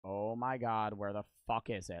my god, where the fuck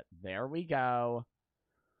is it? There we go.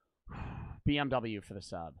 BMW for the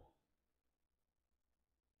sub.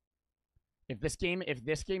 If this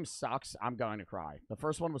game sucks, I'm going to cry. The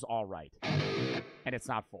first one was all right. And it's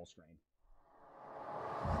not full screen.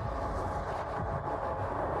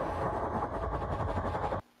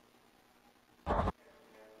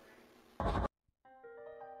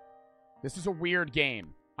 This is a weird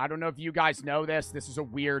game. I don't know if you guys know this. This is a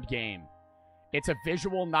weird game. It's a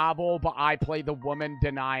visual novel, but I play the woman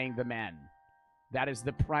denying the men. That is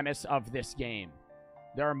the premise of this game.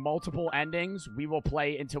 There are multiple endings. We will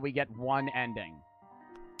play until we get one ending.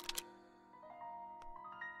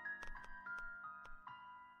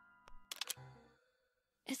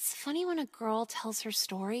 It's funny when a girl tells her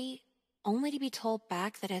story, only to be told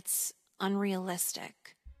back that it's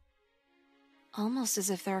unrealistic. Almost as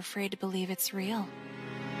if they're afraid to believe it's real.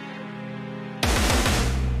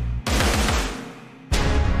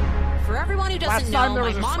 For everyone who doesn't know,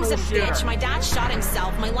 my mom's a bitch, my dad shot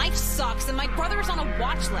himself, my life sucks, and my brother's on a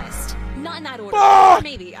watch list. Not in that order. Or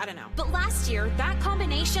maybe, I don't know. But last year, that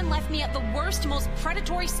combination left me at the worst, most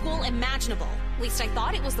predatory school imaginable. At least I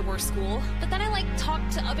thought it was the worst school. But then I,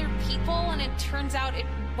 talked to other people, and it turns out it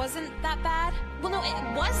wasn't that bad. Well, no,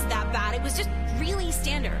 it was that bad. It was just really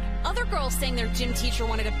standard. Other girls saying their gym teacher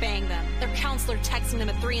wanted to bang them. Their counselor texting them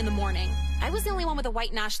at 3 in the morning. I was the only one with a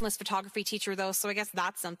white nationalist photography teacher, though, so I guess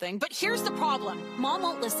that's something. But here's the problem. Mom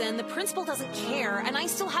won't listen, the principal doesn't care, and I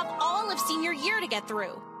still have all of senior year to get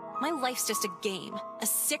through. My life's just a game. A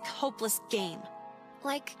sick, hopeless game.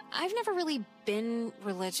 I've never really been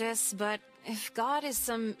religious, but if God is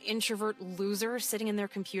some introvert loser sitting in their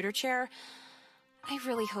computer chair, I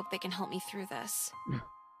really hope they can help me through this.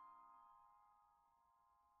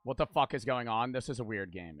 What the fuck is going on? This is a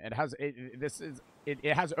weird game. It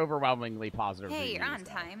has overwhelmingly positive reviews. Hey, you're on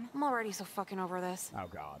time. I'm already so fucking over this. Oh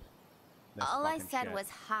god. All I said was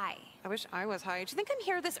hi. I wish I was high. Do you think I'm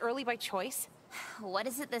here this early by choice? What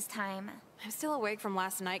is it this time? I'm still awake from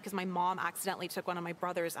last night because my mom accidentally took one of my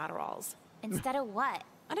brother's Adderalls. Instead of what?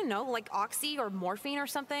 I don't know, Oxy or morphine or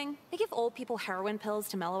something. They give old people heroin pills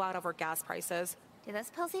to mellow out over gas prices. Do those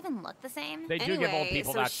pills even look the same? They do give old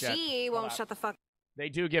people that shit. So she won't shut the fuck. They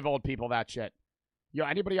do give old people that shit. Yo,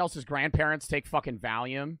 anybody else's grandparents take fucking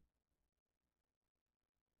Valium?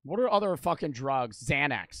 What are other fucking drugs?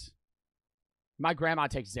 Xanax. My grandma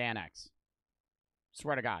takes Xanax.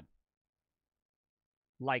 Swear to God.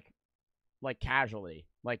 Like casually.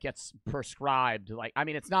 Gets prescribed. I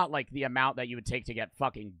mean, it's not the amount that you would take to get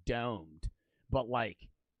fucking domed. But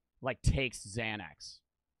takes Xanax.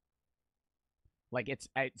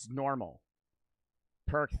 It's normal.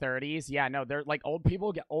 Perk 30s. Yeah, no, they're old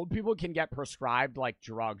people can get prescribed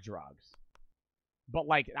drugs. But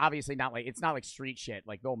obviously not it's not street shit.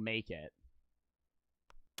 They'll make it.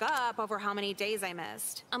 Up over how many days I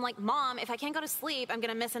missed. I'm like, Mom, if I can't go to sleep, I'm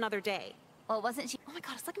gonna miss another day. Well, wasn't she? Oh my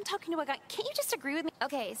god, it's like I'm talking to a guy. Can't you just agree with me?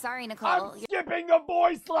 Okay, sorry, Nicole. I'm skipping the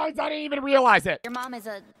voice lines. I didn't even realize it. Your mom is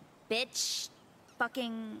a bitch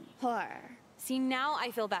fucking whore. See, now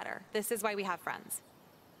I feel better. This is why we have friends.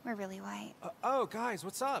 We're really white. Oh, guys,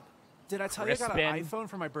 what's up? Did I tell you I got an iPhone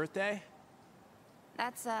for my birthday?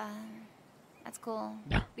 That's cool.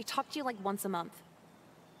 We talk to you once a month.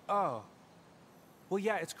 Oh. Well,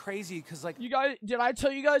 yeah, it's crazy because you guys, did I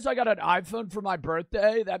tell you guys I got an iPhone for my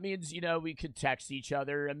birthday? That means, we could text each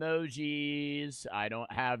other emojis. I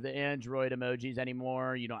don't have the Android emojis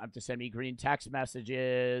anymore. You don't have to send me green text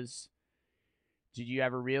messages. Did you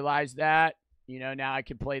ever realize that? Now I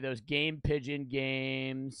can play those Game Pigeon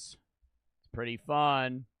games. It's pretty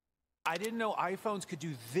fun. I didn't know iPhones could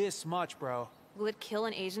do this much, bro. Will it kill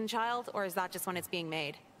an Asian child, or is that just when it's being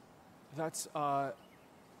made? That's,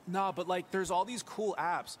 nah, but, there's all these cool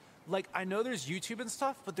apps. I know there's YouTube and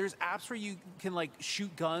stuff, but there's apps where you can,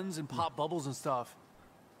 shoot guns and pop bubbles and stuff.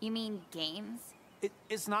 You mean games?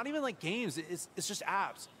 It's not even, games. It's just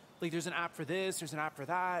apps. There's an app for this, there's an app for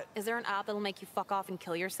that. Is there an app that'll make you fuck off and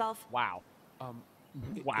kill yourself? Wow.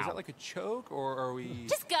 Wow. Is that a joke, or are we...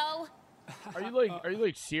 Just go! Are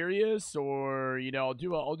you serious, or, I'll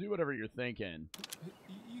do whatever you're thinking.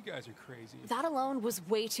 You guys are crazy. That alone was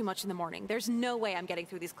way too much in the morning. There's no way I'm getting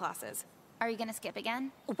through these classes. Are you gonna skip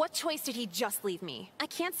again? What choice did he just leave me? I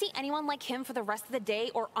can't see anyone like him for the rest of the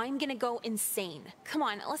day, or I'm gonna go insane. Come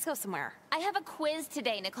on, let's go somewhere. I have a quiz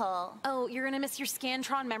today, Nicole. Oh, you're gonna miss your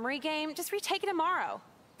Scantron memory game? Just retake it tomorrow.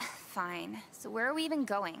 Fine. So where are we even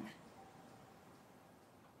going?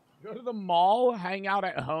 Go to the mall, hang out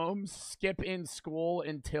at home, skip in school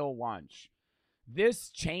until lunch.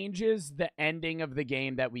 This changes the ending of the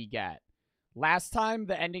game that we get. Last time,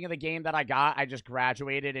 the ending of the game that I got, I just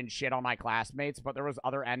graduated and shit on my classmates, but there was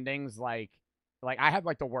other endings, like I had,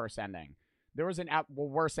 like, the worst ending. There was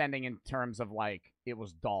worst ending in terms of, like, it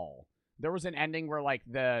was dull. There was an ending where, like,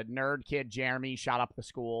 the nerd kid, Jeremy, shot up the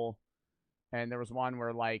school, and there was one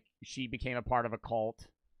where, like, she became a part of a cult.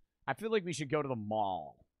 I feel like we should go to the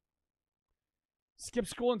mall. Skip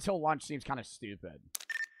school until lunch seems kind of stupid.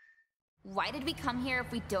 Why did we come here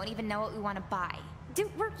if we don't even know what we want to buy?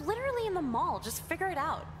 Dude, we're literally in the mall. Just figure it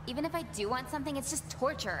out. Even if I do want something, it's just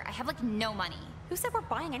torture. I have, like, no money. Who said we're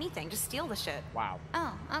buying anything? Just steal the shit. Wow.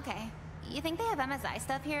 Oh, okay. You think they have MSI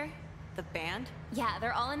stuff here? The band? Yeah,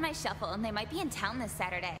 they're all in my shuffle, and they might be in town this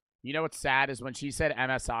Saturday. You know what's sad is when she said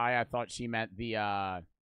MSI, I thought she meant the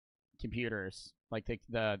computers, like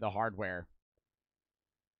the hardware.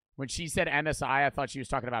 When she said MSI, I thought she was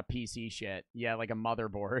talking about PC shit. Yeah, like a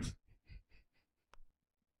motherboard.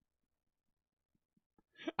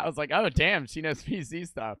 I was like, oh, damn, she knows PC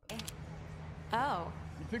stuff. Oh.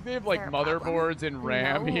 You think they have, like, motherboards and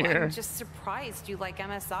RAM here? I'm just surprised you like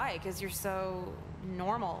MSI, because you're so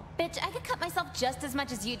normal. Bitch, I could cut myself just as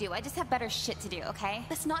much as you do. I just have better shit to do, okay?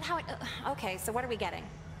 That's not how it... okay, so what are we getting?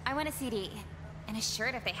 I want a CD. And a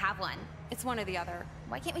shirt if they have one. It's one or the other.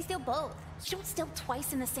 Why can't we steal both? You don't steal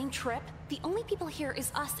twice in the same trip. The only people here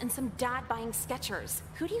is us and some dad buying Skechers.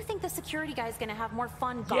 Who do you think the security guy's gonna have more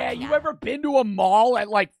fun gawking Yeah, you at? ever been to a mall at,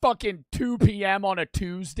 like, fucking 2 p.m. on a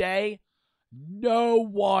Tuesday? No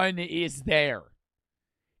one is there.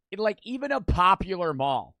 Like, even a popular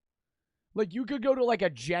mall. Like, you could go to, like, a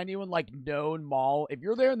genuine, like, known mall. If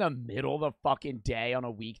you're there in the middle of the fucking day on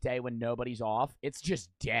a weekday when nobody's off, it's just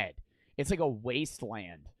dead. It's like a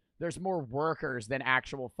wasteland. There's more workers than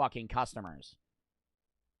actual fucking customers.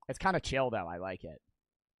 It's kind of chill, though. I like it.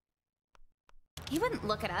 He wouldn't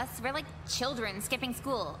look at us. We're like children skipping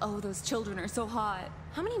school. Oh, those children are so hot.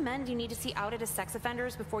 How many men do you need to see outed as sex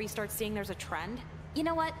offenders before you start seeing there's a trend? You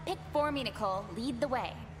know what? Pick for me, Nicole. Lead the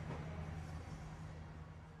way.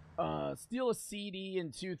 Steal a CD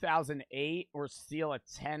in 2008 or steal a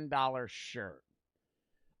 $10 shirt.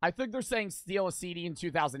 I think they're saying steal a CD in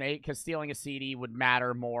 2008 because stealing a CD would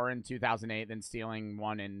matter more in 2008 than stealing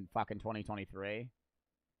one in fucking 2023.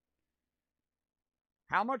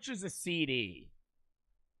 How much is a CD?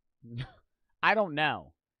 I don't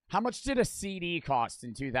know. How much did a CD cost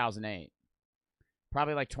in 2008?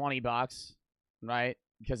 Probably like $20, right?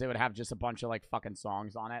 Because it would have just a bunch of like fucking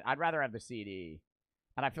songs on it. I'd rather have the CD.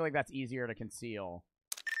 And I feel like that's easier to conceal.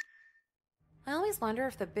 I always wonder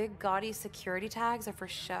if the big gaudy security tags are for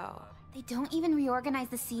show. They don't even reorganize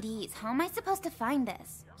the CDs. How am I supposed to find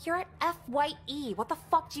this? You're at FYE. What the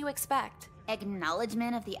fuck do you expect?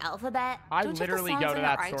 Acknowledgement of the alphabet? I Don't you have the literally songs go in to your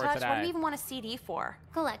that store iTouch? today. What do you even want a CD for?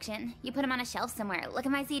 Collection. You put them on a shelf somewhere. Look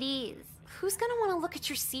at my CDs. Who's gonna want to look at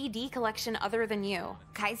your CD collection other than you?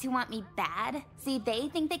 Guys who want me bad? See, they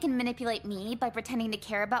think they can manipulate me by pretending to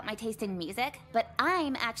care about my taste in music, but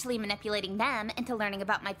I'm actually manipulating them into learning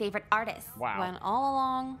about my favorite artists. Wow. When all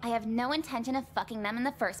along, I have no intention of fucking them in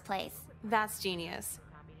the first place. that's genius.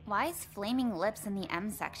 Why is Flaming Lips in the M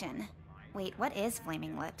section? Wait, what is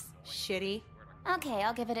Flaming Lips? Shitty. Okay,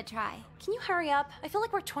 I'll give it a try. Can you hurry up? I feel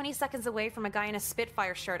like we're 20 seconds away from a guy in a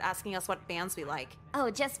Spitfire shirt asking us what bands we like. Oh,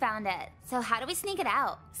 just found it. So how do we sneak it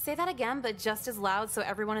out? Say that again, but just as loud so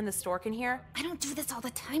everyone in the store can hear. I don't do this all the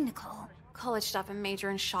time, Nicole. College stuff and major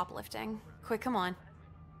in shoplifting. Quick, come on.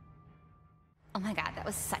 Oh my god, that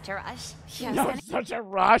was such a rush. Yes, That and was such a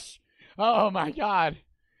rush. Oh my god.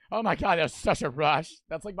 Oh my god, that was such a rush.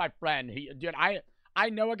 That's like my friend. Dude, I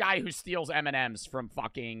know a guy who steals M&Ms from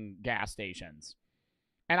fucking gas stations.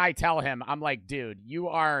 And I tell him, I'm like, dude, you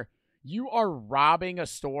are robbing a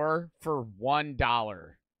store for $1.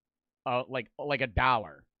 Like $1.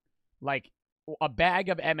 Like a bag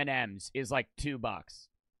of M&Ms is like $2.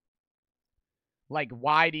 Like,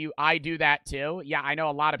 why do I do that too? Yeah, I know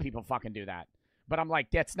a lot of people fucking do that. But I'm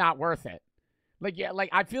like, that's not worth it. Like, yeah, like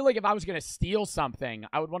I feel like if I was gonna steal something,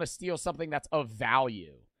 I would want to steal something that's of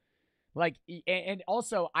value. Like, and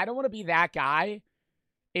also, I don't want to be that guy.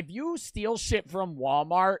 If you steal shit from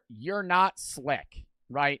Walmart, you're not slick,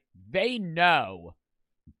 right? They know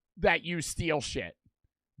that you steal shit.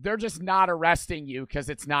 They're just not arresting you because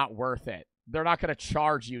it's not worth it. They're not going to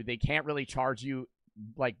charge you. They can't really charge you,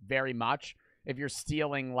 like, very much if you're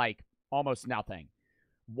stealing, like, almost nothing.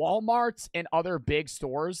 Walmarts and other big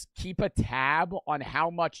stores keep a tab on how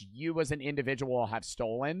much you as an individual have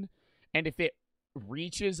stolen, and if it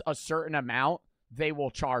reaches a certain amount, they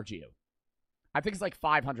will charge you. I think it's like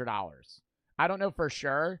 $500. I don't know for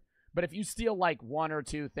sure, but if you steal like one or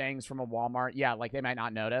two things from a Walmart, yeah, like they might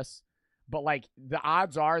not notice. But like the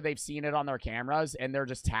odds are they've seen it on their cameras and they're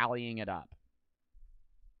just tallying it up.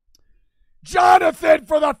 Jonathan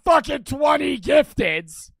for the fucking 20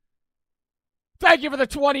 gifteds. Thank you for the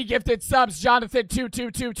 20 gifted subs, Jonathan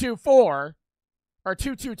 22224 or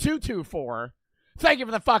 22224. Thank you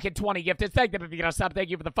for the fucking 20 gifted. Thank you for the sub. Thank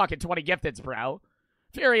you for the fucking 20 gifteds, bro.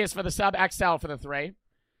 Furious for the sub. XL for the 3.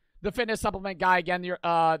 The fitness supplement guy again.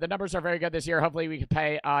 The numbers are very good this year. Hopefully we can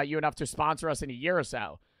pay you enough to sponsor us in a year or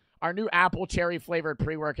so. Our new apple cherry flavored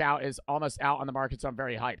pre-workout is almost out on the market, so I'm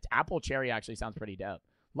very hyped. Apple cherry actually sounds pretty dope.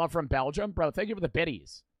 Love from Belgium, bro. Thank you for the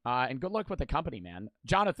biddies. And good luck with the company, man.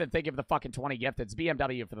 Jonathan, thank you for the fucking 20 gifteds.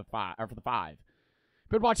 BMW for the 5.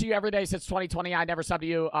 Been watching you every day since 2020. I never subbed to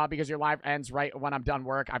you because your live ends right when I'm done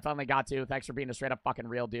work. I finally got to. Thanks for being a straight up fucking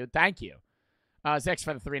real dude. Thank you. Zix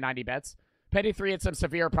for the 390 bits. Petty 3 had some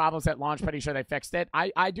severe problems at launch. Pretty sure they fixed it.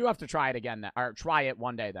 I do have to try it again, or try it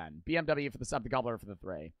one day then. BMW for the sub, the Gobbler for the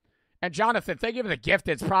 3. And Jonathan, thank you for the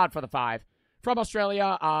gifteds. Prod for the 5. From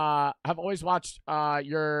Australia, have always watched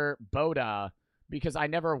your Boda because I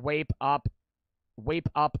never wape up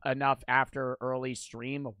enough after early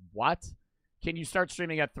stream. What? Can you start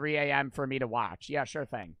streaming at 3 a.m. for me to watch? Yeah, sure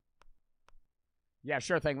thing. Yeah,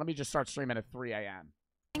 sure thing. Let me just start streaming at 3 a.m.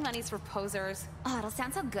 Money's for posers. Oh, it'll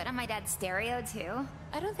sound so good on my dad's stereo, too.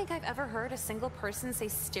 I don't think I've ever heard a single person say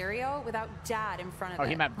stereo without dad in front of it. Oh,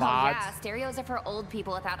 he meant Oh, VODs? yeah, stereos are for old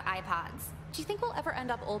people without iPods. Do you think we'll ever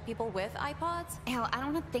end up old people with iPods? Ew, I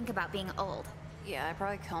don't want to think about being old. Yeah, I'd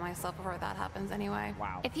probably kill myself before that happens anyway.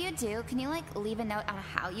 Wow. If you do, can you, like, leave a note on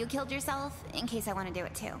how you killed yourself, in case I want to do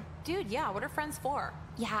it, too? Dude, yeah, what are friends for?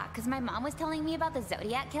 Yeah, because my mom was telling me about the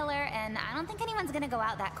Zodiac Killer, and I don't think anyone's gonna go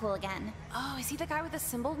out that cool again. Oh, is he the guy with the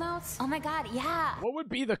symbol notes? Oh my god, yeah! What would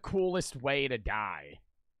be the coolest way to die?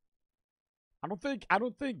 I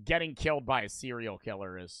don't think getting killed by a serial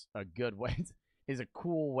killer is a good way, is a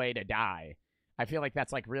cool way to die. I feel like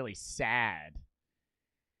that's, like, really sad.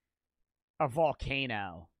 A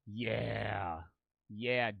volcano. Yeah.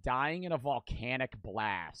 Yeah, dying in a volcanic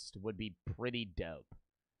blast would be pretty dope.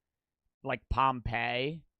 Like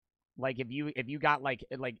Pompeii. Like if you got like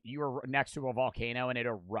you were next to a volcano and it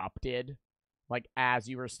erupted like as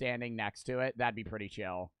you were standing next to it, that'd be pretty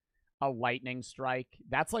chill. A lightning strike,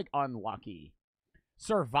 that's like unlucky.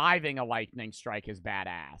 Surviving a lightning strike is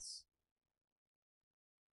badass.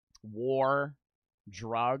 War,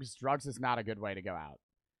 drugs is not a good way to go out.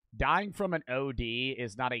 Dying from an OD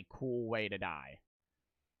is not a cool way to die.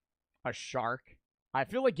 A shark. I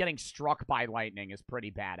feel like getting struck by lightning is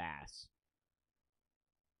pretty badass.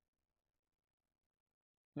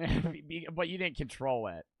 But you didn't control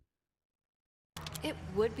it. It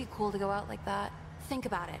would be cool to go out like that. Think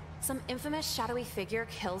about it. Some infamous shadowy figure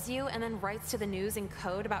kills you and then writes to the news in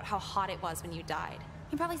code about how hot it was when you died.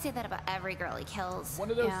 You probably say that about every girl he kills.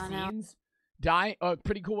 One of those scenes,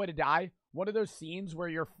 pretty cool way to die. One of those scenes where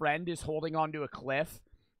your friend is holding onto a cliff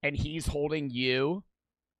and he's holding you.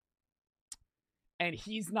 And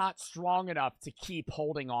he's not strong enough to keep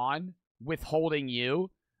holding on with holding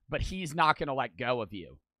you, but he's not going to let go of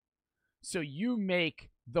you. So you make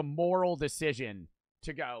the moral decision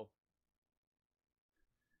to go,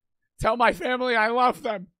 tell my family I love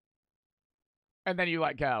them. And then you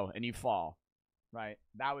let go and you fall, right?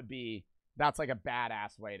 That's like a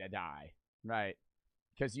badass way to die, right?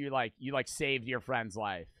 Because you saved your friend's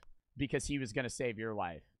life because he was going to save your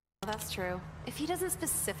life. That's true. If he doesn't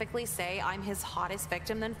specifically say I'm his hottest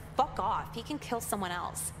victim, then fuck off. He can kill someone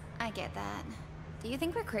else. I get that. Do you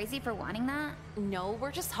think we're crazy for wanting that? No,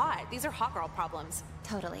 we're just hot. These are hot girl problems.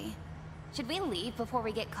 Totally. Should we leave before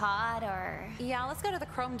we get caught, or...? Yeah, let's go to the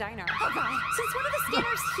Chrome Diner. Oh, God. Since when are the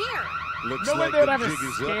scanners here? Looks no like way they'd the have a jig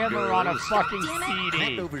is up, scammer on a girls. fucking Caught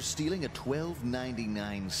CD. overstealing a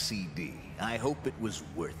 $12.99 CD. I hope it was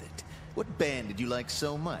worth it. What band did you like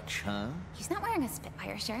so much, huh? He's not wearing a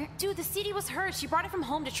Spitfire shirt. Dude, the CD was hers. She brought it from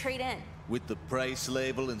home to trade in. With the price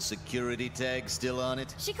label and security tag still on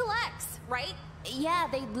it? She collects, right? Yeah,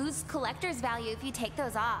 they lose collector's value if you take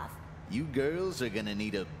those off. You girls are gonna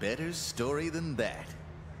need a better story than that.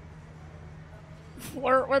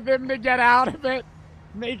 Flirt with him to get out of it.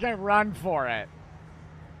 Make a run for it.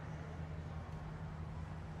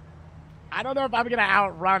 I don't know if I'm going to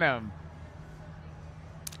outrun him.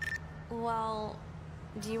 Well,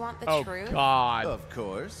 do you want the truth? Oh, God. Of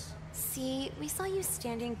course. See, we saw you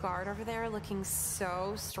standing guard over there looking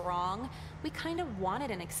so strong. We kind of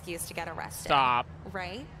wanted an excuse to get arrested. Stop.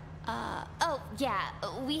 Right? Oh, yeah,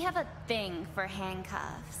 we have a thing for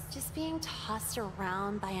handcuffs. Just being tossed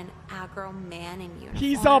around by an aggro man in uniform.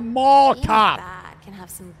 He's a mall being cop. Bad can have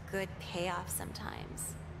some good payoff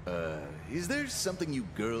sometimes. Is there something you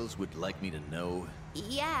girls would like me to know?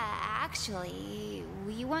 Yeah, actually,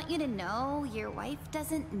 we want you to know your wife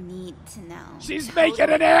doesn't need to know. She's making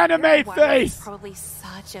an anime Your wife face. is probably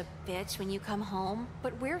such a bitch when you come home,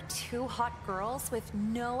 but we're two hot girls with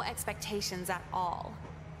no expectations at all.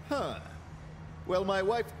 Huh. Well, my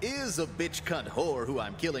wife is a bitch cunt whore who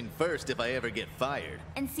I'm killing first if I ever get fired.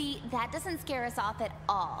 And see, that doesn't scare us off at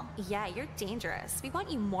all. Yeah, you're dangerous. We want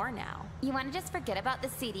you more now. You want to just forget about the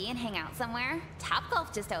CD and hang out somewhere?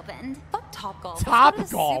 Topgolf just opened. Fuck Topgolf. Topgolf.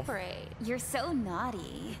 Let's go to Super 8. You're so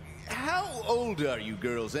naughty. How old are you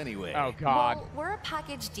girls anyway? Oh, God. Well, we're a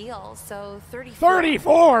package deal, so 34.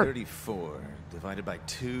 34. 34 divided by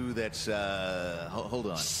 2, that's, hold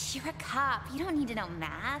on. Shh, you're a cop. You don't need to know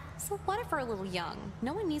math. So what if we're a little young?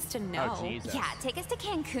 No one needs to know. Oh, Jesus. Yeah, take us to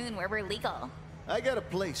Cancun where we're legal. I got a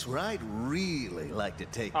place where I'd really like to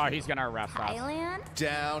take Oh, you. he's gonna arrest us. Thailand?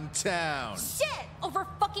 Downtown. Shit! Over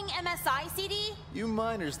fucking MSI CD? You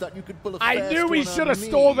minors thought you could pull a I fast knew we one on should have me,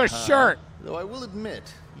 stole the huh? shirt. Though I will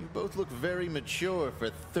admit, you both look very mature for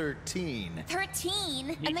 13. 13?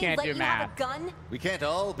 He And they can't let do you math. have a gun? We can't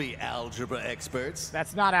all be algebra experts.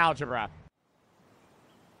 That's not algebra.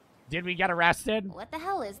 Did we get arrested? What the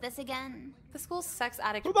hell is this again? The school's sex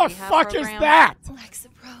addict Who the rehab fuck is program. that?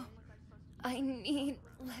 Lexapro. I need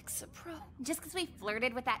Lexapro. Just because we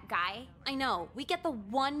flirted with that guy? I know. We get the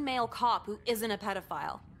one male cop who isn't a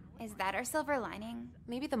pedophile. Is that our silver lining?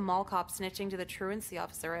 Maybe the mall cop snitching to the truancy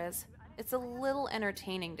officer is. It's a little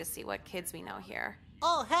entertaining to see what kids we know here.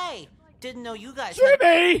 Oh, hey! Didn't know you guys had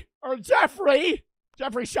Jimmy or Jeffrey.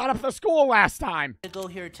 Jeffrey shot up the school last time. to go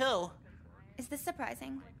here too. Is this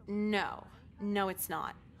surprising? No. No, it's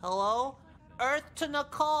not. Hello? Earth to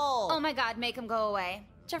Nicole! Oh my god, make him go away.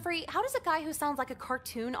 Jeffrey, how does a guy who sounds like a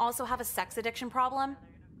cartoon also have a sex addiction problem?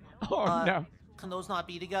 Oh no. Can those not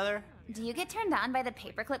be together? Do you get turned on by the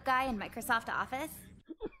paperclip guy in Microsoft Office?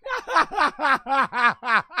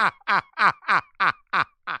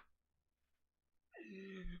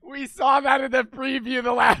 We saw that in the preview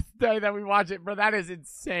the last day that we watched it, bro. That is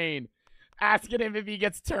insane. Asking him if he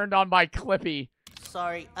gets turned on by Clippy.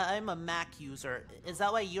 Sorry, I'm a Mac user. Is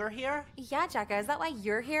that why you're here? Yeah, Jacka, is that why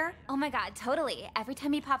you're here? Oh my god, totally. Every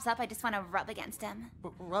time he pops up, I just want to rub against him.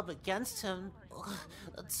 Rub against him? Ugh,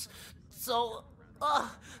 that's so...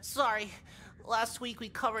 sorry. Last week we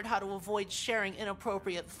covered how to avoid sharing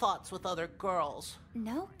inappropriate thoughts with other girls.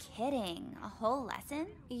 No kidding. A whole lesson?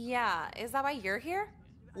 Yeah, is that why you're here?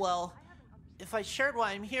 Well, if I shared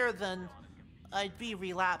why I'm here, then I'd be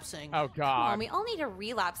relapsing. Oh Come god. on, we all need to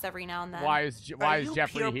relapse every now and then. Why is Jeffrey Are you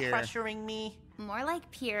here? peer pressuring me? More like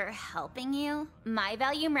peer helping you. My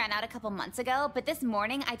Valium ran out a couple months ago, but this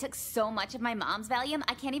morning I took so much of my mom's Valium,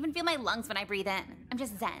 I can't even feel my lungs when I breathe in. I'm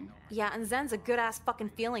just zen. Yeah, and Zen's a good-ass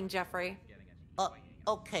fucking feeling, Jeffrey.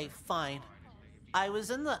 Okay, fine. I was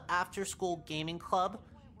in the after-school gaming club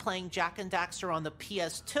playing Jak and Daxter on the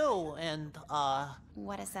PS2, and,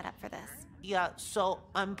 What a setup for this. yeah, so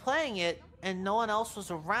I'm playing it, and no one else was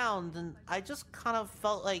around, and I just kind of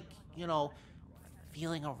felt like, you know,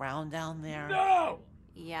 feeling around down there. No!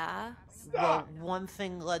 Yeah? Well, one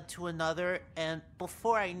thing led to another, and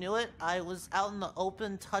before I knew it, I was out in the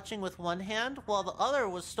open touching with one hand, while the other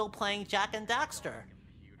was still playing Jak and Daxter.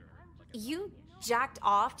 You jacked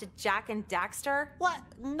off to Jak and Daxter? What?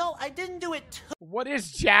 No, I didn't do it too. What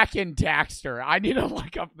is Jak and Daxter? I need to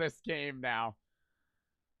look up this game now.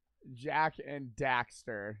 Jak and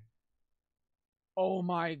Daxter. Oh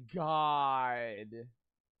my god.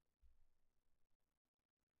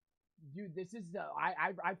 Dude, this is the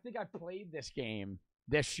I think I played this game.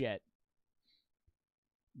 This shit.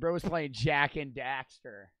 Bro was playing Jak and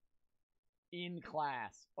Daxter in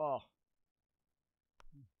class. Oh.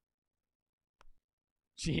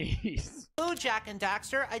 Jeez. Do Jak and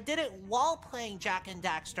Daxter. I did it while playing Jak and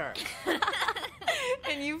Daxter.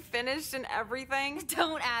 And you finished and everything?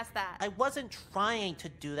 Don't ask that. I wasn't trying to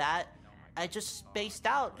do that. I just spaced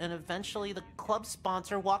out, and eventually the club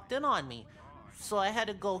sponsor walked in on me. So I had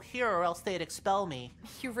to go here or else they'd expel me.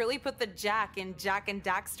 You really put the Jak in Jak and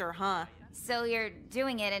Daxter, huh? So you're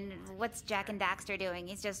doing it, and what's Jak and Daxter doing?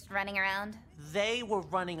 He's just running around? They were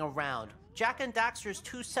running around. Jak and Daxter's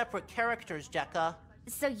two separate characters, Jekka.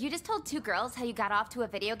 So you just told two girls how you got off to a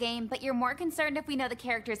video game, but you're more concerned if we know the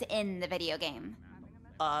characters in the video game.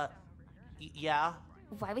 Yeah.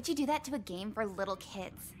 Why would you do that to a game for little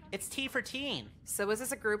kids? It's T for teen. So is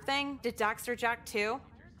this a group thing? Did Daxter Jak too?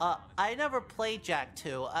 I never played Jak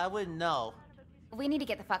 2. I wouldn't know. We need to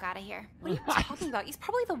get the fuck out of here. What are you talking about? He's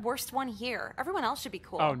probably the worst one here. Everyone else should be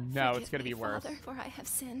cool. Oh no, it's Forgive gonna me, be worse. Father, for I have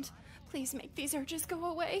sinned. Please make these urges go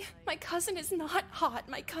away. My cousin is not hot.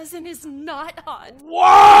 My cousin is not hot.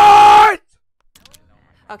 What?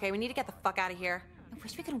 Okay, we need to get the fuck out of here. I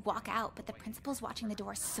wish we could walk out, but the principal's watching the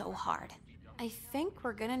door so hard. I think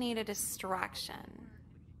we're gonna need a distraction.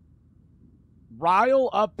 Rile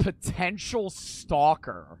up potential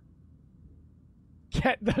stalker.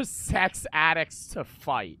 Get the sex addicts to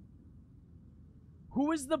fight.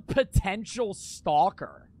 Who is the potential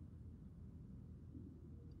stalker?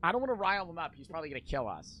 I don't want to rile him up. He's probably going to kill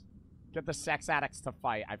us. Get the sex addicts to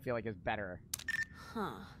fight. I feel like is better.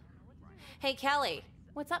 Huh. Hey, Kelly.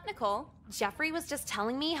 What's up, Nicole? Jeffrey was just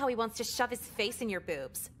telling me how he wants to shove his face in your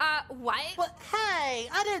boobs. What? But hey,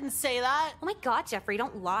 I didn't say that. Oh my god, Jeffrey,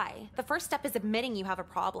 don't lie. The first step is admitting you have a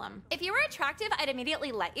problem. If you were attractive, I'd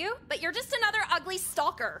immediately let you, but you're just another ugly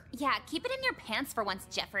stalker. Yeah, keep it in your pants for once,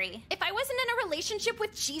 Jeffrey. If I wasn't in a relationship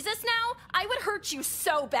with Jesus now, I would hurt you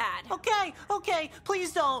so bad. Okay,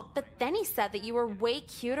 please don't. But then he said that you were way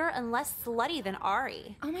cuter and less slutty than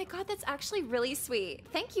Ari. Oh my god, that's actually really sweet.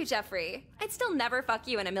 Thank you, Jeffrey. I'd still never fuck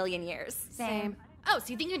you in a million years. Same. Oh,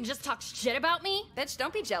 so you think you can just talk shit about me? Bitch,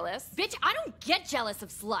 don't be jealous. Bitch, I don't get jealous of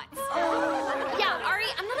sluts. Yeah, Ari,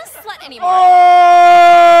 I'm not a slut anymore.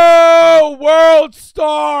 Oh, world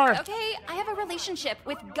star. Okay, I have a relationship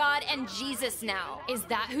with God and Jesus now. Is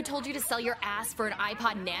that who told you to sell your ass for an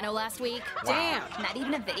iPod Nano last week? Damn. Not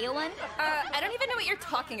even a video one? I don't even know what you're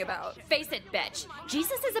talking about. Face it, bitch.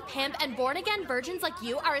 Jesus is a pimp and born-again virgins like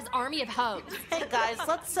you are his army of hoes. Hey guys,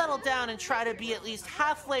 let's settle down and try to be at least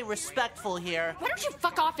halfway respectful here. Why don't you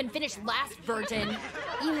fuck off and finish last, virgin?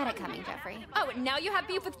 You had it coming, Jeffrey. Oh, now you have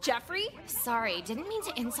beef with Jeffrey? Sorry, didn't mean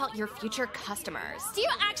to insult your future customers. Do you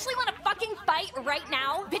actually want to fucking fight right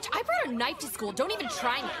now? Bitch, I brought a knife to school. Don't even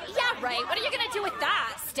try me. Yeah, right. What are you gonna do with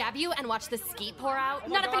that? Stab you and watch the skeet pour out?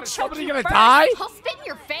 None of it choke somebody you gonna first. die? I'll spit in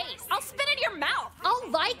your face. I'll spit in your mouth. I'll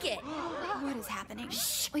like it. What is happening?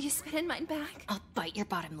 Will you spit in mine back? I'll bite your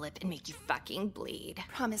bottom lip and make you fucking bleed.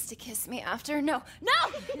 Promise to kiss me after. No.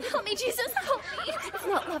 Help me, Jesus, help me. It's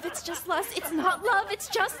not love, it's just lust. It's not love, it's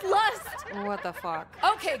just lust. What the fuck?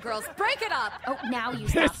 Okay, girls, break it up. Oh, now you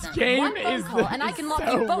stop This them. game One phone is call and I can lock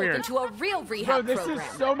so you both weird. into a real Bro, rehab this program.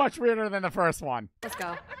 is so much weirder than the first one. Let's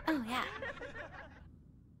go. Oh, yeah.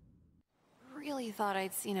 Really thought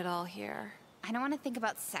I'd seen it all here. I don't want to think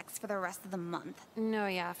about sex for the rest of the month. No,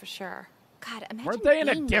 yeah, for sure. God, imagine Weren't they in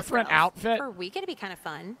a being those different girls. outfit? For a week, it'd be kind of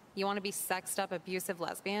fun. You want to be sexed up, abusive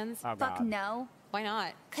lesbians? Oh, Fuck God. no. Why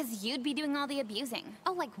not? Because you'd be doing all the abusing.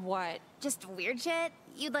 Oh, like what? Just weird shit.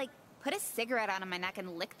 You'd, like, put a cigarette out on my neck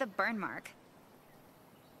and lick the burn mark.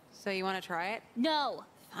 So you want to try it? No.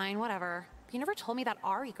 Fine, whatever. You never told me that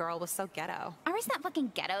Ari girl was so ghetto. Ari's not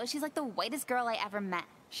fucking ghetto. She's like the whitest girl I ever met.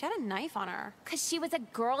 She had a knife on her. Because she was a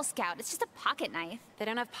Girl Scout. It's just a pocket knife. They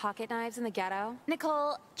don't have pocket knives in the ghetto?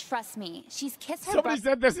 Nicole, trust me. She's kissed her Somebody butt.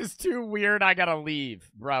 said this is too weird. I gotta leave,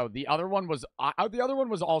 bro. The other one was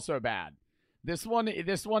also bad. This one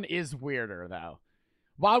is weirder though.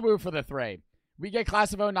 Wildwoo for the 3. We get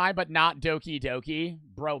Class of 09, but not Doki Doki,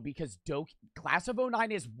 bro. Because Class of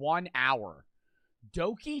 09 is 1 hour.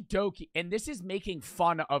 Doki Doki, and this is making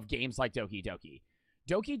fun of games like Doki Doki.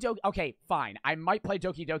 Doki Doki, okay, fine. I might play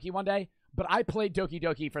Doki Doki one day, but I played Doki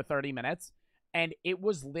Doki for 30 minutes, and it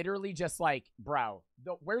was literally just like, bro,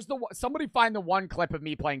 somebody find the one clip of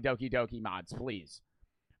me playing Doki Doki mods, please.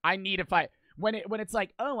 I need to find, when it's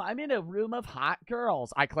like, oh, I'm in a room of hot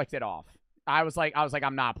girls, I clicked it off. I was like,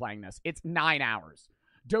 I'm not playing this. It's 9 hours.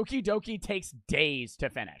 Doki Doki takes days to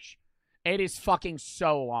finish. It is fucking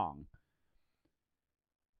so long.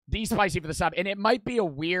 D-Spicy for the sub. And it might be a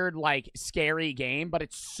weird, like, scary game, but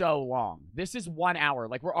it's so long. This is 1 hour.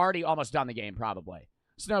 Like, we're already almost done the game, probably.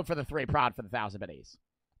 Snow for the 3, Prod for the 1,000 biddies.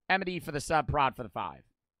 Emity for the sub, Prod for the 5.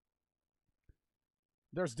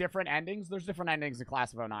 There's different endings? There's different endings in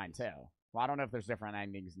Class of 09, too. Well, I don't know if there's different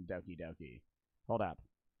endings in Doki Doki. Hold up.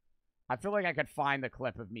 I feel like I could find the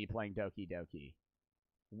clip of me playing Doki Doki.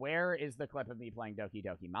 Where is the clip of me playing Doki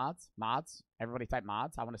Doki? Mods? Mods? Everybody type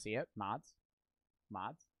mods. I want to see it. Mods.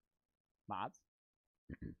 Mods. Mods.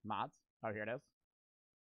 Mods. Oh, here it is.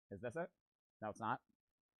 Is this it? No, it's not.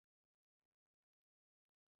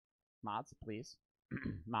 Mods, please.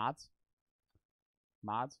 Mods.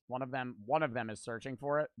 Mods. One of them is searching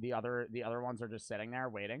for it. The other ones are just sitting there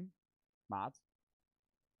waiting. Mods.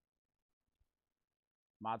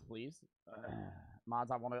 Mods, please. Mods,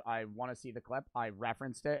 I want to see the clip. I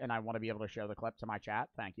referenced it, and I want to be able to show the clip to my chat.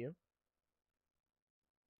 Thank you.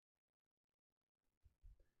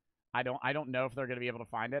 I don't know if they're going to be able to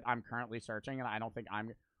find it. I'm currently searching, and I don't think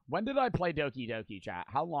I'm... When did I play Doki Doki, chat?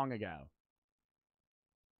 How long ago?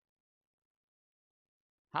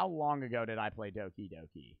 How long ago did I play Doki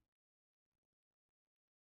Doki?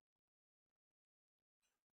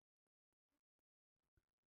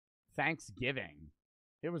 Thanksgiving.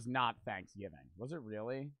 It was not Thanksgiving. Was it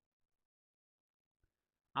really?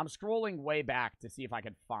 I'm scrolling way back to see if I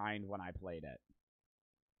could find when I played it.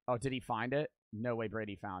 Oh, did he find it? No way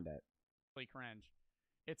Brady found it. Really cringe.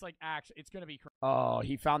 It's like, actually, it's going to be cringe. Oh,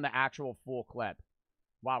 he found the actual full clip.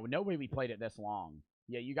 Wow, no way we played it this long.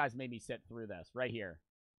 Yeah, you guys made me sit through this. Right here.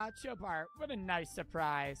 Joe Bart, what a nice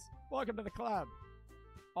surprise. Welcome to the club.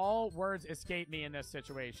 All words escape me in this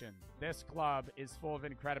situation. This club is full of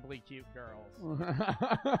incredibly cute girls.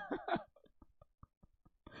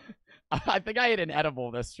 I think I ate an edible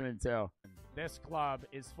this stream, too. This club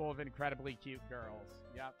is full of incredibly cute girls.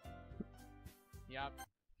 Yep. Yep.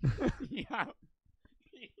 Yep.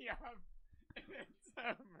 Yep.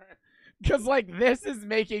 Because, like, this is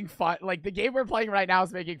making fun. Like, the game we're playing right now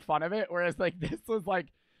is making fun of it, whereas, like, this was, like,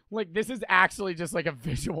 this is actually just, like, a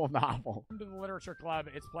visual novel. Welcome to the Literature Club.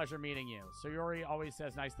 It's a pleasure meeting you. Sayori always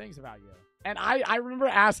says nice things about you. And I remember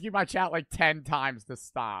asking my chat, like, 10 times to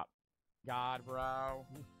stop. God, bro.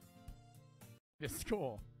 This is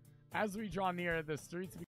cool. As we draw near the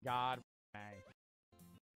streets, God. Okay.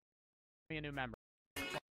 Be a new member.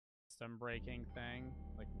 Some breaking thing.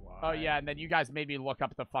 Like, what? Oh, yeah, and then you guys made me look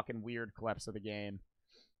up the fucking weird clips of the game.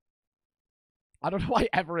 I don't know why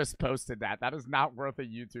Everest posted that. That is not worth a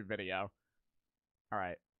YouTube video. All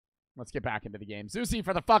right. Let's get back into the game. Zusi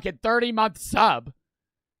for the fucking 30-month sub.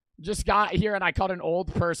 Just got here and I called an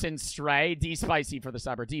old person stray. D-Spicy for the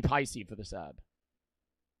sub, or D-Picey for the sub.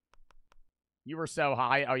 You were so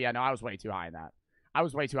high. Oh, yeah, no, I was way too high in that. I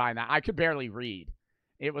was way too high in that. I could barely read.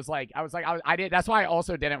 It was like, I did. That's why I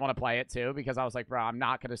also didn't want to play it, too, because I was like, bro, I'm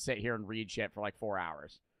not going to sit here and read shit for like 4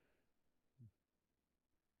 hours.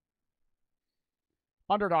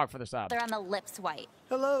 Underdog for the sub. They're on the lips white.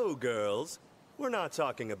 Hello, girls. We're not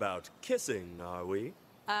talking about kissing, are we?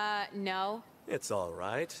 No. It's all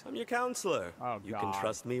right. I'm your counselor. Oh, God. You can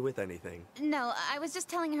trust me with anything. No, I was just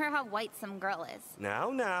telling her how white some girl is.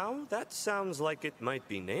 Now, that sounds like it might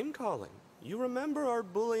be name-calling. You remember our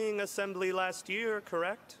bullying assembly last year,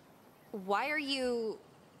 correct? Why are you,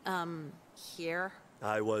 here?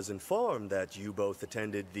 I was informed that you both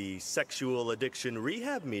attended the sexual addiction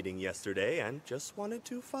rehab meeting yesterday and just wanted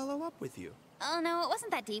to follow up with you. Oh, no, it wasn't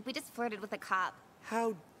that deep. We just flirted with a cop.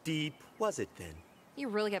 How deep was it then? You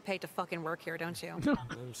really get paid to fucking work here, don't you?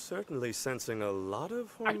 I'm certainly sensing a lot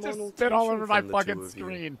of hormonal I just spit all over my tension from the fucking two of you.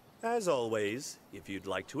 screen. As always, if you'd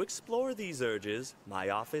like to explore these urges, my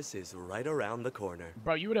office is right around the corner.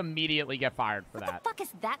 Bro, you would immediately get fired for What that. the fuck is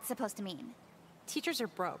that supposed to mean? Teachers are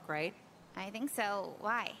broke, right? I think so.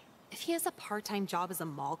 Why? If he has a part-time job as a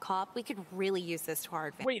mall cop, we could really use this to our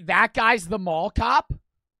advantage. Wait, that guy's the mall cop?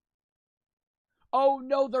 Oh,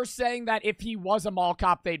 no, they're saying that if he was a mall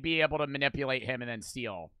cop, they'd be able to manipulate him and then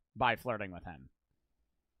steal by flirting with him.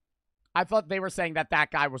 I thought they were saying that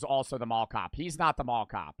that guy was also the mall cop. He's not the mall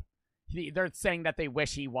cop. They're saying that they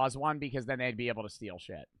wish he was one because then they'd be able to steal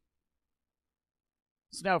shit.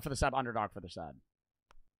 Snow for the sub, Underdog for the sub.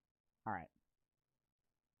 All right.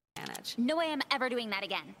 No way I'm ever doing that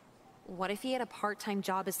again. What if he had a part-time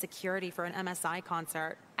job as security for an MSI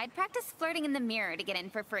concert? I'd practice flirting in the mirror to get in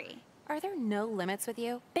for free. Are there no limits with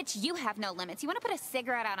you? Bitch, you have no limits. You want to put a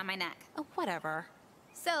cigarette out on my neck. Oh, whatever.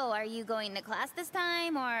 So, are you going to class this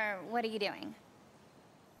time, or what are you doing?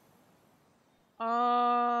 I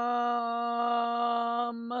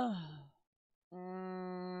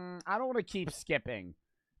don't want to keep skipping.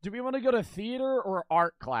 Do we want to go to theater or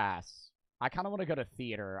art class? I kind of want to go to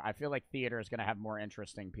theater. I feel like theater is going to have more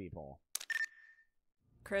interesting people.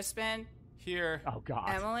 Crispin? Here. Oh, God.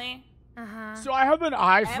 Emily? Uh-huh. So I have an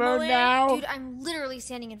iPhone Emily? now? Dude, I'm literally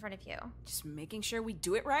standing in front of you. Just making sure we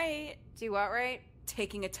do it right. Do what right?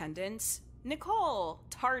 Taking attendance. Nicole,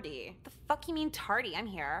 tardy. The fuck you mean tardy? I'm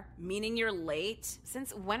here. Meaning you're late?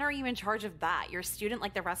 Since when are you in charge of that? You're a student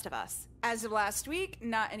like the rest of us. As of last week,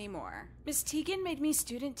 not anymore. Miss Tegan made me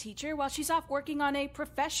student teacher while she's off working on a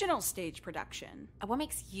professional stage production. What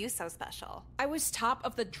makes you so special? I was top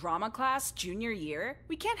of the drama class junior year.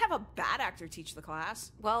 We can't have a bad actor teach the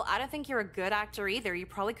class. Well, I don't think you're a good actor either. You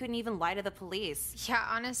probably couldn't even lie to the police. Yeah,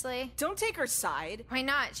 honestly. Don't take her side. Why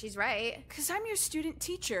not? She's right. Because I'm your student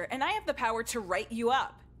teacher, and I have the power to write you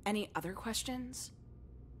up. Any other questions?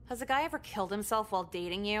 Has a guy ever killed himself while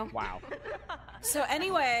dating you? Wow. So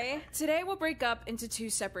anyway, today we'll break up into 2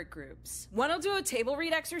 separate groups. One will do a table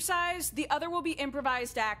read exercise, the other will be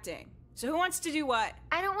improvised acting. So who wants to do what?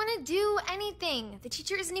 I don't want to do anything. The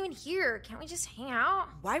teacher isn't even here. Can't we just hang out?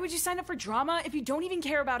 Why would you sign up for drama if you don't even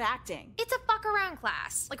care about acting? It's a fuck around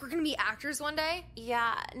class. Like we're gonna be actors one day.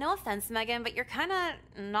 Yeah, no offense, Megan, but you're kind of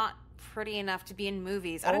not pretty enough to be in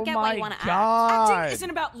movies. I don't Oh get why my you want to act. God. Acting isn't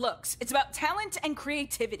about looks. It's about talent and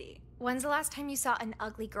creativity. When's the last time you saw an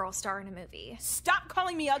ugly girl star in a movie? Stop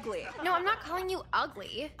calling me ugly. No, I'm not calling you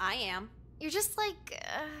ugly. I am. You're just like...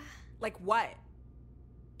 Like what?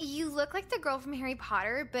 You look like the girl from Harry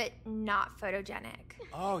Potter, but not photogenic.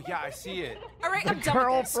 Oh, yeah, I see it. All right, I'm The done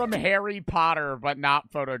girl with this. from Harry Potter, but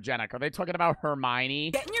not photogenic. Are they talking about Hermione?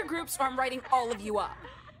 Get in your groups or I'm writing all of you up.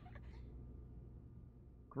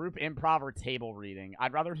 Group improv or table reading?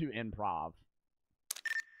 I'd rather do improv.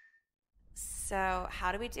 So,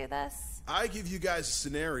 how do we do this? I give you guys a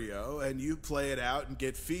scenario, and you play it out and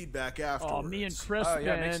get feedback afterwards. Oh, me and Crispin.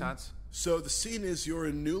 Yeah, makes sense. So the scene is you're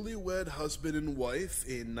a newlywed husband and wife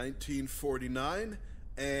in 1949,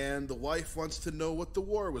 and the wife wants to know what the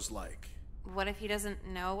war was like. What if he doesn't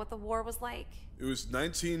know what the war was like? It was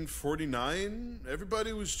 1949.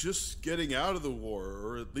 Everybody was just getting out of the war,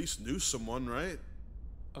 or at least knew someone, right?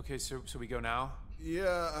 Okay, so we go now?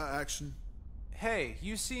 Yeah, action. Hey,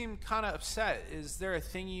 you seem kind of upset. Is there a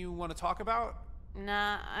thing you want to talk about?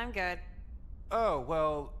 Nah, I'm good. Oh,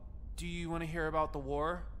 well, do you want to hear about the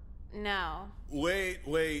war? No. Wait.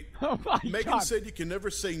 Oh my Megan God. said you can never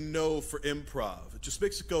say no for improv. It just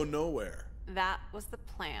makes it go nowhere. That was the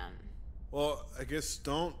plan. Well, I guess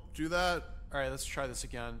don't do that. All right, let's try this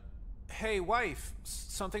again. Hey, wife,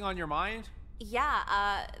 something on your mind?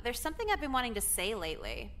 Yeah, there's something I've been wanting to say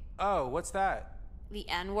lately. Oh, what's that? The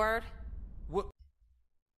N-word. What?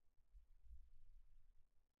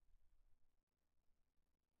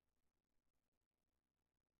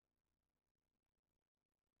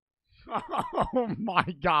 Oh my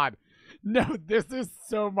God. No, this is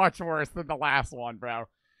so much worse than the last one, bro.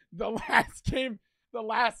 The last game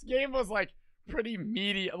was like pretty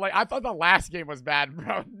meaty. Like, I thought the last game was bad,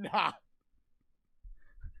 bro. Nah.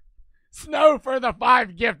 Snow for the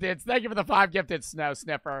 5 gifted. Thank you for the 5 gifted, Snow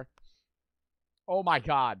Sniffer. Oh my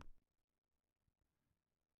God.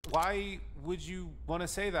 Why would you want to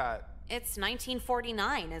say that? It's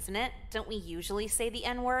 1949, isn't it? Don't we usually say the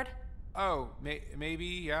N-word? Oh, maybe,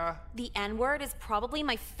 yeah. The N-word is probably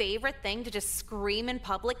my favorite thing to just scream in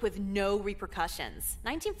public with no repercussions.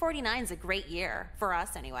 1949 is a great year. For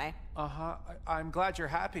us, anyway. Uh-huh. I'm glad you're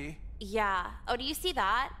happy. Yeah. Oh, do you see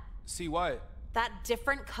that? See what? That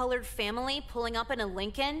different colored family pulling up in a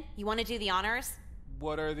Lincoln? You want to do the honors?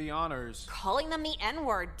 What are the honors? Calling them the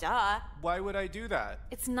N-word, duh. Why would I do that?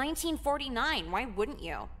 It's 1949. Why wouldn't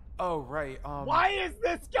you? Oh, right, Why is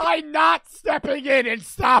this guy not stepping in and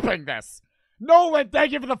stopping this? Nolan,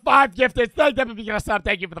 thank you for the 5 gifted. Thank you for being a sub.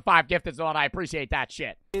 Thank you for the 5 gifted, Nolan. I appreciate that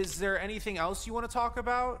shit. Is there anything else you want to talk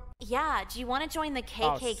about? Yeah, do you want to join the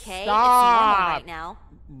KKK? Oh, It's normal right now.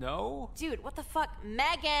 No? Dude, what the fuck?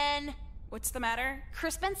 Megan! What's the matter?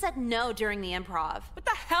 Crispin said no during the improv. What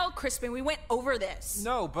the hell, Crispin? We went over this.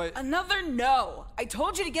 No, but... Another no. I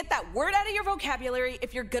told you to get that word out of your vocabulary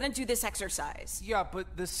if you're gonna do this exercise. Yeah,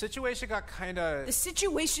 but the situation got kinda... The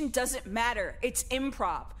situation doesn't matter. It's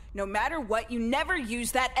improv. No matter what, you never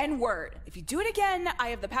use that N-word. If you do it again,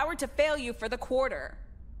 I have the power to fail you for the quarter.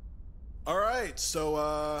 All right,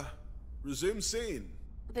 so, resume scene.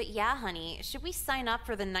 But yeah, honey, should we sign up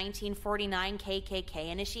for the 1949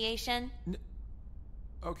 KKK initiation?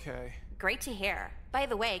 Okay. Great to hear. By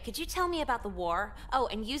the way, could you tell me about the war? Oh,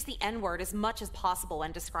 and use the N-word as much as possible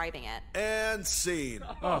when describing it. And scene.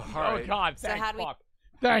 Oh, all right. Oh God, So thank how do we- fuck.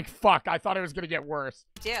 Thank fuck. I thought it was gonna get worse.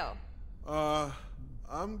 Do.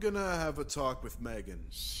 I'm gonna have a talk with Megan.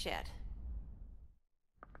 Shit.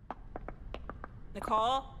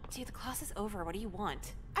 Nicole? Dude, the class is over. What do you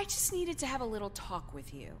want? I just needed to have a little talk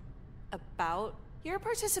with you. About? Your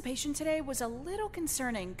participation today was a little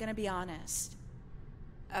concerning, gonna be honest.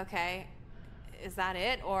 Okay. Is that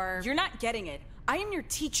it, or? You're not getting it. I am your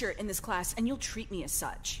teacher in this class, and you'll treat me as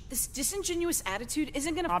such. This disingenuous attitude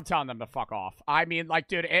isn't gonna... I'm telling them to fuck off. I mean, like,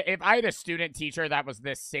 dude, if I had a student teacher that was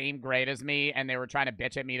this same grade as me and they were trying to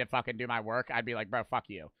bitch at me to fucking do my work, I'd be like, bro, fuck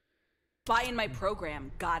you. Fly in my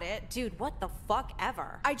program, got it? Dude, what the fuck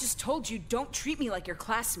ever? I just told you, don't treat me like your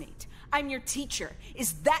classmate. I'm your teacher.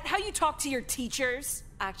 Is that how you talk to your teachers?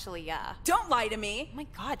 Actually, yeah. Don't lie to me. Oh my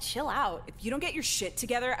God, chill out. If you don't get your shit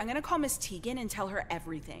together, I'm gonna call Miss Teagan and tell her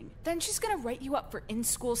everything. Then she's gonna write you up for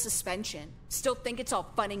in-school suspension. Still think it's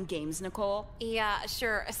all fun and games, Nicole? Yeah,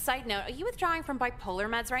 sure. A side note, are you withdrawing from bipolar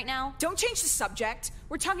meds right now? Don't change the subject.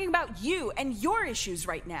 We're talking about you and your issues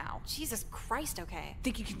right now. Jesus Christ, okay.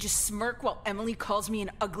 Think you can just smirk while Emily calls me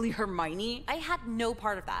an ugly Hermione? I had no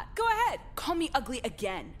part of that. Go ahead. Call me ugly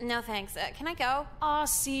again. No thanks. Can I go? Aw,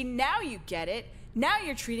 see, now you get it. Now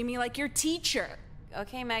you're treating me like your teacher.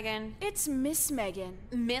 Okay, Megan. It's Miss Megan.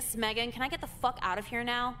 Miss Megan, can I get the fuck out of here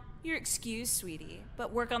now? You're excused, sweetie,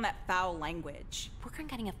 but work on that foul language. Work on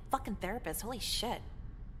getting a fucking therapist. Holy shit.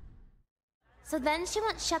 So then she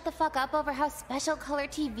won't shut the fuck up over how special color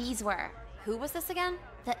TVs were. Who was this again?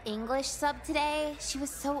 The English sub today, she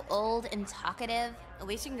was so old and talkative. At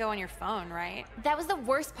least you can go on your phone, right? That was the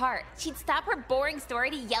worst part. She'd stop her boring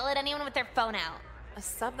story to yell at anyone with their phone out. A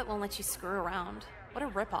sub that won't let you screw around. What a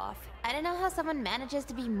ripoff. I don't know how someone manages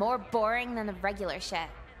to be more boring than the regular shit.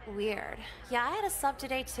 Weird. Yeah, I had a sub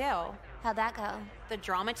today too. How'd that go? The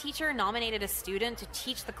drama teacher nominated a student to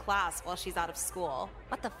teach the class while she's out of school.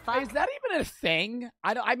 What the fuck? Is that even a thing?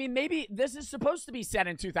 I mean, maybe this is supposed to be set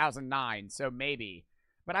in 2009, so maybe.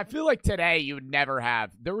 But I feel like today you would never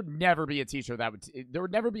have. There would never be a teacher that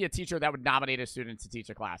would nominate a student to teach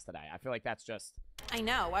a class today. I feel like that's just. I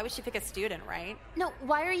know. Why would she pick a student, right? No,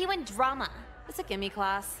 why are you in drama? It's a gimme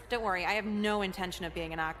class. Don't worry, I have no intention of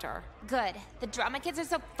being an actor. Good. The drama kids are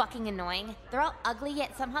so fucking annoying. They're all ugly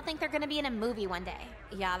yet somehow think they're gonna be in a movie one day.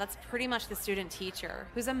 Yeah, that's pretty much the student teacher,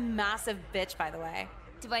 who's a massive bitch, by the way.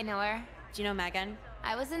 Do I know her? Do you know Megan?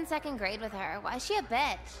 I was in 2nd grade with her. Why is she a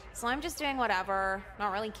bitch? So I'm just doing whatever,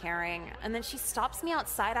 not really caring. And then she stops me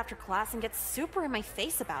outside after class and gets super in my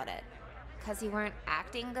face about it. 'Cause you weren't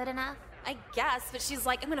acting good enough? I guess, but she's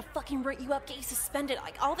like, I'm gonna fucking write you up, get you suspended,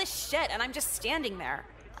 like all this shit, and I'm just standing there.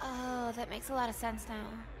 Oh, that makes a lot of sense now.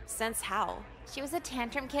 Sense how? She was a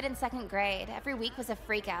tantrum kid in 2nd grade. Every week was a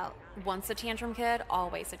freak out. Once a tantrum kid,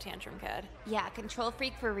 always a tantrum kid. Yeah, control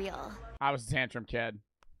freak for real. I was a tantrum kid.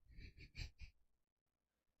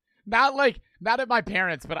 Not at my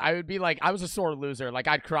parents, but I would be like, I was a sore loser. Like,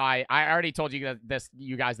 I'd cry. I already told you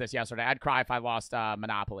guys this yesterday. I'd cry if I lost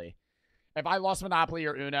Monopoly. If I lost Monopoly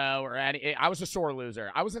or Uno or I was a sore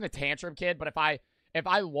loser. I wasn't a tantrum kid, but if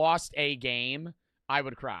I lost a game, I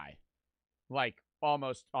would cry. Like,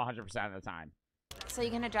 almost 100% of the time. So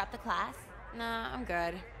you gonna drop the class? Nah, I'm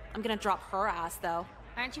good. I'm gonna drop her ass, though.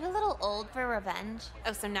 Aren't you a little old for revenge?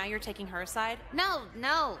 Oh, so now you're taking her side?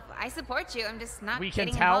 No. I support you. I'm just not We can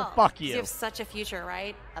getting tell. involved. Fuck You you. have such a future,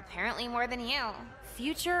 right? Apparently more than you.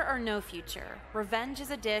 Future or no future, revenge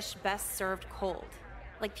is a dish best served cold.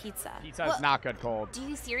 Like pizza. Pizza is not good cold. Do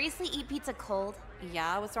you seriously eat pizza cold?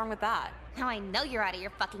 Yeah, what's wrong with that? Now I know you're out of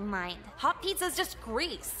your fucking mind. Hot pizza is just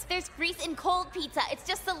grease. There's grease in cold pizza. It's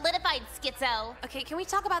just solidified, schizo. Okay, can we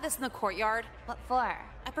talk about this in the courtyard? What for?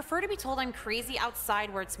 I prefer to be told I'm crazy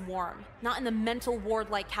outside where it's warm, not in the mental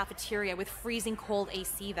ward-like cafeteria with freezing cold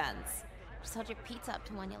AC vents. Just hold your pizza up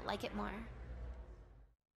to one you'll like it more.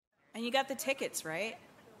 And you got the tickets, right?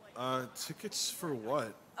 Tickets for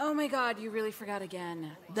what? Oh my god, you really forgot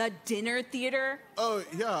again. The dinner theater? Oh,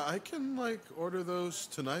 yeah, I can, order those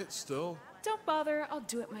tonight still. Don't bother, I'll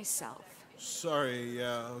do it myself. Sorry,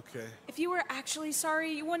 yeah, okay. If you were actually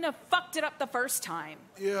sorry, you wouldn't have fucked it up the first time.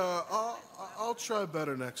 Yeah, I'll try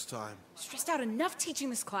better next time. Stressed out enough teaching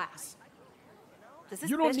this class. Does this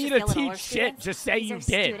You don't bitch need just to yell at all her teach shit. students? Just say He's you our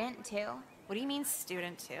did. student too. What do you mean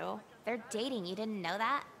student too? They're dating. You didn't know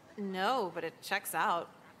that? No, but it checks out.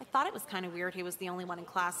 I thought it was kind of weird he was the only one in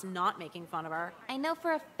class not making fun of her. I know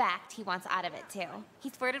for a fact he wants out of it too.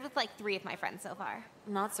 He's flirted with 3 of my friends so far.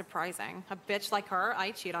 Not surprising. A bitch like her,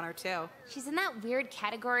 I'd cheat on her too. She's in that weird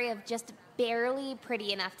category of just barely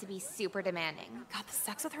pretty enough to be super demanding. God, the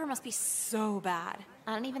sex with her must be so bad.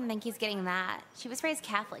 I don't even think he's getting that. She was raised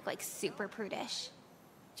Catholic, super prudish.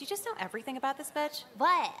 Do you just know everything about this bitch?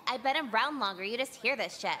 What? I've been around longer. You just hear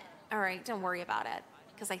this shit. All right, don't worry about it.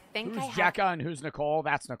 Because I think Who's Jekka and who's Nicole?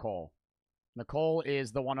 That's Nicole. Nicole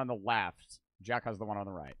is the one on the left. Jekka's the one on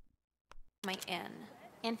the right. My in.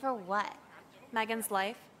 And for what? Megan's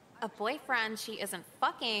life. A boyfriend she isn't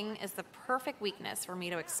fucking is the perfect weakness for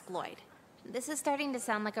me to exploit. This is starting to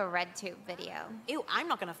sound like a RedTube video. Ew, I'm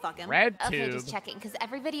not gonna fuck him. RedTube? Okay, just checking, because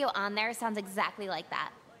every video on there sounds exactly like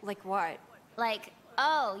that. Like what? Like,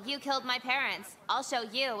 oh, you killed my parents. I'll show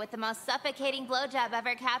you with the most suffocating blowjob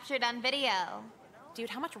ever captured on video. Dude,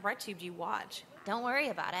 how much RedTube do you watch? Don't worry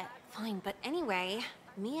about it. Fine, but anyway,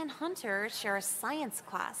 me and Hunter share a science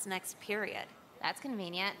class next period. That's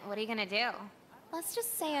convenient. What are you gonna do? Let's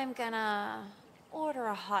just say I'm gonna order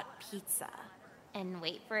a hot pizza. And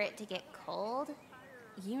wait for it to get cold?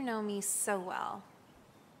 You know me so well.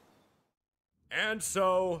 And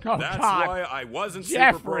so, Oh, that's God. why I wasn't super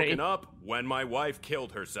Jeffrey. broken up when my wife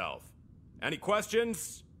killed herself. Any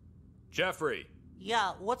questions? Jeffrey.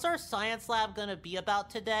 Yeah, what's our science lab gonna be about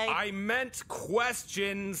today? I meant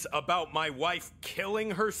questions about my wife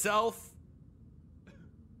killing herself.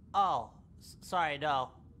 Oh, sorry, no.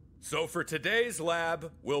 So for today's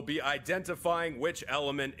lab, we'll be identifying which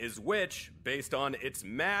element is which based on its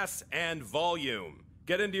mass and volume.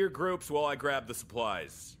 Get into your groups while I grab the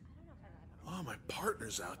supplies. Oh, my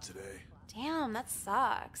partner's out today. Damn, that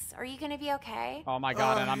sucks. Are you gonna be okay? Oh my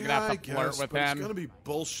god, and I'm gonna have to flirt with him. It's gonna be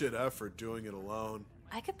bullshit effort doing it alone.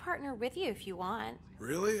 I could partner with you if you want.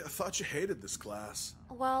 Really? I thought you hated this class.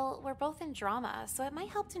 Well, we're both in drama, so it might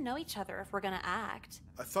help to know each other if we're gonna act.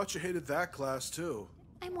 I thought you hated that class, too.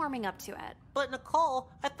 I'm warming up to it. But Nicole,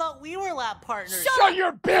 I thought we were lab partners. Shut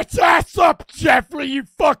your bitch ass up, Jeffrey, you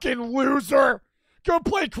fucking loser! Go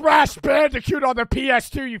play Crash Bandicoot on the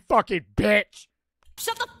PS2, you fucking bitch!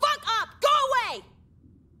 Shut the fuck up! Go away!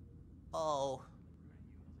 Oh.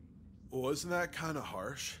 Wasn't that kind of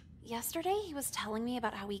harsh? Yesterday, he was telling me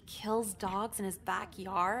about how he kills dogs in his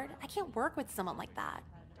backyard. I can't work with someone like that.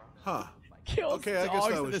 Huh. Kills okay, I guess dogs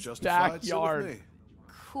that in was his justified. backyard. So with me.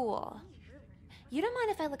 Cool. You don't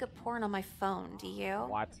mind if I look at porn on my phone, do you?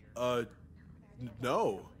 What?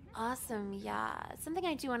 No. Awesome, yeah. It's something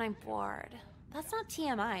I do when I'm bored. That's not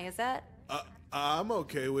TMI, is it? I'm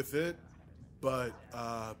okay with it, but,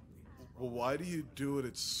 well, why do you do it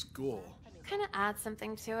at school? Kind of add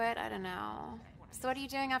something to it, I don't know. So what are you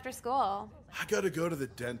doing after school? I gotta go to the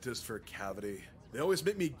dentist for a cavity. They always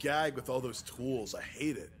make me gag with all those tools. I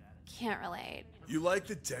hate it. Can't relate. You like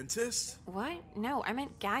the dentist? What? No, I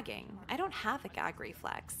meant gagging. I don't have a gag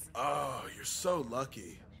reflex. Oh, you're so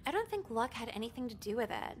lucky. I don't think luck had anything to do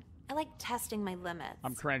with it. I like testing my limits.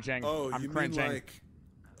 I'm cringing. Oh, I'm you cringing. mean like,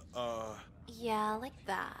 Yeah, like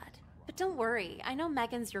that. But don't worry, I know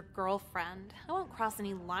Megan's your girlfriend. I won't cross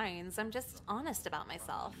any lines. I'm just honest about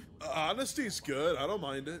myself. Honesty's good. I don't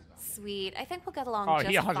mind it. Sweet. I think we'll get along Oh, just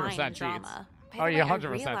he 100% fine in cheats. drama. Oh, he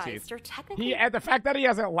 100% cheats. You're technically And the fact that he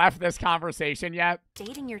hasn't left this conversation yet.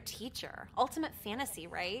 dating your teacher. Ultimate fantasy,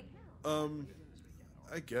 right?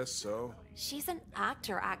 I guess so. She's an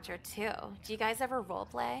actor too. Do you guys ever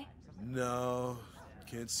roleplay? No,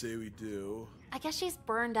 can't say we do. I guess she's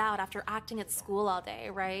burned out after acting at school all day,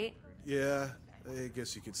 right? Yeah, I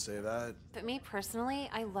guess you could say that. But me personally,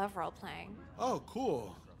 I love role-playing. Oh,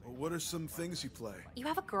 cool. What are some things you play? You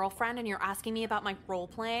have a girlfriend and you're asking me about my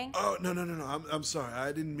role-playing? Oh, no. I'm sorry.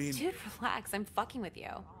 I didn't mean... Dude, relax. I'm fucking with you.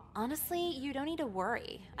 Honestly, you don't need to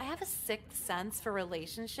worry. I have a sixth sense for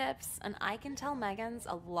relationships, and I can tell Megan's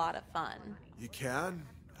a lot of fun. You can?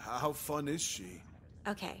 How fun is she?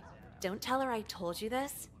 Okay, don't tell her I told you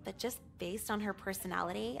this, but just based on her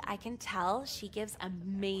personality, I can tell she gives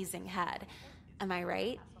amazing head. Am I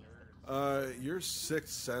right? Your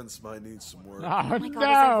sixth sense might need some work. Oh, Oh my god, is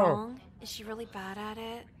I wrong? Is she really bad at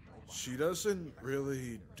it? She doesn't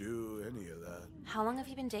really do any of that. How long have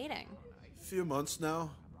you been dating? A few months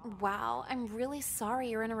now. Wow, I'm really sorry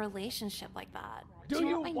you're in a relationship like that. Do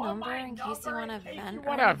you want my number in case you want to vent? You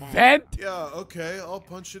want to vent? Yeah, okay, I'll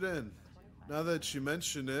punch it in. Now that you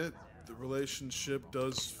mention it, the relationship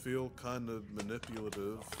does feel kind of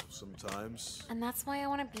manipulative sometimes. And that's why I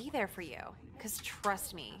want to be there for you. Because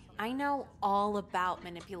trust me, I know all about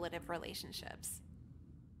manipulative relationships.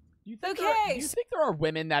 Do you think there are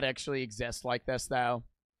women that actually exist like this, though?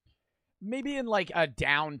 Maybe in, like, a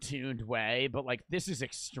down-tuned way, but, like, this is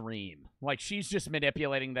extreme. Like, she's just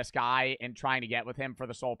manipulating this guy and trying to get with him for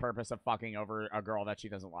the sole purpose of fucking over a girl that she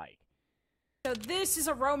doesn't like. So this is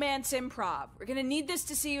a romance improv. We're gonna need this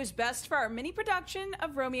to see who's best for our mini production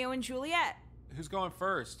of Romeo and Juliet. Who's going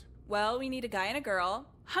first? Well, we need a guy and a girl.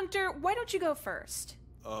 Hunter, why don't you go first?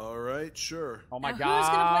 All right, sure. Oh my now, god. Who's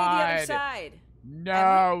gonna play the other side?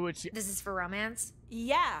 No. This is for romance?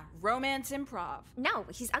 Yeah, romance improv. No,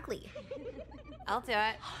 he's ugly. I'll do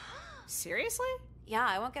it. Seriously? Yeah,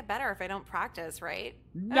 I won't get better if I don't practice, right?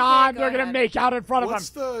 Nah, Okay, go they're gonna ahead. make out in front of him. What's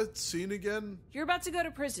the scene again? You're about to go to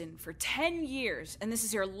prison for 10 years, and this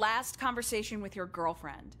is your last conversation with your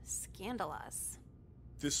girlfriend. Scandalous.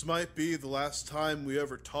 This might be the last time we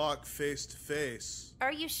ever talk face to face.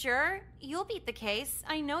 Are you sure? You'll beat the case.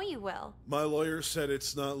 I know you will. My lawyer said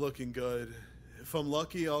it's not looking good. If I'm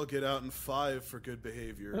lucky, I'll get out in 5 for good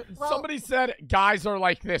behavior. Somebody said guys are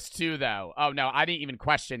like this too, though. Oh, no, I didn't even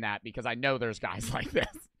question that because I know there's guys like this.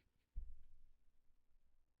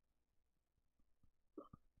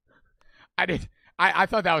 I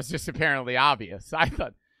thought that was just apparently obvious. I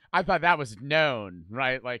thought that was known,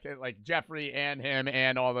 right? Like Jeffrey and him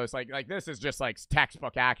and all those, like this is just like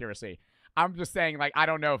textbook accuracy. I'm just saying, like, I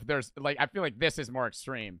don't know if there's, like, I feel like this is more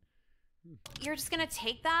extreme. You're just gonna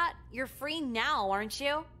take that? You're free now, aren't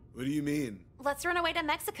you? What do you mean? Let's run away to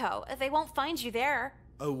Mexico. They won't find you there.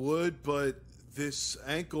 I would, but this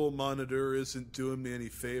ankle monitor isn't doing me any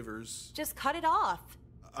favors. Just cut it off.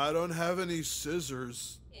 I don't have any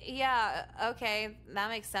scissors. Yeah, okay, that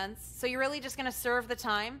makes sense. So you're really just gonna serve the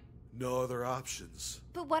time? No other options.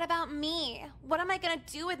 But what about me? What am I gonna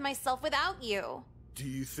do with myself without you? Do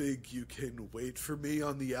you think you can wait for me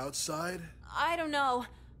on the outside? I don't know.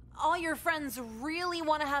 All your friends really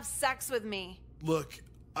want to have sex with me. Look,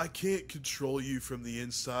 I can't control you from the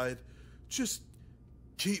inside. Just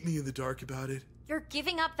keep me in the dark about it. You're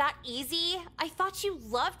giving up that easy? I thought you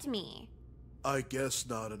loved me. I guess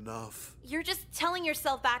not enough. You're just telling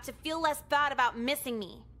yourself that to feel less bad about missing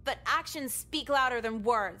me. But actions speak louder than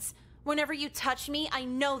words. Whenever you touch me, I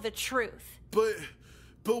know the truth. But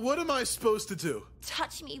what am I supposed to do?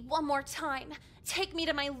 Touch me one more time. Take me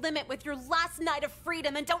to my limit with your last night of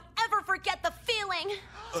freedom, and don't ever forget the feeling.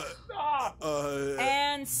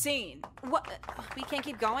 And scene. What? We can't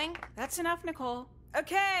keep going? That's enough, Nicole.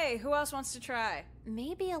 Okay, who else wants to try?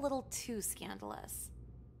 Maybe a little too scandalous.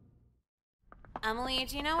 Emily,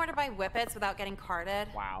 do you know where to buy whippets without getting carded?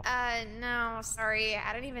 Wow. No, sorry.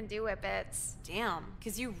 I don't even do whippets. Damn,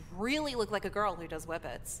 because you really look like a girl who does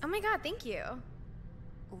whippets. Oh my god, thank you.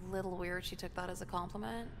 A little weird she took that as a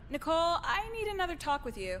compliment. Nicole, I need another talk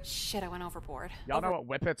with you. Shit, I went overboard. Y'all know what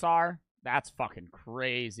whippets are? That's fucking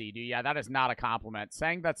crazy, dude. Yeah, that is not a compliment.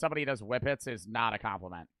 Saying that somebody does whippets is not a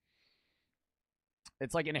compliment.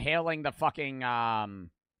 It's like inhaling the fucking,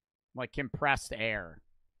 like, compressed air.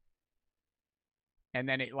 And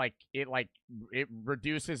then it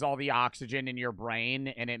reduces all the oxygen in your brain,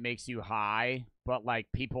 and it makes you high. But, like,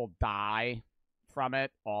 people die from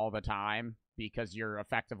it all the time because you're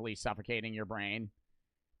effectively suffocating your brain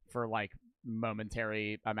for, like,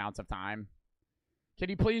 momentary amounts of time. Can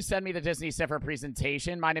you please send me the Disney Cipher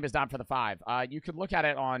presentation? My name is Don for the 5. You could look at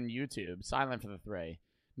it on YouTube. Silent for the 3.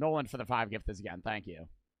 Nolan for the 5 gift this again. Thank you.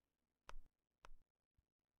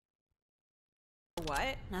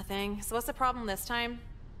 What? Nothing. So what's the problem this time?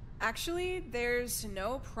 Actually, there's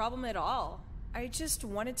no problem at all. I just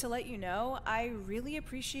wanted to let you know I really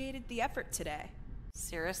appreciated the effort today.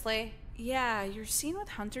 Seriously? Yeah, your scene with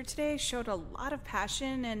Hunter today showed a lot of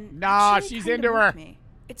passion and Nah, actually she's kinda into her. moved me.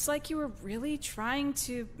 It's like you were really trying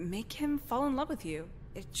to make him fall in love with you.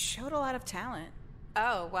 It showed a lot of talent.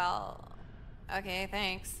 Oh, well, okay,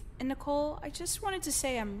 thanks. And Nicole, I just wanted to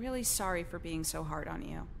say I'm really sorry for being so hard on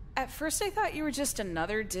you. At first I thought you were just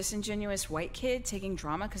another disingenuous white kid taking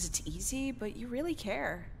drama because it's easy, but you really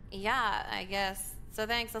care. Yeah, I guess. So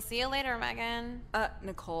thanks. I'll see you later, Megan.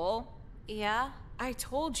 Nicole? Yeah? I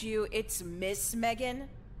told you it's Miss Megan.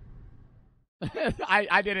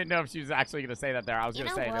 I didn't know if she was actually going to say that there. I was going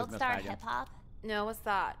to say it as World Miss Star Megan. Hip Hop? No, what's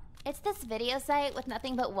that? It's this video site with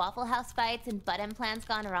nothing but Waffle House fights and butt implants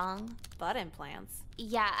gone wrong. Butt implants?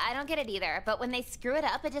 Yeah, I don't get it either, but when they screw it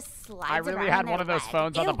up, it just slides I around really had in one of their those leg.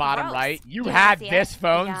 phones on Ew, the bottom gross. right. You Yeah, had see this it?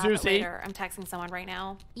 phone, Yeah, but Zuzi? later. I'm texting someone right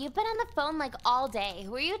now. You've been on the phone like all day.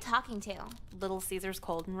 Who are you talking to? Little Caesar's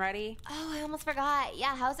cold and ready. Oh, I almost forgot.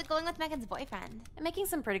 Yeah, how's it going with Megan's boyfriend? I'm making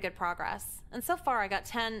some pretty good progress. And so far, I got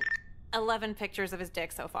 11 pictures of his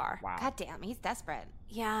dick so far. Wow. God damn, he's desperate.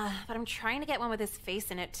 Yeah, but I'm trying to get one with his face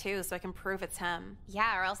in it too, so I can prove it's him.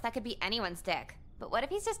 Yeah, or else that could be anyone's dick. But what if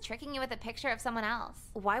he's just tricking you with a picture of someone else?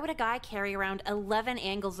 Why would a guy carry around 11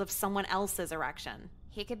 angles of someone else's erection?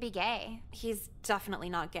 He could be gay. He's definitely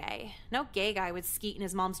not gay. No gay guy would skeet in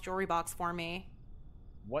his mom's jewelry box for me.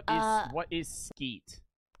 What is skeet?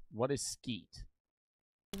 What is skeet?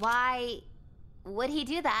 Why would he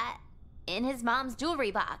do that in his mom's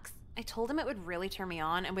jewelry box? I told him it would really turn me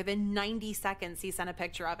on, and within 90 seconds, he sent a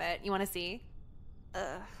picture of it. You want to see?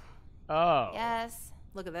 Oh. Yes.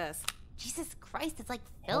 Look at this. Jesus Christ, it's like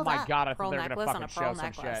filled Oh my up. god, I thought Pearl they were going to necklace on fucking a pearl show some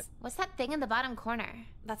necklace. shit. What's that thing in the bottom corner?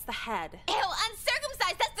 That's the head. Ew,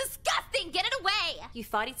 uncircumcised! That's disgusting! Get it away! You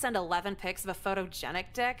thought he'd send 11 pics of a photogenic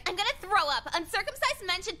dick? I'm gonna throw up! Uncircumcised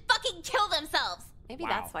men should fucking kill themselves! Maybe Wow.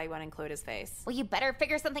 that's why he wouldn't include his face. Well, you better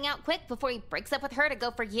figure something out quick before he breaks up with her to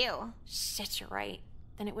go for you. Shit, you're right.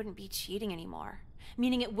 Then it wouldn't be cheating anymore.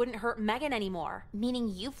 Meaning it wouldn't hurt Megan anymore. Meaning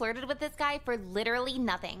you flirted with this guy for literally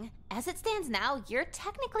nothing. As it stands now, you're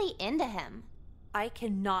technically into him. I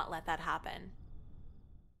cannot let that happen.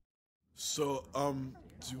 So,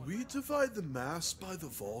 do we divide the mass by the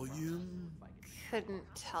volume? Couldn't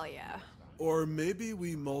tell ya. Or maybe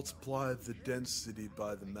we multiply the density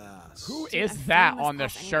by the mass? Who Dude, is I'm that failing this on the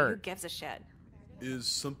class anyway. Who shirt? gives a shit? Is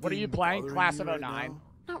something What are you playing? bothering Class you of right 09? now?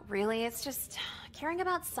 Not really. It's just caring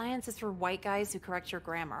about science is for white guys who correct your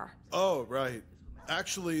grammar. Oh, right.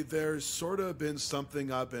 Actually, there's sort of been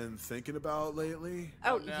something I've been thinking about lately.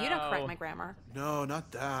 Oh, no. you don't correct my grammar. No,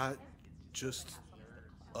 not that. Just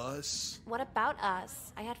us. What about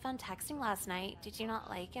us? I had fun texting last night. Did you not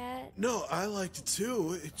like it? No, I liked it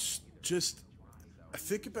too. It's just, I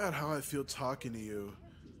think about how I feel talking to you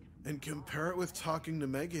and compare it with talking to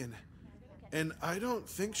Megan. And I don't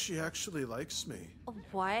think she actually likes me.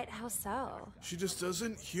 What? How so? She just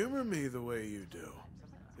doesn't humor me the way you do.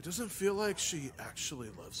 It doesn't feel like she actually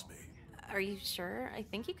loves me. Are you sure? I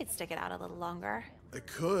think you could stick it out a little longer. I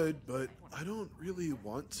could, but I don't really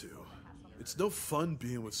want to. It's no fun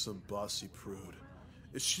being with some bossy prude.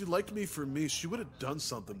 If she liked me for me, she would have done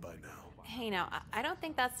something by now. Hey, now, I don't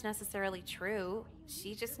think that's necessarily true.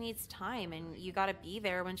 She just needs time, and you gotta be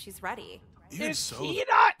there when she's ready. Is he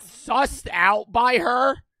not sussed out by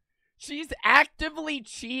her? She's actively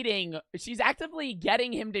cheating. She's actively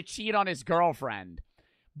getting him to cheat on his girlfriend,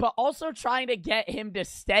 but also trying to get him to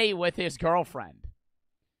stay with his girlfriend.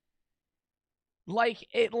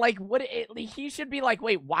 He should be like,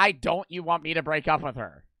 wait, why don't you want me to break up with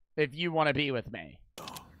her if you want to be with me?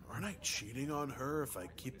 Aren't I cheating on her if I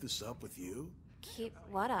keep this up with you? Keep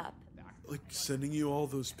what up? Like sending you all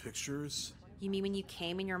those pictures? You mean when you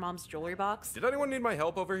came in your mom's jewelry box? Did anyone need my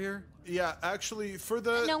help over here? Yeah, actually, for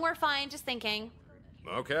the... No, we're fine. Just thinking.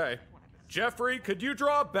 Okay. Jeffrey, could you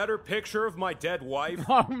draw a better picture of my dead wife?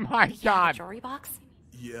 Oh my god. Jewelry box?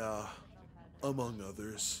 Yeah, among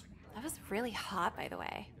others. That was really hot, by the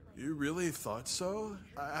way. You really thought so?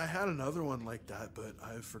 I had another one like that, but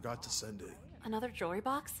I forgot to send it. Another jewelry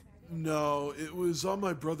box? No, it was on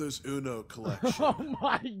my brother's Uno collection. Oh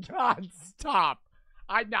my god, stop.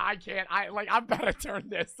 I can't. I'm better turn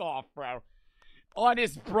this off, bro. On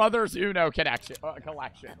his brother's Uno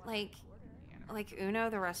collection. Like Uno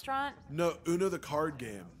the restaurant? No, Uno the card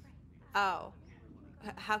game. Oh.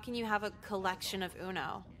 How can you have a collection of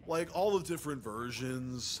Uno? Like all the different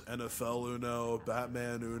versions. NFL Uno,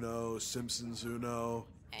 Batman Uno, Simpsons Uno.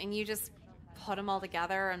 And you just put them all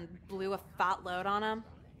together and blew a fat load on them?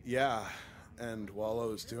 Yeah. And while I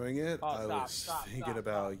was doing it, I was thinking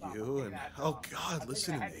about you and... Oh, God,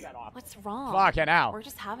 listen to me. What's wrong? Fucking hell. We're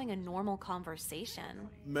just having a normal conversation.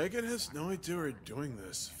 Megan has no idea we're doing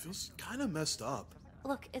this. Feels kind of messed up.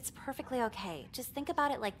 Look, it's perfectly okay. Just think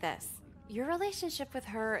about it like this. Your relationship with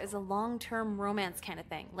her is a long-term romance kind of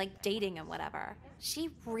thing, like dating and whatever. She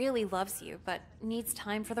really loves you, but needs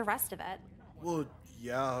time for the rest of it. Well,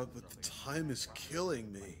 yeah, but the time is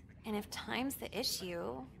killing me. And if time's the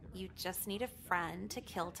issue... You just need a friend to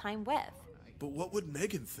kill time with. But what would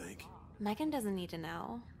Megan think? Megan doesn't need to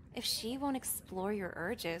know. If she won't explore your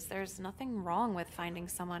urges, there's nothing wrong with finding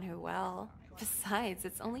someone who will. Besides,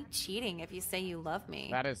 it's only cheating if you say you love me.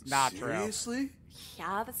 That is not true. Seriously?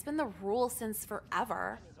 Yeah, that's been the rule since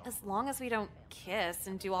forever. As long as we don't kiss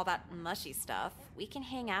and do all that mushy stuff, we can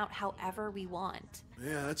hang out however we want.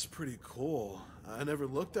 Yeah, that's pretty cool. I never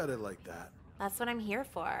looked at it like that. That's what I'm here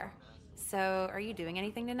for. So, are you doing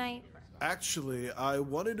anything tonight? Actually, I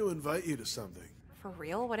wanted to invite you to something. For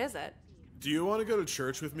real? What is it? Do you want to go to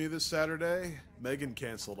church with me this Saturday? Megan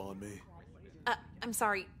canceled on me. I'm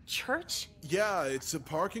sorry, church? Yeah, it's a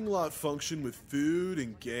parking lot function with food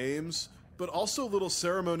and games, but also little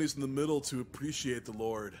ceremonies in the middle to appreciate the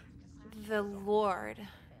Lord. The Lord?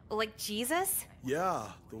 Like Jesus? Yeah,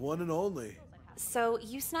 the one and only. So,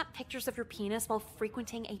 you snap pictures of your penis while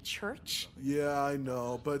frequenting a church? Yeah, I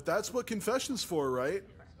know, but that's what confession's for, right?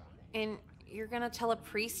 And you're gonna tell a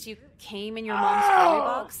priest you came in your mom's jewelry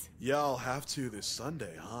box? Yeah, I'll have to this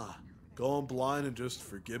Sunday, huh? Going blind and just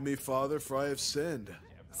forgive me, Father, for I have sinned.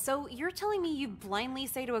 So, you're telling me you blindly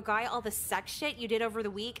say to a guy all the sex shit you did over the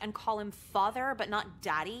week and call him father but not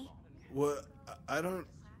daddy? What? I don't...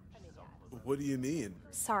 What do you mean?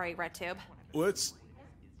 Sorry, RedTube. What's...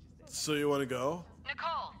 So you want to go?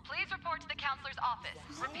 Nicole, please report to the counselor's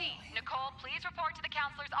office. Repeat, Nicole, please report to the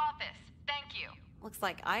counselor's office. Thank you. Looks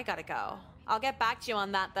like I gotta go. I'll get back to you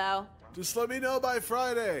on that, though. Just let me know by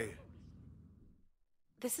Friday.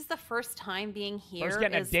 This is the first time being here Who's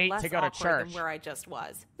getting a date less to go to awkward church? than where I just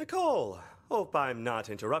was. Nicole, hope I'm not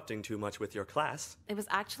interrupting too much with your class. It was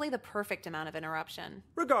actually the perfect amount of interruption.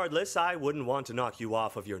 Regardless, I wouldn't want to knock you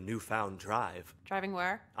off of your newfound drive. Driving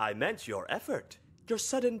where? I meant your effort. Your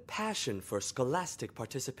sudden passion for scholastic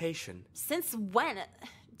participation. Since when?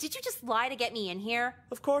 Did you just lie to get me in here?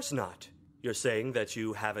 Of course not. You're saying that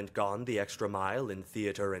you haven't gone the extra mile in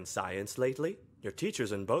theater and science lately? Your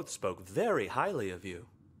teachers in both spoke very highly of you.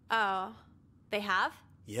 Oh, they have?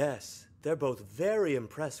 Yes, they're both very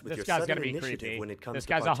impressed with This your guy's sudden gonna be initiative creepy. when it comes This to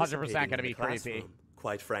guy's 100% participating gonna in be the creepy. classroom.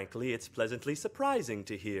 Quite frankly, it's pleasantly surprising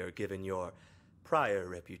to hear, given your prior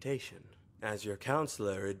reputation. As your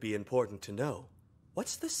counselor, it'd be important to know.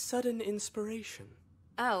 What's the sudden inspiration?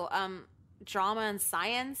 Oh, drama and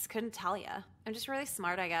science? Couldn't tell ya. I'm just really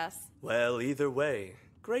smart, I guess. Well, either way,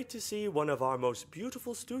 great to see one of our most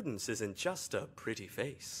beautiful students isn't just a pretty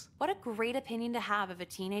face. What a great opinion to have of a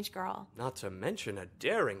teenage girl. Not to mention a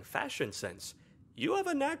daring fashion sense. You have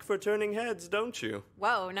a knack for turning heads, don't you?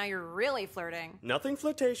 Whoa, now you're really flirting. Nothing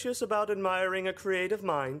flirtatious about admiring a creative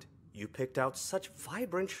mind. You picked out such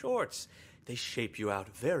vibrant shorts. They shape you out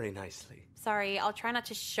very nicely. Sorry, I'll try not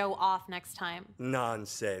to show off next time.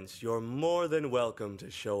 Nonsense. You're more than welcome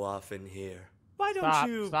to show off in here. Why don't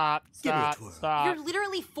you give me a twirl? You're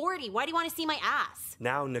literally 40. Why do you want to see my ass?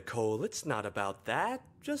 Now, Nicole, it's not about that.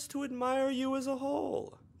 Just to admire you as a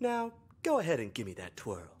whole. Now, go ahead and give me that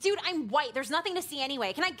twirl. Dude, I'm white. There's nothing to see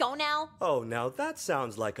anyway. Can I go now? Oh, now that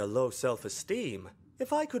sounds like a low self-esteem.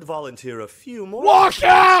 If I could volunteer a few more... Walk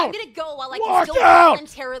out! I'm gonna go while I Walk can still out!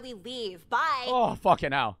 voluntarily leave. Bye. Oh,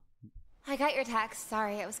 fucking hell. I got your text.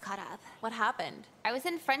 Sorry, I was caught up. What happened? I was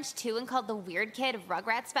in French 2 and called the weird kid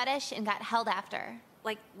Rugrats fetish and got held after.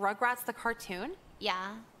 Like Rugrats the cartoon?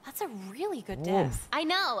 Yeah. That's a really good diss. I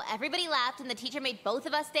know. Everybody laughed and the teacher made both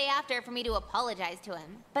of us stay after for me to apologize to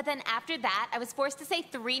him. But then after that, I was forced to say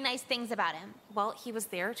 3 nice things about him. Well, he was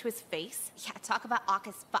there to his face? Yeah, talk about awk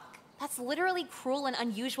as fuck. That's literally cruel and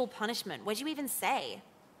unusual punishment. What'd you even say?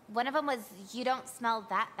 One of them was, you don't smell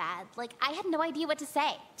that bad. Like, I had no idea what to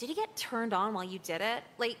say. Did he get turned on while you did it?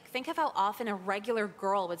 Like, think of how often a regular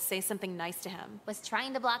girl would say something nice to him. Was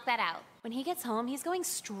trying to block that out. When he gets home, he's going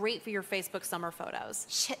straight for your Facebook summer photos.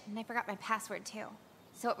 Shit, and I forgot my password too.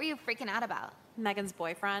 So what were you freaking out about? Megan's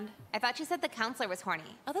boyfriend. I thought you said the counselor was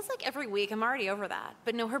horny. Oh, that's like every week. I'm already over that.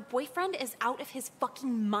 But no, her boyfriend is out of his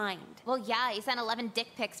fucking mind. Well, yeah, he sent 11 dick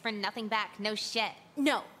pics for nothing back. No shit.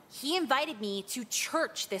 No, he invited me to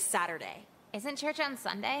church this Saturday. Isn't church on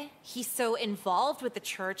Sunday? He's so involved with the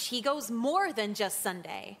church, he goes more than just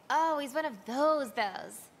Sunday. Oh, he's one of those.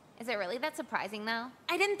 Is it really that surprising, though?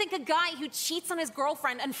 I didn't think a guy who cheats on his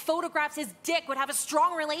girlfriend and photographs his dick would have a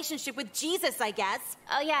strong relationship with Jesus, I guess.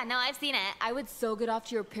 Oh, yeah, no, I've seen it. I would so get off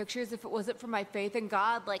to your pictures if it wasn't for my faith in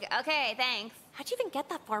God. Like, okay, thanks. How'd you even get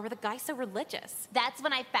that far with a guy so religious? That's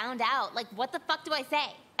when I found out. Like, what the fuck do I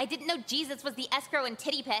say? I didn't know Jesus was the escrow and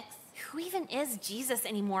titty pics. Who even is Jesus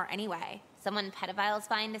anymore, anyway? Someone pedophiles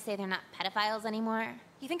find to say they're not pedophiles anymore.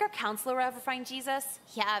 You think our counselor will ever find Jesus?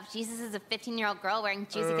 Yeah, if Jesus is a 15-year-old girl wearing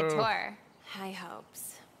Juicy Couture. High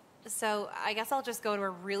hopes. So, I guess I'll just go to a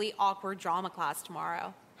really awkward drama class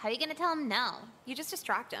tomorrow. How are you gonna tell him no? You just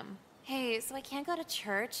distract him. Hey, so I can't go to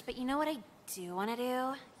church, but you know what I do want to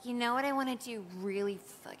do? You know what I want to do really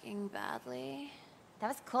fucking badly? That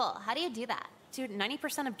was cool. How do you do that? Dude,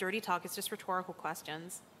 90% of dirty talk is just rhetorical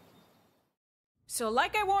questions. So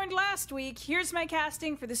like I warned last week, here's my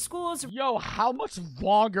casting for the school's Yo, how much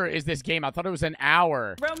longer is this game? I thought it was an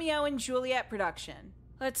hour. Romeo and Juliet production.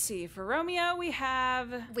 Let's see, for Romeo we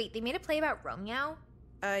have... Wait, they made a play about Romeo?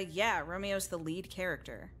 Yeah, Romeo's the lead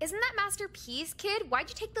character. Isn't that Master P's kid? Why'd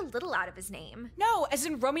you take the little out of his name? No, as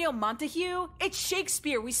in Romeo Montague. It's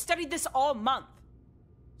Shakespeare. We studied this all month.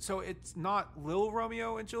 So it's not Lil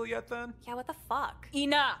Romeo and Juliet then? Yeah, what the fuck?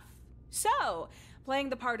 Enough. So, playing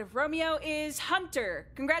the part of Romeo is Hunter.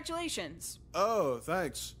 Congratulations. Oh,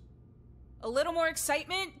 thanks. A little more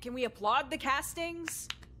excitement? Can we applaud the castings?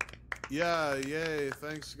 Yeah, yay,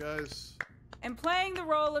 thanks, guys. And playing the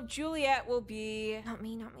role of Juliet will be... Not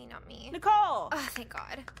me, not me, not me. Nicole! Oh, thank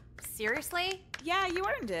God. Seriously? Yeah, you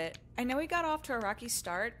earned it. I know we got off to a rocky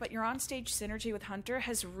start, but your onstage synergy with Hunter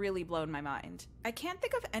has really blown my mind. I can't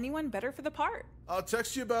think of anyone better for the part. I'll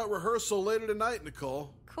text you about rehearsal later tonight,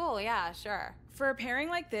 Nicole. Cool, yeah, sure. For a pairing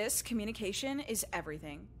like this, communication is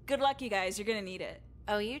everything. Good luck, you guys. You're gonna need it.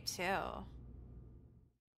 Oh, you too.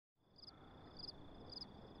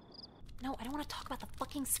 No, I don't want to talk about the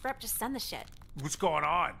fucking script. Just send the shit. What's going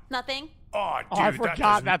on? Nothing. Oh, dude, I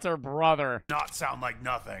forgot that's her brother. Not sound like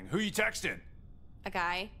nothing. Who you texting? A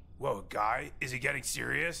guy. Whoa, guy? Is he getting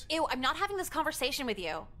serious? Ew, I'm not having this conversation with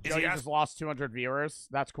you. Yo, you just lost 200 viewers.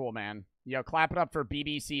 That's cool, man. Yo, clap it up for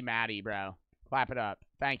BBC Maddie, bro. Clap it up.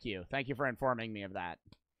 Thank you. Thank you for informing me of that.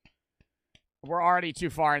 We're already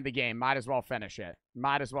too far in the game. Might as well finish it.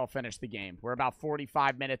 Might as well finish the game. We're about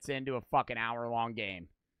 45 minutes into a fucking hour-long game.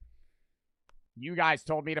 You guys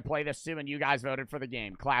told me to play this soon, and you guys voted for the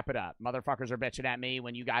game. Clap it up. Motherfuckers are bitching at me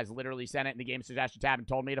when you guys literally sent it in the game suggestion tab and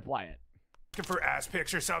told me to play it. Looking for ass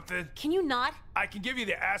pics or something? Can you not? I can give you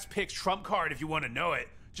the ass pics trump card if you want to know it,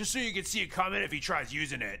 just so you can see it coming if he tries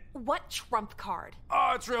using it. What trump card?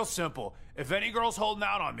 Oh, it's real simple. If any girl's holding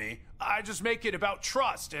out on me, I just make it about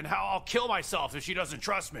trust and how I'll kill myself if she doesn't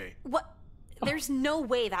trust me. What? There's no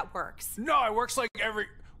way that works. No, it works like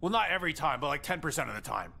well, not every time, but like 10% of the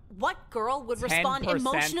time. What girl would respond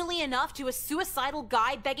emotionally enough to a suicidal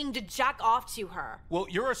guy begging to jack off to her? Well,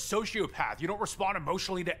 you're a sociopath. You don't respond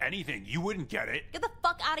emotionally to anything. You wouldn't get it. Get the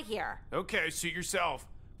fuck out of here. Okay, suit yourself.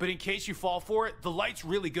 But in case you fall for it, the light's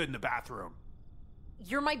really good in the bathroom.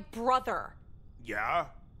 You're my brother. Yeah?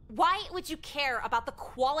 Why would you care about the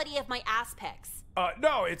quality of my ass pics?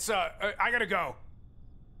 No, it's, I gotta go.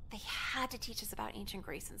 They had to teach us about ancient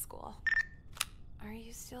Greece in school. Are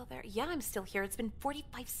you still there? Yeah, I'm still here. It's been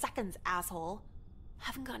 45 seconds, asshole.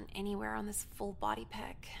 Haven't gotten anywhere on this full body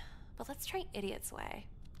pic. But let's try Idiot's way.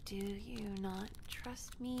 Do you not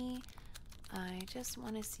trust me? I just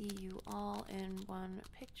want to see you all in one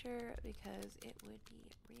picture because it would be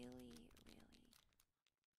really...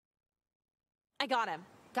 I got him.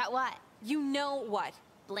 Got what? You know what?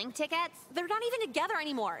 Blink tickets? They're not even together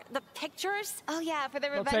anymore. The pictures? Oh yeah, for the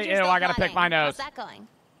Don't Revengers. say ew, I gotta pick my nose. How's that going?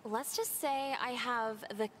 Let's just say I have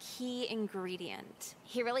the key ingredient.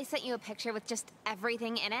 He really sent you a picture with just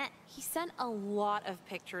everything in it? He sent a lot of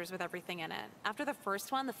pictures with everything in it. After the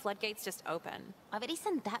first one, the floodgates just open. Why would he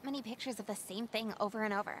send that many pictures of the same thing over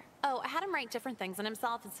and over? Oh, I had him write different things on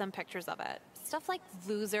himself and some pictures of it. Stuff like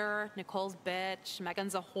loser, Nicole's bitch,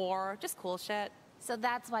 Megan's a whore, just cool shit. So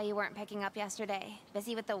that's why you weren't picking up yesterday.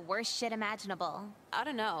 Busy with the worst shit imaginable. I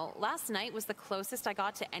don't know. Last night was the closest I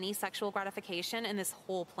got to any sexual gratification in this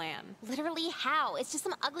whole plan. Literally how? It's just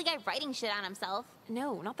some ugly guy writing shit on himself.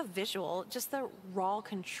 No, not the visual. Just the raw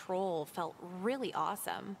control felt really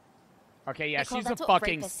awesome. Okay, yeah, Nicole, she's a that's what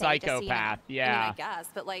fucking rapists say, just so you know. psychopath. Yeah. I mean, I guess,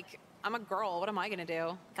 but like, I'm a girl. What am I gonna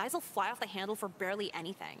do? Guys will fly off the handle for barely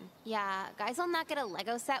anything. Yeah, guys will not get a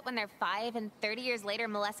Lego set when they're 5 and 30 years later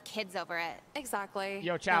molest kids over it. Exactly.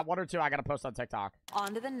 Yo, chat, 1 or 2, I gotta post on TikTok.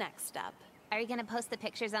 On to the next step. Are you gonna post the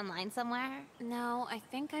pictures online somewhere? No, I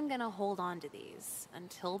think I'm gonna hold on to these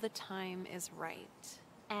until the time is right.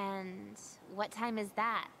 And what time is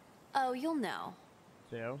that? Oh, you'll know.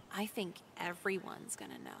 2? I think everyone's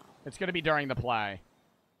gonna know. It's gonna be during the play.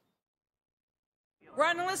 We're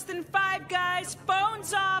on less than 5, guys.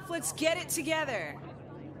 Phones off. Let's get it together.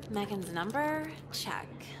 Megan's number? Check.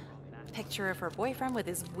 Picture of her boyfriend with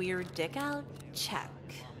his weird dick out? Check.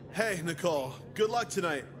 Hey, Nicole. Good luck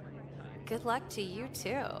tonight. Good luck to you,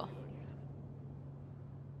 too.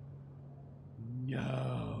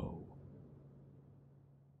 No.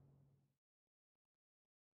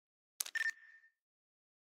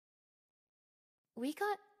 We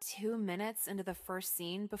got 2 minutes into the first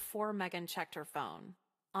scene before Megan checked her phone.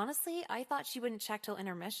 Honestly, I thought she wouldn't check till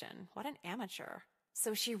intermission. What an amateur.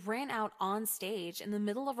 So she ran out on stage in the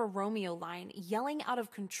middle of a Romeo line, yelling out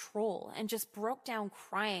of control, and just broke down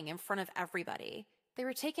crying in front of everybody. They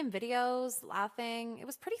were taking videos, laughing. It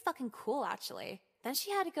was pretty fucking cool, actually. Then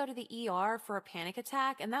she had to go to the ER for a panic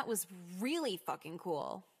attack, and that was really fucking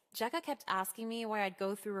cool. Jekka kept asking me why I'd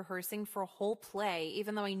go through rehearsing for a whole play,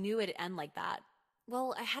 even though I knew it'd end like that.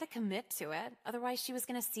 Well, I had to commit to it, otherwise she was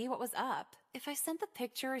gonna see what was up. If I sent the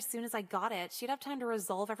picture as soon as I got it, she'd have time to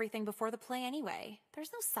resolve everything before the play anyway.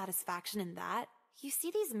 There's no satisfaction in that. You see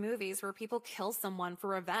these movies where people kill someone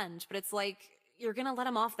for revenge, but it's like, you're gonna let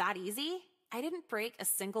them off that easy? I didn't break a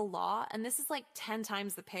single law, and this is like 10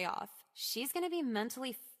 times the payoff. She's gonna be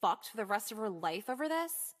mentally fucked for the rest of her life over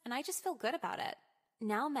this, and I just feel good about it.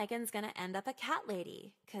 Now Megan's gonna end up a cat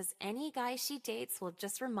lady, because any guy she dates will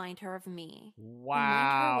just remind her of me. Wow.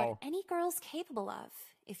 Remind her what any girl's capable of,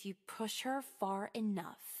 if you push her far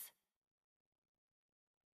enough.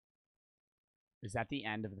 Is that the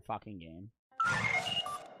end of the fucking game?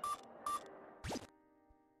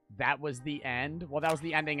 That was the end? Well, that was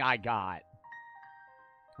the ending I got.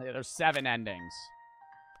 Yeah, there's 7 endings.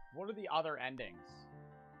 What are the other endings?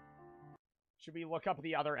 Should we look up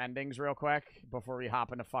the other endings real quick before we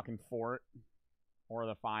hop into fucking Fort? Or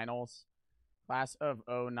the finals? Class of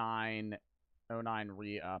 09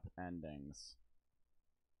 re-up endings.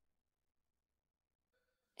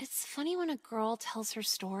 It's funny when a girl tells her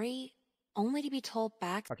story, only to be told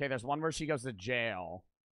back. Okay, there's one where she goes to jail.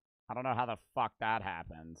 I don't know how the fuck that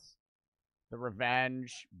happens. The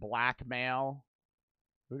revenge, blackmail.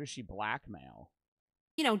 Who does she blackmail?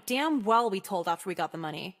 You know, damn well we told after we got the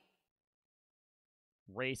money.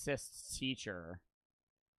 Racist teacher.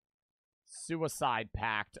 Suicide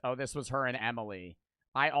pact. Oh, this was her and Emily.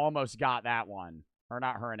 I almost got that one. Or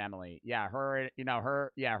not her and Emily. Yeah, her, you know,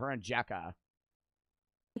 her and Jekka.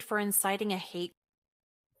 For inciting a hate.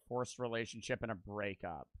 Forced relationship and a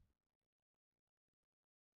breakup.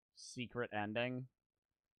 Secret ending.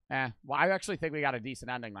 Well, I actually think we got a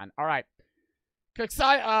decent ending, man. All right.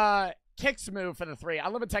 Kicks move for the 3. I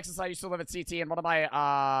live in Texas. I used to live at CT, and one of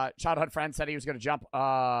my childhood friends said he was going to jump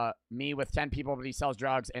me with 10 people, but he sells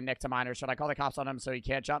drugs and Nick to minors. Should I call the cops on him so he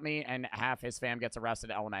can't jump me? And half his fam gets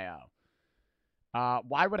arrested at LMAO.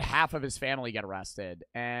 Why would half of his family get arrested?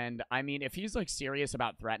 And, I mean, if he's, like, serious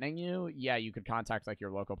about threatening you, yeah, you could contact, like,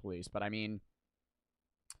 your local police. But, I mean,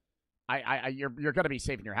 you're gonna be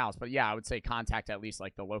safe in your house, but yeah, I would say contact at least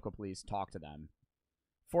like the local police, talk to them.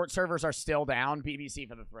 Fort servers are still down. BBC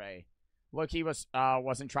for the 3. Look, he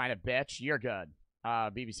wasn't trying to bitch. You're good.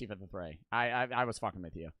 BBC for the 3. I was fucking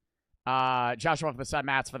with you. Joshua for the sub,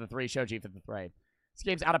 Mats for the 3, Shoji for the 3. This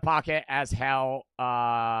game's out of pocket as hell.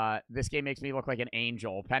 This game makes me look like an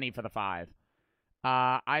angel. Penny for the 5.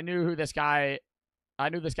 I knew this guy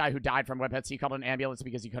who died from whip hits. He called an ambulance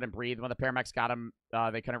because he couldn't breathe. When the paramedics got him,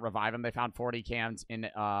 they couldn't revive him. They found 40 cans in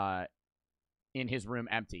his room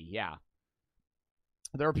empty. Yeah.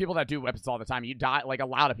 There are people that do whip hits all the time. You die, like a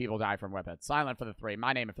lot of people die from whip hits. Silent for the 3.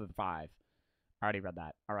 My name for the 5. I already read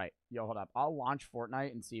that. All right. Yo, hold up. I'll launch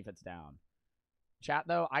Fortnite and see if it's down. Chat,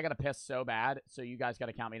 though, I got to piss so bad, so you guys got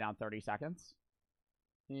to count me down 30 seconds.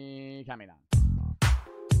 Count me down.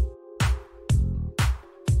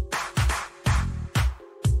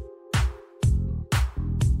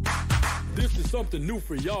 This is something new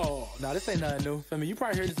for y'all. Nah, this ain't nothing new. I mean, you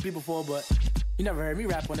probably heard this beat before, but you never heard me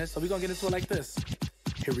rap on this, so we gonna get into it like this.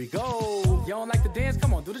 Here we go. Y'all don't like to dance?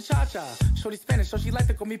 Come on, do the cha-cha. Shorty Spanish, so she like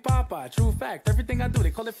to call me Papa. True fact, everything I do,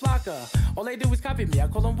 they call it Flocka. All they do is copy me, I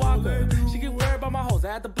call them Walker. She get worried about my hoes,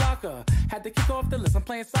 I had to block her. Had to kick her off the list, I'm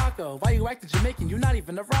playing soccer. Why you acting Jamaican? You not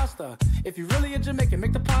even a roster. If you really a Jamaican,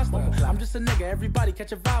 make the pasta. I'm just a nigga, everybody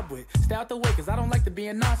catch a vibe with. Stay out the way, cause I don't like to be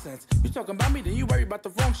in nonsense. You talking about me, then you worry about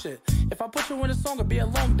the wrong shit. If I put you in a song, it'll be a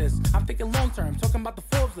long disc. I'm thinking long term, talking about the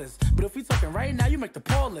Forbes list. But if we talking right now, you make the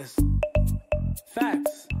poor list.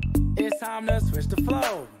 Facts. It's time to switch the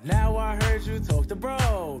flow. Now I heard you talk to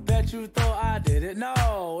bro. Bet you thought I didn't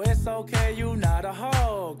know. It's okay, you not a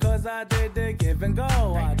hoe. Cause I did the give and go.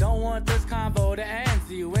 I don't want this convo to end.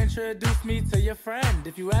 So you introduce me to your friend.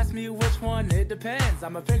 If you ask me which one, it depends.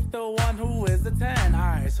 I'ma pick the one who is the 10.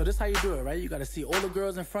 Alright, so this how you do it, right? You gotta see all the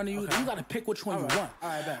girls in front of you. Okay. You gotta pick which one you want.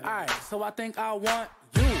 Alright, so I think I want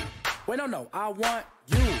you. Wait, no, I want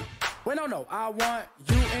you. Wait, no, I want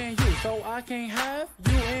you and you. So I can't have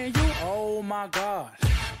you and you. Oh my God,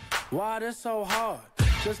 why this so hard?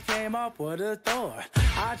 Just came up with a thought.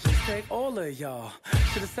 I just take all of y'all.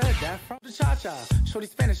 Should've said that from the cha-cha. Shorty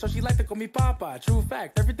Spanish, so she like to call me Papa. True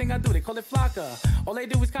fact, everything I do, they call it Flocka. All they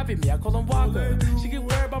do is copy me, I call them Walker. She get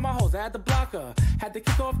worried about my hoes, I had to block her. Had to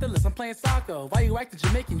kick her off the list, I'm playing soccer. Why you acting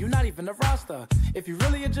Jamaican? You not even a roster. If you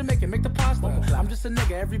really a Jamaican, make the pasta. I'm just a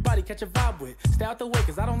nigga, everybody catch a vibe with. Stay out the way,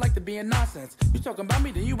 cause I don't like to be in nonsense. You talking about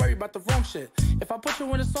me, then you worry about the wrong shit. If I put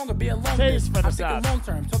you in a song, it'll be a long list. I'm thinking long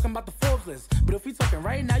term, talking about the Forbes list. But if we talking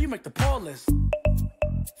right now, you make the poor list.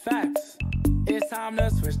 Facts. It's time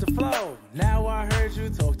to switch the flow. Now I heard you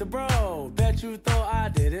talk to bro. Bet you thought I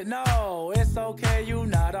didn't know. It's okay, you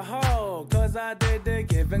not a hoe. Cause I did the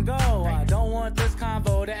give and go. I don't want this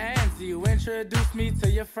convo to end. So you introduce me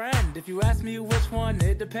to your friend. If you ask me which one,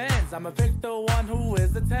 it depends. I'ma pick the one who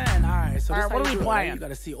is the 10. Alright, so what are we playing? Right? You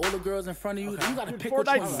gotta see all the girls in front of you. You gotta pick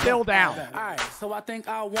Fortnite's which one. still down. Alright, so I think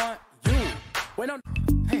I want you. Wait, no.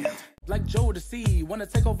 Damn. Like Joe the C. Wanna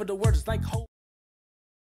take over the world just like hope.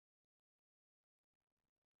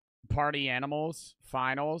 Party Animals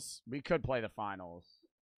finals. We could play the finals.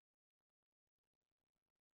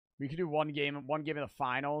 We could do one game of the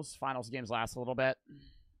finals. Finals games last a little bit.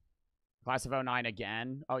 Class of 09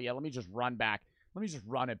 again. Oh yeah, let me just run back. Let me just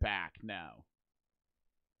run it back. No.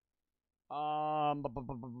 Hold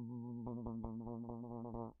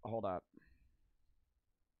up.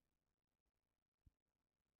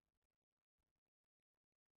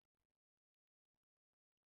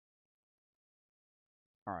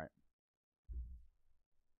 All right.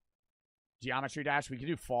 Geometry Dash. We could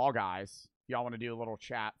do Fall Guys. Y'all want to do a little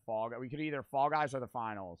chat? Fall Guys. We could either Fall Guys or the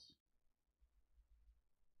finals.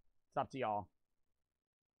 It's up to y'all.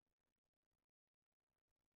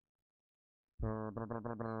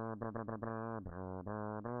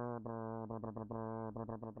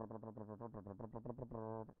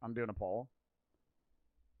 I'm doing a poll.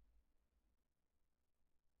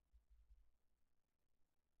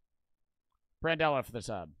 Brandello for the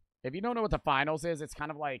sub. If you don't know what the finals is, it's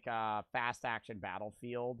kind of like a fast action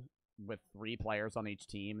Battlefield with 3 players on each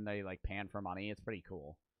team, and they like pan for money. It's pretty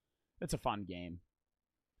cool. It's a fun game.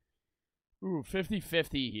 Ooh,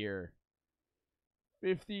 50-50 here.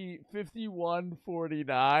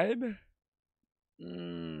 51-49.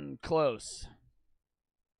 Close.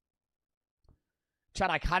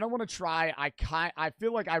 Chad, I kind of want to try. I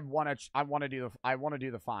feel like I want to do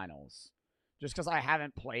the finals. Just because I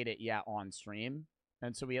haven't played it yet on stream.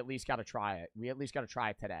 And so we at least got to try it. We at least got to try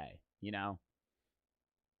it today, you know?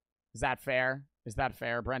 Is that fair? Is that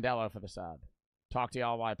fair? Brandello for the sub. Talk to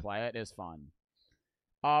y'all while I play it. It is fun.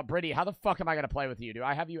 Brittany, how the fuck am I going to play with you? Do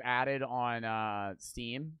I have you added on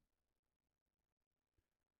Steam?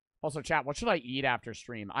 Also, chat, what should I eat after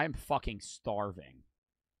stream? I am fucking starving.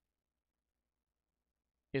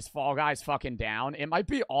 Is Fall Guys fucking down? It might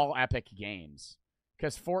be all Epic Games.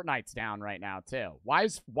 Because Fortnite's down right now, too. Why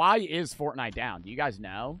is Fortnite down? Do you guys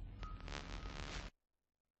know?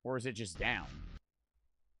 Or is it just down?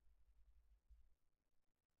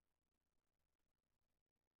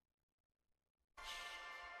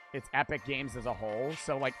 It's Epic Games as a whole.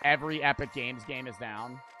 So, like, every Epic Games game is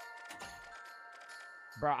down.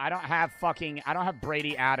 Bro, I don't have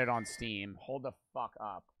Brady added on Steam. Hold the fuck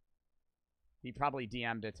up. He probably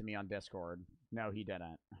DM'd it to me on Discord. No, he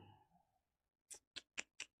didn't.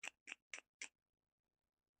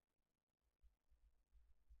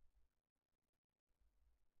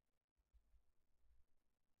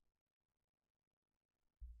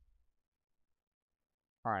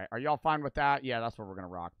 All right, are y'all fine with that? Yeah, that's what we're going to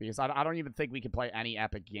rock. Because I don't even think we can play any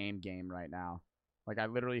Epic game right now. Like, I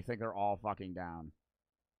literally think they're all fucking down.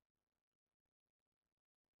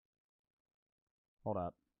 Hold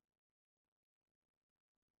up.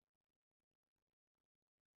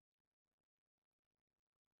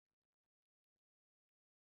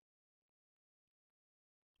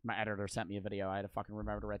 My editor sent me a video. I had to fucking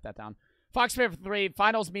remember to write that down. Fox53,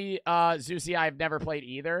 Finals me, Zeusy, I've never played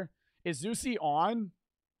either. Is Zeusy on?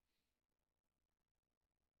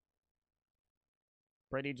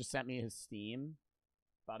 Brady just sent me his Steam.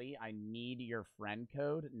 Buddy, I need your friend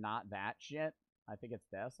code, not that shit. I think it's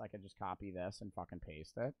this. I can just copy this and fucking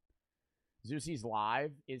paste it. Zeusy's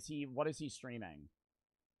live. What is he streaming?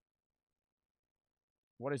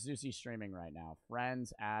 What is Zeusy streaming right now?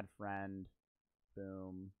 Friends, add friend.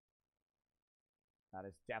 Boom. That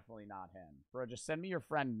is definitely not him. Bro, just send me your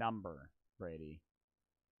friend number, Brady.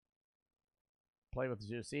 Play with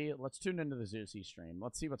Zeusy. Let's tune into the Zeusy stream.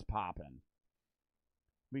 Let's see what's popping.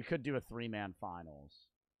 We could do a 3-man finals.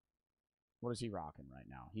 What is he rocking right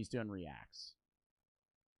now? He's doing reacts.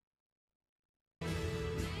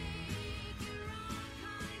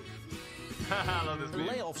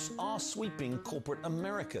 Layoffs are sweeping corporate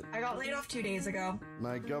America. I got laid off 2 days ago.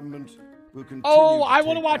 My government will continue. Oh, I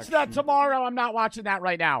want to watch that tomorrow. I'm not watching that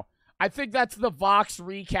right now. I think that's the Vox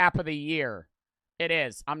recap of the year. It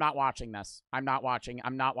is. I'm not watching this. I'm not watching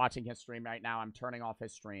his stream right now. I'm turning off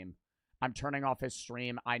his stream.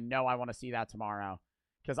 I know I want to see that tomorrow.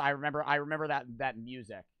 Because I remember that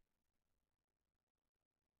music.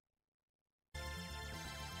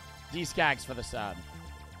 D-Skags for the sub.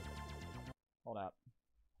 Hold up.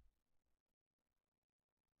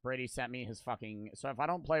 Brady sent me his fucking... So if I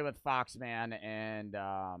don't play with Foxman and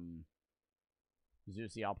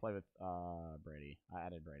Zeusy, I'll play with Brady. I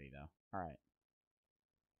added Brady, though. Alright.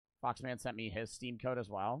 Foxman sent me his Steam code as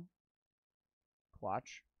well.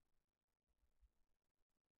 Clutch.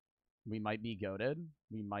 We might be goated.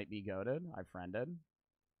 I friended.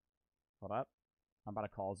 Hold up. I'm about to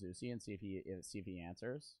call Zeusy and see if he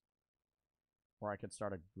answers. Or I could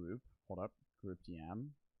start a group. Hold up. Group DM.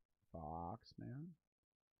 Foxman.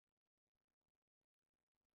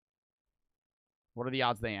 What are the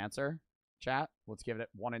odds they answer? Chat. Let's give it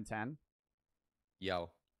 1 in 10.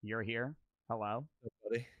 Yo. You're here. Hello. Hey,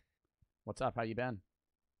 buddy. What's up? How you been?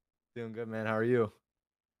 Doing good, man. How are you?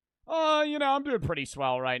 I'm doing pretty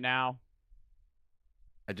swell right now.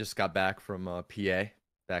 I just got back from PA,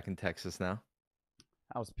 back in Texas now.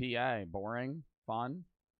 How's PA? Boring? Fun?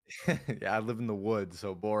 Yeah, I live in the woods,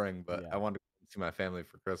 so boring, but I wanted to see my family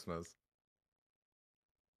for Christmas.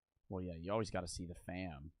 Well, yeah, you always got to see the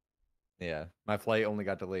fam. Yeah, my flight only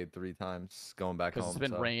got delayed 3 times going back home. Because it's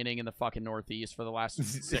been raining in the fucking Northeast for the last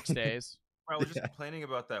 6 days. I was just complaining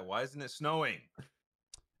about that. Why isn't it snowing?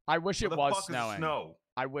 I wish it was snowing. Snow?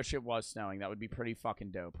 I wish it was snowing. That would be pretty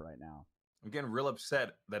fucking dope right now. I'm getting real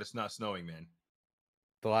upset that it's not snowing, man.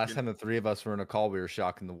 The last time the 3 of us were in a call, we were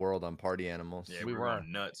shocking the world on Party Animals. Yeah, we were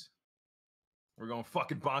going nuts. We're going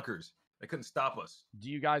fucking bonkers. They couldn't stop us. Do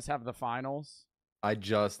you guys have the finals? I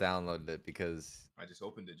just downloaded it because... I just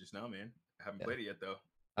opened it just now, man. I haven't played it yet, though.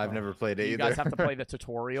 I've never played it either. You guys have to play the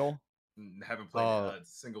tutorial? Haven't played a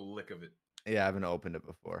single lick of it. Yeah, I haven't opened it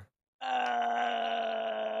before. It's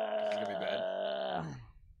gonna be bad.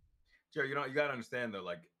 Joe, you gotta understand though,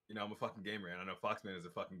 like, I'm a fucking gamer, and I know Foxman is a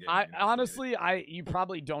fucking gamer. Honestly, you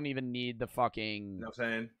probably don't even need the fucking you know what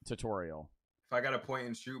I'm saying? Tutorial. If I got a point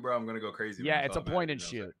and shoot, bro, I'm gonna go crazy. Yeah, it's a point and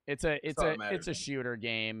shoot. It's a shooter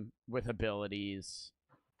game with abilities.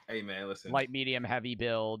 Hey man, listen. Light, medium, heavy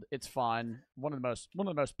build. It's fun. One of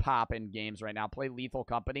the most poppin' games right now. Play Lethal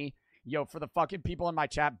Company. Yo, for the fucking people in my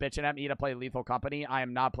chat bitching at me to play Lethal Company, I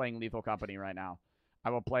am not playing Lethal Company right now. I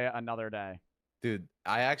will play it another day. Dude,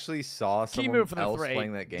 I actually saw Key someone move for the else 3.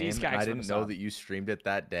 playing that game, These and guys I for didn't the know sub. that you streamed it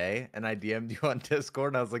that day, and I DM'd you on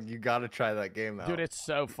Discord, and I was like, you gotta try that game out. Dude, it's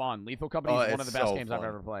so fun. Lethal Company is one of the best games I've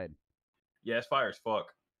ever played. Yeah, it's fire as fuck.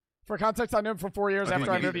 For context, I knew him for 4 years.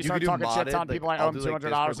 After I moved, he started talking shit on people. I owe him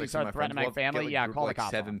 $200. He started threatening my family. Yeah, call the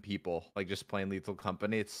cops. 7 people, like just playing Lethal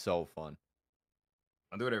Company. It's so fun.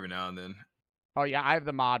 I'll do it every now and then. Oh yeah, I have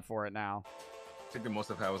the mod for it now. I think the most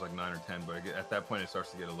I've had was like 9 or 10, but at that point it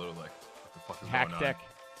starts to get a little like, what the fuck is hectic. going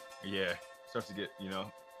on? Yeah, it starts to get, you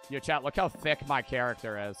know. Yo, chat, look how thick my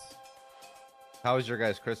character is. How was your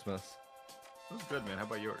guys' Christmas? It was good, man. How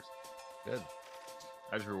about yours? Good.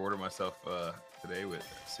 I just rewarded myself today with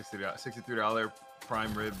 $63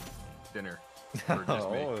 prime rib dinner for just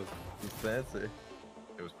me. Oh, it's fancy.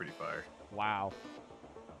 It was pretty fire. Wow.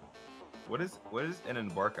 What is an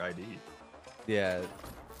Embark ID? Yeah,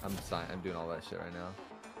 I'm doing all that shit right now.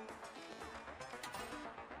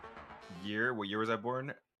 Year? What year was I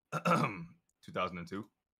born? 2002.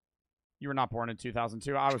 You were not born in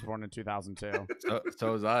 2002. I was born in 2002.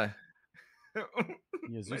 So was I.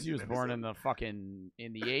 Yeah, Zuzi was born in the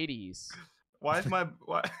 80s. Why is my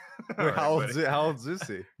why? Wait, how old's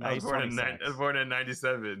Zuzi? I was born in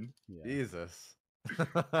 97. Yeah. Jesus.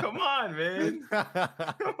 Come on, man.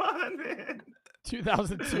 Come on, man.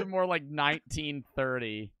 2002, more like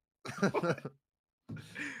 1930.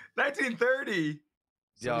 1930.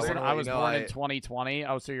 So I was born in 2020.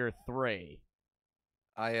 Oh, so you're 3.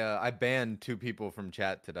 I banned 2 people from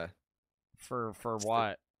chat today. For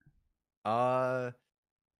what?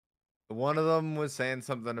 One of them was saying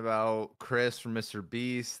something about Chris from Mr.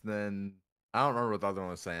 Beast. Then I don't remember what the other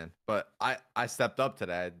one was saying, but I stepped up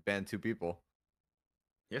today. I banned 2 people.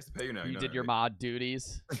 He has to pay you now. You did your mod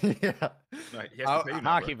duties. Yeah. No, he has to pay you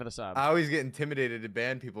now, Hockey bro. for the sub. I always get intimidated to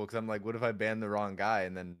ban people because I'm like, what if I ban the wrong guy?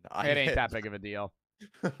 And then it ain't that big of a deal.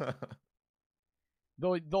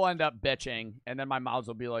 They'll end up bitching, and then my mods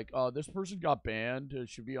will be like, "Oh, this person got banned.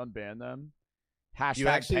 Should we unban them?"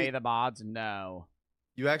 Hashtag pay the mods. No.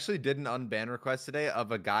 You actually did an unban request today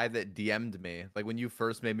of a guy that DM'd me, like when you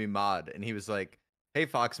first made me mod, and he was like, "Hey,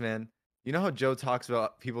 Foxman, you know how Joe talks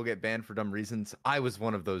about people get banned for dumb reasons? I was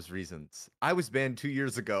one of those reasons. I was banned 2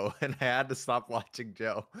 years ago, and I had to stop watching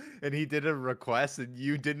Joe. And he did a request, and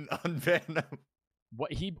you didn't unban him."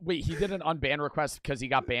 What he did an unban request because he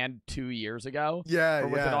got banned 2 years ago? Yeah, or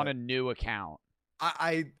was it on a new account?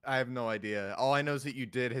 I have no idea. All I know is that you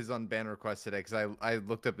did his unban request today because I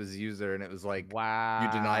looked up his user and it was like, wow,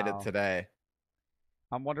 you denied it today.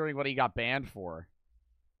 I'm wondering what he got banned for.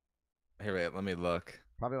 Here, wait, let me look.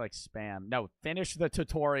 Probably like spam. No, finish the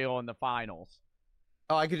tutorial in the finals.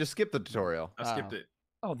 Oh, I could just skip the tutorial. I skipped it.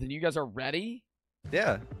 Oh, then you guys are ready?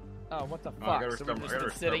 Yeah. Oh, what the fuck? I gotta So restart, we're I just gotta been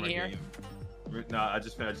restart sitting my here? game. Nah, I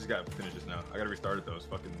just got to finish this now. I gotta restart it though. It's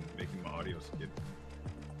fucking making my audio skip.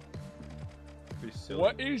 Pretty silly.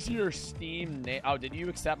 What is your Steam name? Oh, did you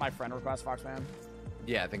accept my friend request, Foxman?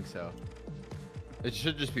 Yeah, I think so. It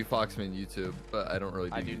should just be Foxman YouTube, but I don't really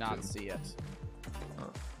do I do YouTube. not see it.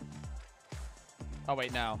 Oh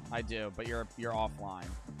wait, no, I do, but you're offline.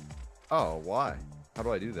 Oh, why? How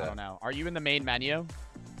do I do that? I don't know. Are you in the main menu?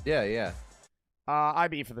 Yeah, yeah.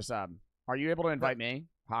 IB for the sub. Are you able to invite me?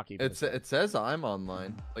 Hockey. For the sub. It says I'm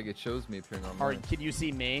online. Like it shows me appearing online. Or can you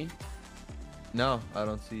see me? No, I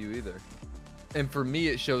don't see you either. And for me,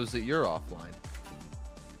 it shows that you're offline.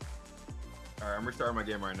 All right, I'm restarting my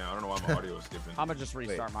game right now. I don't know why my audio is skipping. I'm gonna just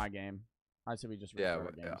restart my game. I said we just restart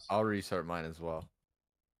our games. I'll restart mine as well.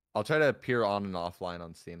 I'll try to appear on and offline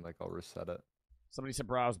on Steam. Like I'll reset it. Somebody said,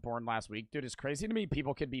 bro, I was born last week. Dude, it's crazy to me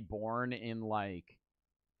people could be born in, like,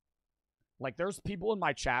 there's people in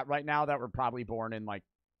my chat right now that were probably born in, like,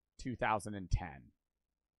 2010.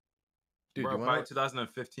 Dude, bro, probably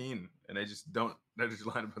 2015, and they just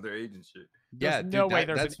line up with their age and shit. There's no way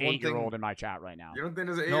there's an 8-year-old in my chat right now. You don't think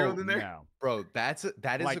there's an 8-year-old in there? No. Bro, that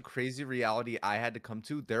is a crazy reality I had to come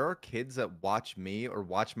to. There are kids that watch me or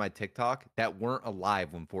watch my TikTok that weren't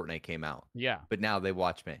alive when Fortnite came out. Yeah. But now they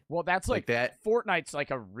watch me. Well, that's like that. Fortnite's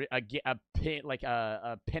like a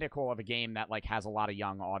pinnacle of a game that like has a lot of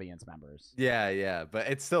young audience members. Yeah, but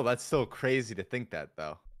that's still crazy to think that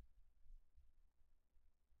though.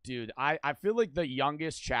 Dude, I feel like the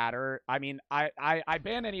youngest chatter, I mean, I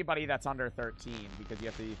ban anybody that's under 13 because you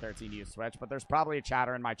have to be 13 to use Switch, but there's probably a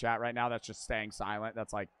chatter in my chat right now that's just staying silent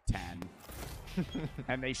that's like 10.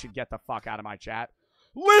 And they should get the fuck out of my chat.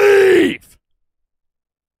 Leave!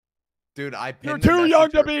 Dude, You're too young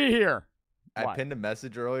to be here. I pinned a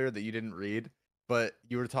message earlier that you didn't read, but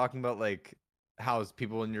you were talking about like how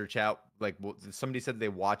people in your chat, like, somebody said they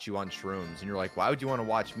watch you on shrooms, and you're like, why would you want to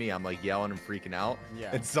watch me? I'm like yelling and freaking out. Yeah.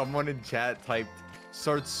 And someone in chat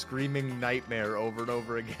starts screaming nightmare over and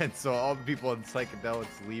over again. So all the people in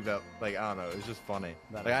psychedelics leave it. Like, I don't know. It was just funny.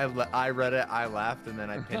 Like, I read it, I laughed, and then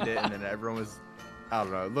I pinned it, and then everyone was, I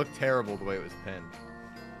don't know. It looked terrible the way it was pinned.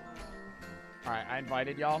 All right, I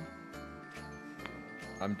invited y'all.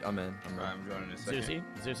 I'm in. I'm joining in a second.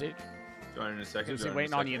 Zeusy. Joining in a second. Zeusy,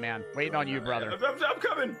 waiting on you, man. Waiting on you, brother. I'm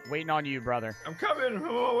coming. Waiting on you, brother. I'm coming. I'm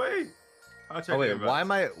on my way. I'll check Oh wait, the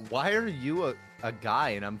inbox. why are you a guy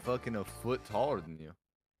and I'm fucking a foot taller than you?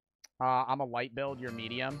 I'm a light build, you're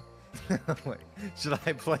medium. Wait, should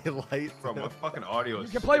I play light? Bro, my fucking audio You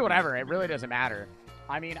is can play whatever, it really doesn't matter.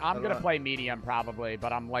 I mean, I'm How gonna do I- play medium probably,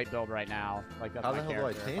 but I'm light build right now. Like that's How my the hell do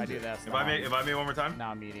I character. If I change do it? this, If I may one more time?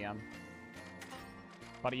 No, medium.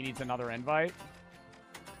 Buddy needs another invite.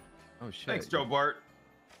 Oh shit. Thanks, Joe Bart.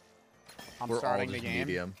 I'm We're all starting the just game.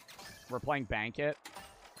 medium. We're playing Bank It.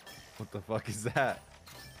 What the fuck is that?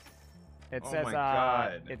 It Oh says my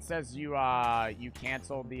God. it says you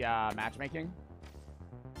canceled the matchmaking.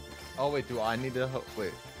 Oh wait, do I need to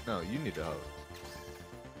wait? No, you need to host.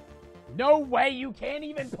 No way, you can't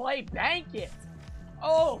even play Bank It.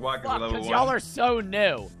 Oh, Why, 'cause we're fuck, level because 1? y'all are so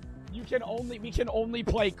new. We can only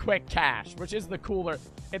play Quick Cash, which is the cooler.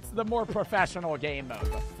 It's the more professional game mode.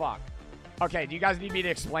 But fuck. Okay, do you guys need me to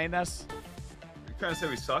explain this? You trying to say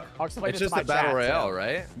we suck? I'll explain It's it to just my a battle chat, royale, too.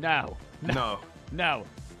 right? No. No.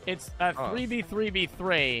 It's a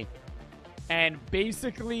 3v3v3, and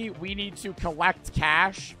basically we need to collect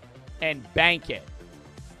cash and bank it.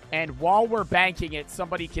 And while we're banking it,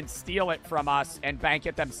 somebody can steal it from us and bank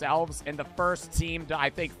it themselves, and the first team to, I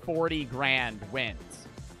think, 40 grand wins.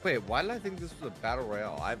 Wait, why did I think this was a battle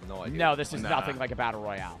royale? I have no idea. No, this is nothing like a battle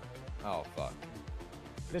royale. Oh fuck.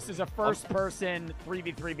 This is a first-person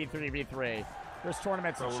 3v3v3v3. There's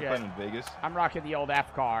tournaments and we're shit. playing in Vegas. I'm rocking the old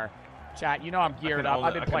F car. Chat, you know I'm geared up.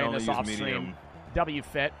 I've been playing this off stream. medium. W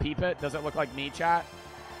fit, peep it. Does it look like me, chat?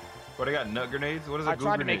 What, I got nut grenades? What is a I glue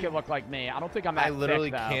tried to grenade? make it look like me. I don't think I'm that I literally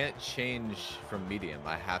thick, though. can't change from medium.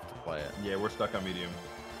 I have to play it. Yeah, we're stuck on medium.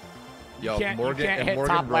 Yo, can't- you Morgan, can't if hit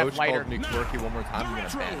Morgan top left Roach later. called me quirky one more time, I'm gonna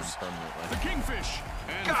ban him permanently. The Kingfish.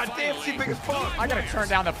 And God damn, she big as fuck. I gotta turn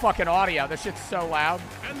down the fucking audio. This shit's so loud.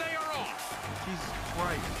 And they are off. Jesus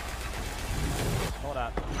Christ. Hold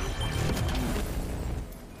up.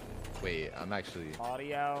 Wait, I'm actually.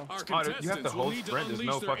 Audio. Our Oh, you have to contestants will host need to sprint. There's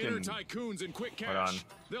unleash no their fucking. inner tycoons in quick Hold on. cash.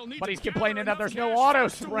 They'll need But to he's gather complaining that enough there's no cash auto to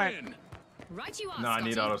sprint. win. Right you are, No, I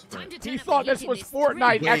need Scotty. auto sprint. Time to He turn up thought the this heat in was this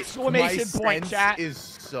Fortnite! three- Exclamation my point, sense chat. is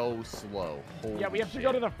so slow. Holy Yeah, we have to shit.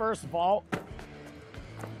 go to the first vault.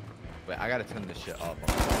 Wait, I gotta turn this shit up.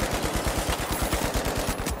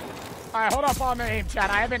 Alright, hold up on the aim, chat.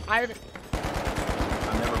 I haven't. I never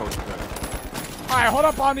hosted that. Alright, hold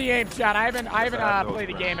up on the aim, chat. I haven't have to played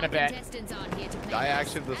the host game in a bit. Contestants aren't here to play I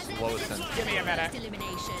this. actually have the slowest sense. Give me a minute.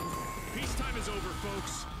 Elimination. Peacetime is over,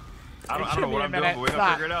 folks. I don't should know be what a I'm doing, minute. but we're gonna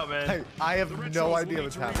Stop. figure it out, man. Hey, I have no idea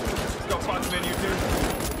what's happening. Let's go, Foxman, you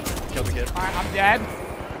two. Kill the kid. Alright, I'm dead.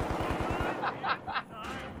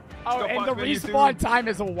 Oh, go, and the Foxman, you respawn two. time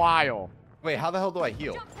is a while. Wait, how the hell do I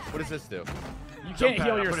heal? What does this do? You Jump can't pad,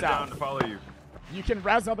 heal I'll put it down yourself. to follow you. You can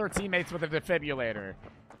res other teammates with a defibrillator.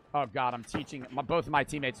 Oh god, I'm teaching. Both of my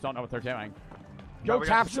teammates don't know what they're doing. No, Go we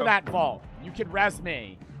got capture this, that vault. You can res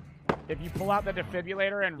me. If you pull out the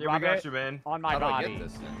defibrillator and Yeah, we rub got it you, man. on my How do I body. get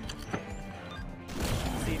this thing?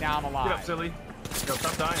 See, now I'm alive. Get up, silly. Yo,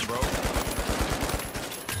 stop dying, bro.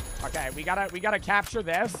 Okay, we gotta capture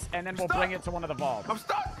this, and then we'll Stop. bring it to one of the vaults. I'm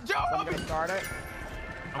stuck, Joe. So I'm gonna start it.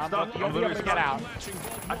 I'm stuck. You'll I'm be able literally to get out. stuck.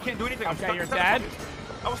 I can't do anything. I'm Okay, stuck you're inside dead. the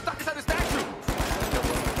fucking- I was stuck inside the statue.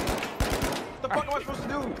 What the fuck am I supposed to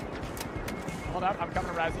do? Hold up, I'm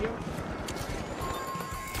coming to res you.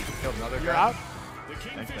 Killed another You're guy. up. The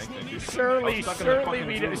Kingfish will need to Surely, I was stuck in the surely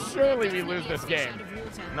fucking we lose this game.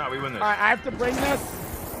 No, we win this. All right, I have to bring this.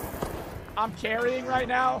 I'm carrying right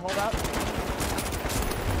now. Hold up.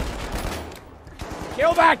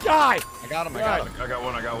 Kill that guy. I got him. I got him. I got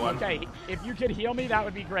one. I got one. Okay, if you could heal me, that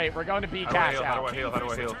would be great. We're going to B How do I cash heal? How do I out. heal? How do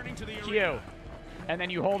I heal? Q. And then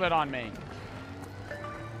you hold it on me.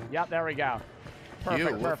 Yep, there we go.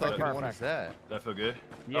 Perfect, What perfect, fucking one is perfect. that? That feel good?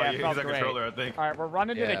 Yeah, oh, it he's felt a great. controller, I think. All right, we're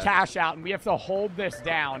running to the Yeah. cash out, and we have to hold this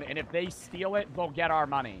down. And if they steal it, they'll get our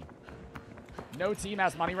money. No team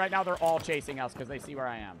has money right now. They're all chasing us because they see where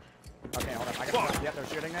I am. Okay, hold up. I got. Yep, they're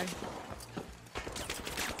shooting me.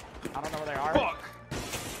 I don't know where they are. Fuck.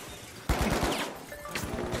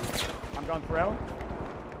 I'm going through.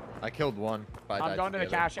 I killed one. I'm going to the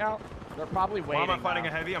cash out. They're probably waiting. Why am I fighting though.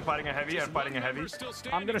 a heavy? I'm fighting a heavy. I'm fighting a heavy.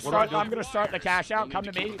 I'm gonna What do I start. do? I'm gonna start the cash out. Come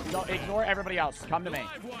to me. Don't ignore everybody else. Come to me.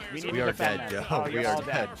 We need to are defend dead, this. Joe. Oh, you're We are all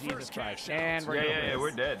dead. dead. Jesus Christ. And we're Yeah,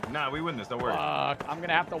 we're dead. Nah, we win this. Don't worry. Fuck. I'm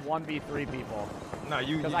gonna have to 1v3 people. No,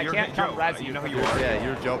 Because I you're can't come Joe. res You you. know who for you this. are. Yeah,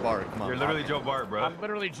 you're Joe Bart. Come on. You're literally Joe Bart, bro. I'm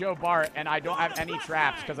literally Joe Bart, and I don't have any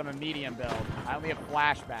traps because I'm a medium build. I only have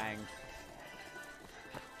flashbangs.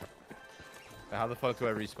 How the fuck do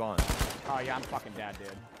I respawn? Oh yeah, I'm fucking dead, dude.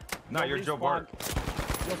 No, you're Joe Bart.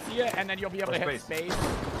 You'll see it, and then you'll be able to hit space.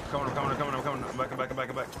 I'm coming.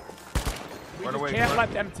 I'm back. We Run just away. can't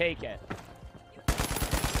let them take it.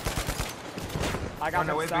 I got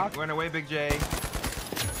them stuck. Run away, Big J.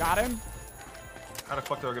 Got him. How the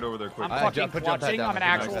fuck do I get over there quick? I'm fucking clutching. I'm an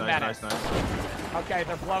actual nice. menace. Okay,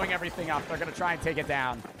 they're blowing everything up. They're gonna try and take it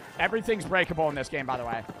down. Everything's breakable in this game, by the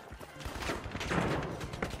way.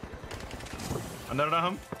 Another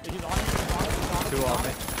on him. He's on it. Two on me.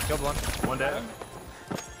 Killed one. One dead.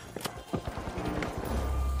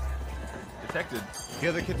 Detected. The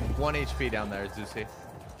other kid's 1 HP down there, Zeusy.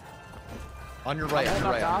 On your right, on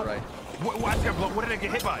your right. What did I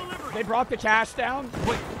get hit by? They brought the cash down.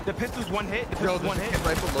 Wait, the pistol's one hit? The Bro, pistol's one hit?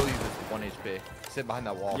 right below you is 1 HP. Sit behind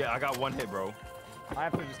that wall. Yeah, I got one hit, bro. I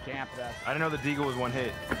have to just camp this. I didn't know the Deagle was one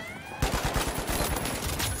hit.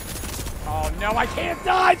 Oh no, I can't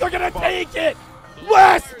die! They're gonna take it!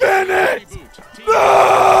 Last minute!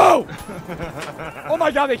 No! Oh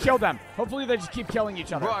my god, they killed them. Hopefully they just keep killing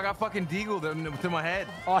each other. Bro, I got fucking Deagle to my head.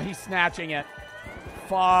 Oh, he's snatching it.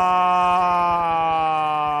 Fuck.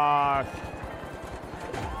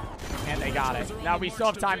 And they got it. Now we still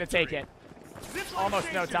have time to take it.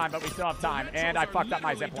 Almost no time, but we still have time. And I fucked up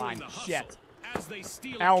my zip line. Shit.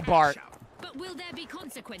 L Bart. But will there be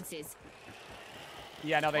consequences?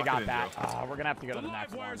 Yeah, no, they Fuck got it, that. Joe. We're gonna have to go to the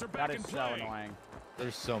next one. That is so annoying.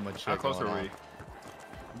 There's so much How shit close going are on.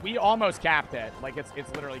 we? We almost capped it. Like it's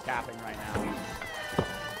literally capping right now.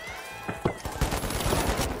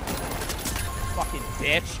 Fucking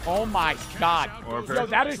bitch. Oh my god. Yo,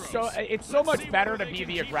 that is so it's so much better to be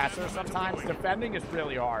the aggressor sometimes. Defending is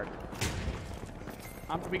really hard.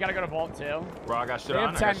 We gotta go to Vault 2. Bro, I got shit They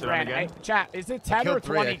on. have I 10 got shit on grand. again. Hey, chat, is it 10 or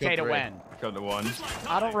 20k to win? Killed the one.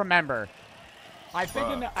 I don't remember. I think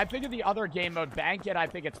in the other game mode, bank it, I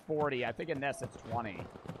think it's 40. I think in this it's 20.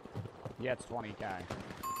 Yeah, it's 20k.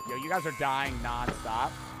 Yo, you guys are dying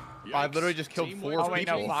non-stop. I literally just killed 4 people. Oh wait,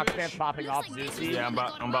 no, Foxman's popping off Zeusy. Yeah, I'm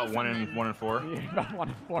about 1 and 4. You're about 1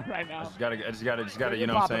 and 4 right now. I just gotta, you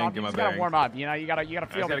know what I'm saying, get my You bearings. gotta warm up. You know, you gotta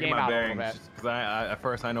feel the game out a little bit. Because at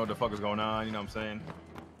first I know what the fuck is going on. You know what I'm saying?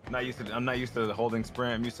 I'm not used to holding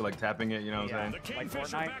sprint. I'm used to like tapping it. You know what I'm saying? Like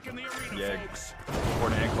Fortnite. Yeah,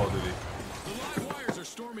 Fortnite and Call of Duty. The live wires are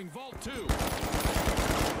storming Vault 2.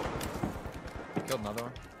 Killed another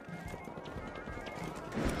one.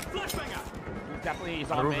 Definitely, he's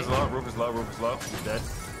The on roof me. is low. Roof is low. He's dead.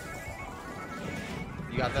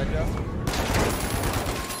 You got that, Joe?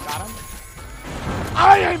 Got him.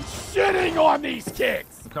 I am shitting on these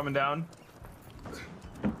kicks. I'm coming down.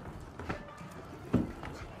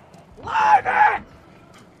 Live it!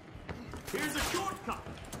 Here's a shortcut.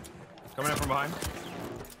 Coming in from behind.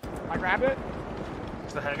 I grabbed it.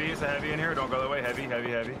 It's a heavy in here. Don't go that way. Heavy. All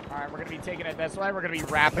right, we're gonna be taking it this way. We're gonna be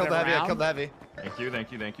wrapping Killed it the heavy. I around. killed the heavy. Thank you.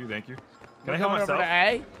 Can We're I heal going myself? over to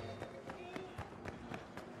A.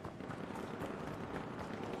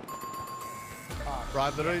 Bro,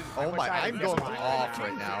 I'm literally. Oh my! I'm going off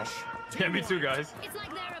right now. Yeah, me too, guys. Yeah,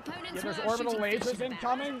 there's orbital lasers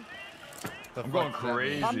incoming. I'm going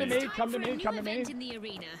crazy. Come to me. Come to me. Come to me. In the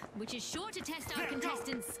arena, which is sure to test our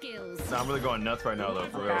contestants' skills. Nah, I'm really going nuts right now, though,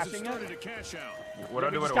 for real. Passing it. What do I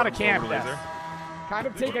do You with just gotta orbital camp laser? this. Kind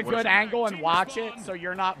of take a good angle and watch it so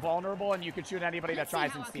you're not vulnerable and you can shoot anybody that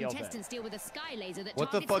tries and steals it. Contestants deal with a sky laser that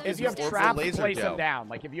What the fuck If is you have this orbital traps, laser, place Joe? them down.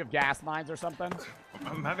 Like if you have gas mines or something.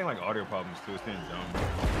 I'm having like audio problems too. It's being dumb.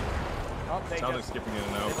 Oh, they Sounds like just, skipping in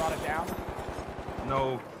and they out. brought it down.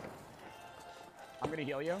 No. I'm gonna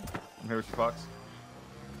heal you. I'm here with you, Fox.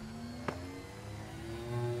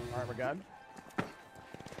 All right, we're good.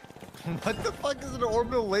 What the fuck is an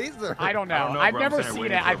orbital laser? I don't know. I've never seen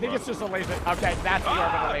it. I think it's just a laser. Okay, that's the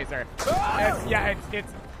orbital laser. Yeah,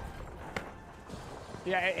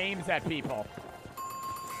 it aims at people.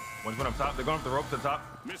 One's going up top. They're going up the rope to the top.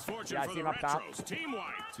 Misfortune Yeah, I for see the him up top. Retros. Team wipe.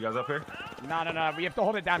 You guys up here? No. We have to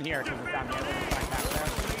hold it down here because it's down here. Still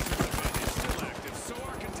active, so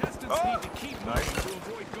our contestants need to keep Nice. moving to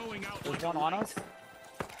avoid going out There's like one on us.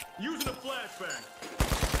 using a flashbang.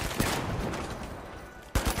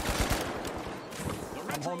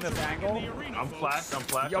 I'm holding this angle. I'm flashed.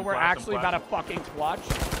 Yo, we're actually about to fucking clutch.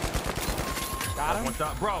 Got him. One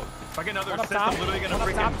shot. Bro, if I get another One up assist, top. I'm literally gonna One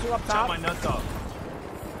up top, two up freaking top. chop my nuts off.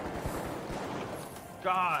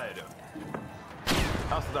 God.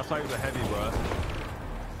 That's not even a heavy, bro.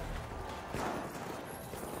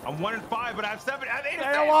 I'm 1 and 5, but I have 7. I have 8.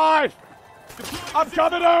 Stay alive! I'm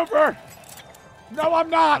coming over! No, I'm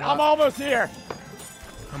not. I'm almost here.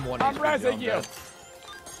 I'm one. I'm rezzing you.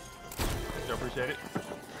 Joe, appreciate it.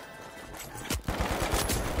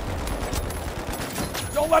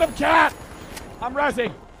 Don't let him cat! I'm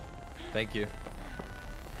rezzing. Thank you.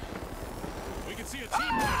 We can see a team.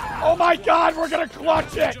 Oh my god, we're gonna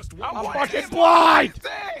clutch it! I'm fucking blind!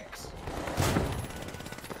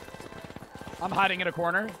 I'm hiding in a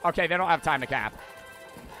corner. Okay, they don't have time to cap.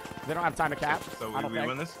 They don't have time to cap. So I don't we think.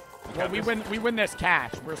 win this? Well, we win this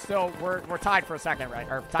cash. We're tied for second, right?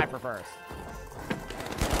 Or tied for first.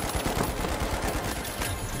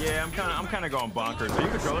 Yeah, I'm kind of going bonkers. Are you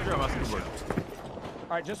controller or am I keyboard?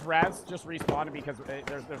 All right, just res, just respawn because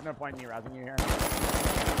there's no point in me rezzing you here.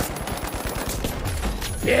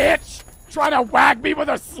 Bitch! Trying to whack me with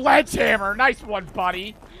a sledgehammer. Nice one,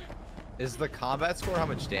 buddy. Is the combat score how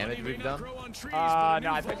much damage we've done?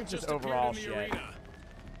 No, I think it's just overall shit.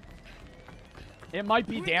 It might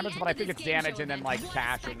be damage, but I think it's damage and then like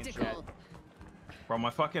caching and shit. Bro, my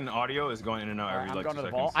fucking audio is going in and out every I'm like going 2 to the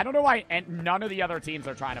seconds. vault. I don't know why none of the other teams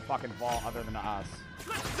are trying to fucking vault other than us.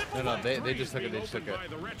 No, they just took it. They just took it.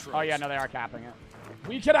 Oh yeah, no, they are capping it.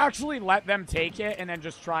 We could actually let them take it and then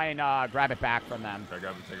just try and grab it back from them. Try to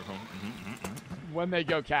grab it, take it from them. When they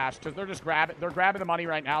go cash, because they're just grabbing the money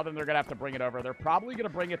right now. Then they're gonna have to bring it over. They're probably gonna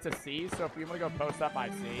bring it to C. So if you want to go post up by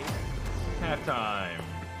C. Half time.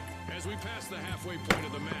 As we pass the halfway point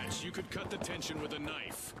of the match, you could cut the tension with a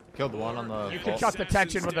knife. Killed one on the. You could cut the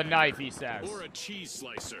tension with a knife, he says. Or a cheese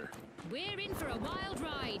slicer. We're in for a wild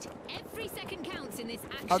ride. Every second counts in this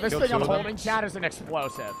action. Oh, this thing I'm holding, chat, is an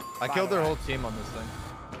explosive. I killed their whole team on this thing.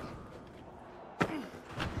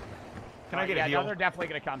 Can I get a heal? heal? No, they're definitely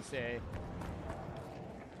gonna come C.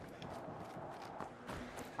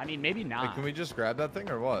 I mean, maybe not. Wait, can we just grab that thing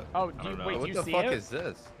or what? Oh, wait, do what you the see fuck it? is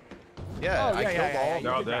this? Yeah, I killed all.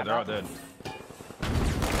 They're all dead. They're all dead.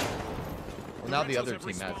 Well, now the other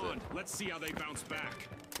team has it. Let's see how they bounce back.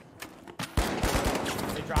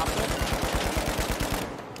 They dropped it.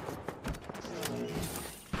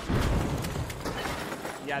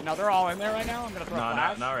 Yeah, no, they're all in there right now. I'm gonna throw a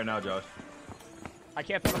flash. Not right now, Josh. I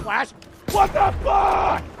can't throw the flash. What the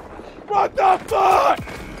fuck? What the fuck?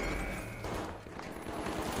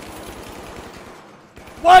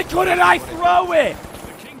 Why couldn't I throw it?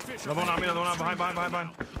 Another one on me, another one on behind.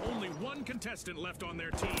 Only one contestant left on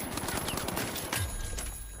their team.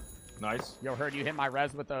 Nice. Yo, heard you hit my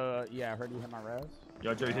res with the. Yeah, heard you hit my res.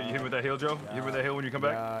 Yo, Joe, you hit me with that heal, Joe? You hit me with that heal when you come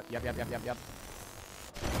back? Yep.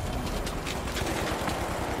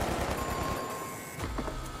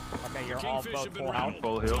 Okay, you're all both full health.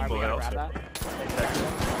 Full heal, Alright, full we gotta health. grab that.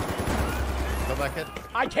 Go back in.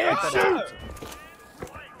 I can't shoot!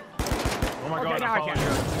 Oh my god, now I I'm can. falling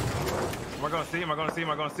here. Am I gonna see? Am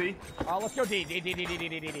I gonna see? Oh, let's go D.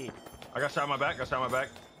 I got shot in my back.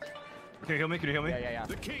 Can you heal me? Yeah.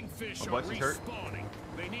 The kingfish My are butt's just hurt. respawning.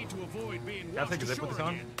 They need to avoid being Can I take a zip with this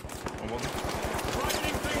on? again.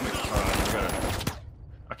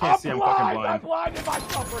 I can't see. I'm fucking blind. I'm blinded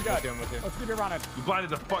myself. We're good. with you. Let's keep it running. You blinded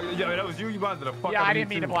the fuck. Yeah, that was you. You blinded the fuck. Yeah, out I of me didn't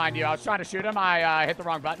mean too. to blind you. I was trying to shoot him. I hit the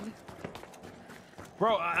wrong button.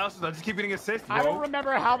 Bro, I just keep getting assists, bro. I don't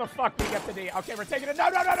remember how the fuck we get to D. Okay, we're taking it. No.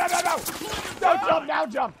 Don't jump. Now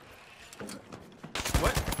jump.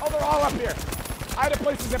 What? Oh, they're all up here. I had to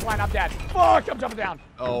place the zip line. I'm dead. Fuck, I'm jumping down.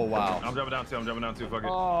 Oh, wow. I'm jumping down too. Fuck it.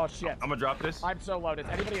 Oh, shit. I'm gonna drop this. I'm so low. Does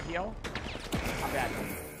anybody have heal? I'm dead.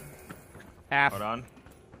 F. Hold on.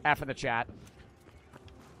 F in the chat.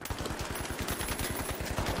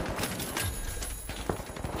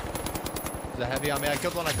 There's a heavy on me. I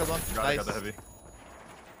killed one. I got Nice. the heavy.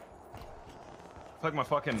 I feel like my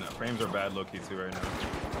fucking frames are bad low-key too right now.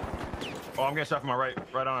 Oh, I'm getting shot from my right.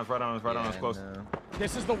 Right on us, close. No.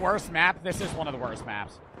 This is the worst map. This is one of the worst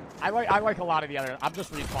maps. I like a lot of the other. I'm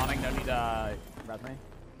just respawning. No need to res me.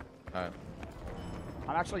 Alright.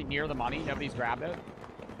 I'm actually near the money. Nobody's grabbed it.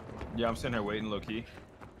 Yeah, I'm sitting here waiting low-key.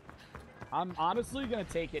 I'm honestly gonna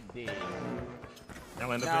take it D.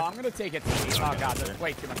 I'll end No, up I'm gonna take it D. Oh god, there's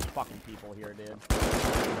way too many fucking people here, dude.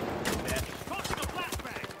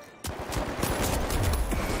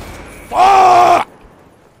 Fuck!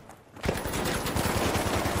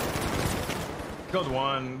 Killed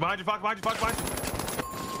one. Behind you. Fuck.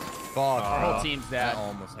 Our whole team's dead. I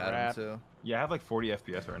almost had him too. Yeah, I have like 40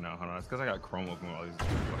 FPS right now. Hold on. It's because I got Chrome open with all these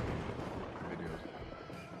videos.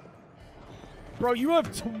 Bro, you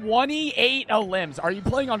have 28 limbs. Are you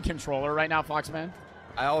playing on controller right now, Foxman?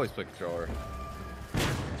 I always play controller.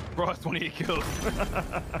 Bro has 28 kills.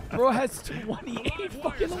 Bro has 28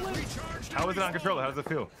 fucking limbs. How is it on controller? How does it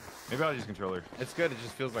feel? Maybe I'll use controller. It's good. It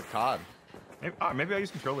just feels like COD. Maybe I'll use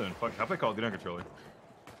controller then. Fuck, I'll play Call of Duty on controller.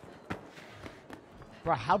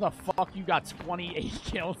 Bro, how the fuck you got 28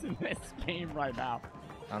 kills in this game right now?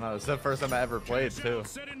 I don't know. It's the first time I ever played, too.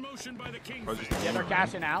 Yeah, they're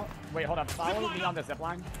cashing out. Wait, hold up. Follow me on the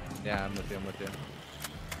zipline. Yeah, I'm with you. I'm with you.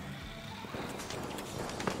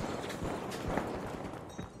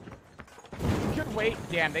 You could wait.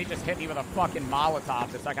 Damn, they just hit me with a fucking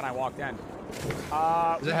Molotov the second I walked in.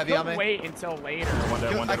 Is it heavy on me? Wait until later.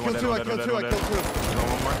 I killed two. One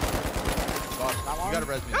more. Fuck. You gotta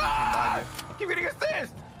res me. Keep getting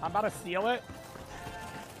assist. I'm about to steal it.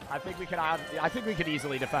 I think we could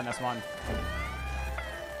easily defend this one.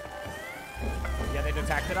 Yeah, they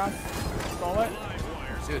detected us. Stole it.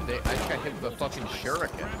 Dude, I just got hit with a fucking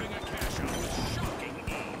shuriken.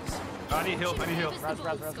 I need heal. Res.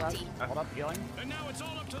 Hold up, healing. And now it's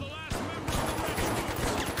all up to the last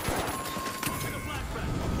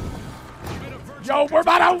member. Yo, we're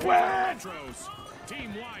about to win!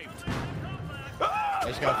 Team wiped. I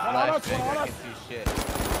just got a flashbang. I can't see shit.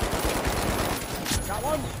 Got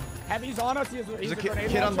one. Heavy's on us. He's There's a grenade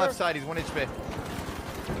kid on launcher. left side. He's 1 HP.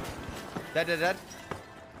 Dead. The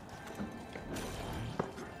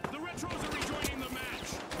Retros are rejoining the match.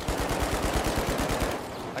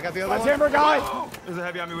 I got the other one. Hammer guy. Oh, there's a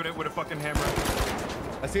heavy on me with a fucking hammer.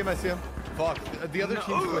 I see him. Fuck. The other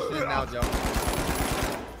team's pushing in now, Joe.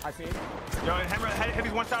 I see him. Yo, hammer,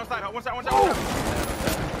 heavy's one side. One side.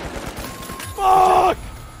 Fuck!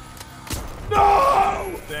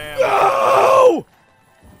 No! Damn. No!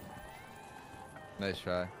 Nice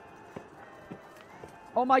try.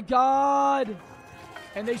 Oh my god!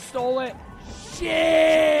 And they stole it.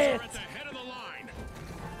 Shit!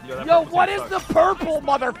 Yo, what is the purple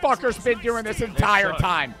motherfucker's been doing this entire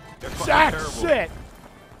time? Jack shit!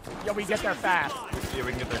 Yo, we get there fast. Yeah,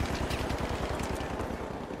 we can get there.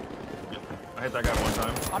 I hit that guy one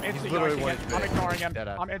time. I'm literally insta-yoinking it. I'm ignoring him. Dead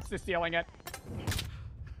eye. I'm insta-stealing it.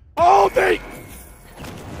 Oh, they...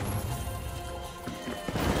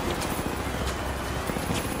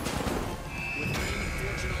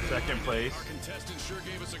 Second place.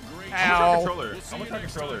 Ow. I'm gonna try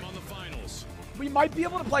controller. We might be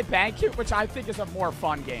able to play Banquet, which I think is a more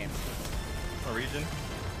fun game. A region?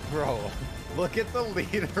 Bro, look at the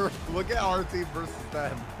leader. Look at our team versus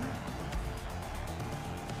them.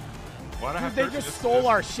 Why Dude, they just stole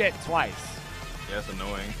our shit twice. Yeah, that's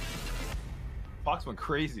annoying. Fox went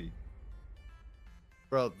crazy.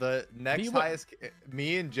 Bro, the next highest,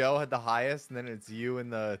 me and Joe had the highest, and then it's you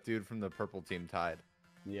and the dude from the purple team tied.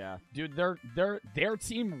 Yeah, dude, their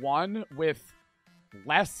team won with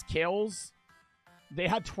less kills. They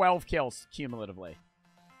had 12 kills cumulatively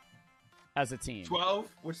as a team. 12?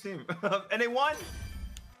 Which team? And they won?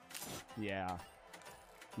 Yeah.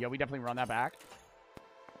 Yeah, we definitely run that back.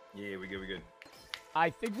 Yeah, we good.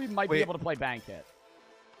 I think we might be able to play Banquet.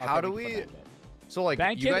 How do we? So like,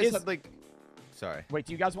 Banquet you guys is... had like. Sorry. Wait,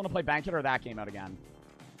 do you guys want to play Banquet or that game out again?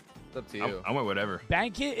 It's up to you. I went whatever.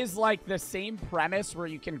 Banquet is like the same premise where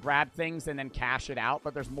you can grab things and then cash it out,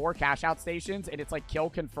 but there's more cash out stations, and it's like kill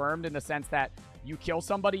confirmed in the sense that you kill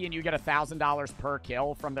somebody and you get $1,000 per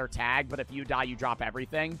kill from their tag, but if you die, you drop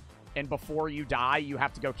everything. And before you die, you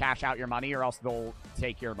have to go cash out your money or else they'll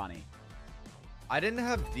take your money. I didn't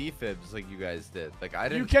have defibs like you guys did. Like I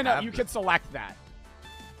didn't. You can select that.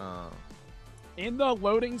 Oh. In the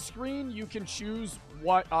loading screen, you can choose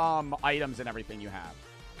what items and everything you have.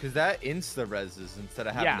 Because that insta-reses instead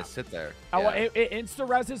of having to sit there. Oh, well, it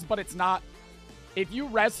insta-reses, but it's not... If you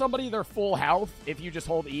res somebody, they're full health if you just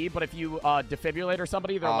hold E, but if you defibrillate or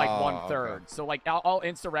somebody, they're like 1/3. Okay. So, like, I'll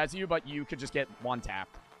insta-res you, but you could just get one tap.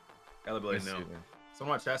 Elderblade, no.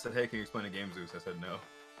 Someone in my chat said, hey, can you explain the game, Zeus? I said no.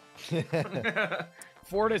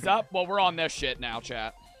 Ford is up? Well, we're on this shit now,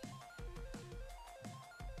 chat.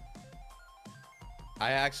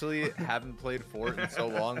 I actually haven't played Fort in so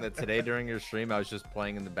long that today during your stream, I was just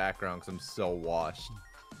playing in the background because I'm so washed.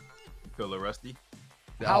 You feel a little rusty?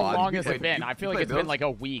 How long has it been? I feel like it's been like a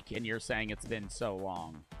week, and you're saying it's been so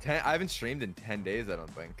long. I haven't streamed in 10 days, I don't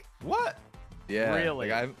think. What? Yeah. Really?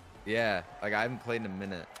 Like I haven't played in a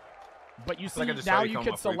minute. But you see, now you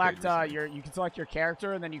can select you can select your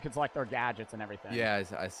character, and then you can select their gadgets and everything. Yeah,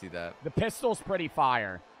 I see that. The pistol's pretty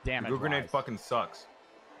fire. Damage. The grenade fucking sucks.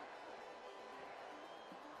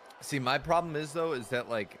 See, my problem is though, is that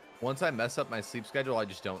like once I mess up my sleep schedule, I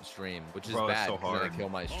just don't stream, which is bad because then I kill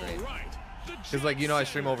my stream. All right. Because, like, you know, I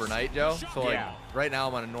stream overnight, Joe. So, like, right now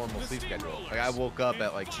I'm on a normal sleep schedule. Like, I woke up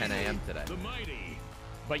at, like, 10 a.m. today.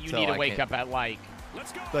 But you need to wake up at, like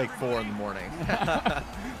 4 in the morning.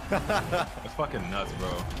 That's fucking nuts, bro.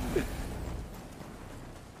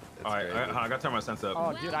 All right, I gotta turn my sense up.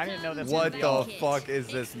 Oh, dude, I didn't know this. What the fuck is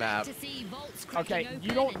this map? Okay,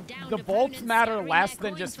 you don't. The bolts matter less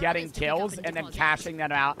than just getting kills and then cashing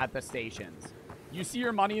them out at the stations. You see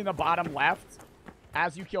your money in the bottom left.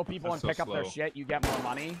 As you kill people and pick up their shit, you get more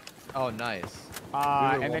money. Oh, nice.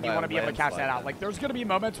 And then you want to be able to cash that out. Like, there's gonna be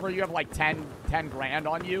moments where you have like 10 grand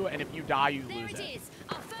on you, and if you die, you lose it.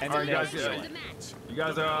 And then you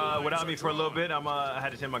guys are without me for a little bit. I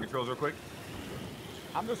had to change my controls real quick.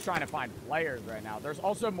 I'm just trying to find players right now. There's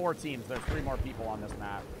also more teams. There's 3 more people on this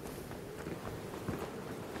map.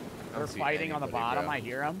 They're fighting on the bottom. Bro. I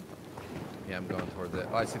hear them. Yeah, I'm going towards it.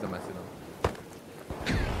 Oh, I see them. I see them.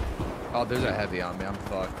 Oh, there's a heavy on me. I'm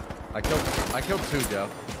fucked. I killed 2, Joe.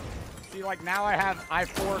 See, like now I have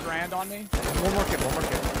 4 grand on me. One more kid.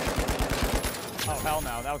 Oh hell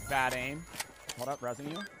no, that was bad aim. Hold up, resing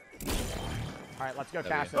you. All right, let's go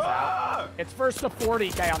cash this out. It's first to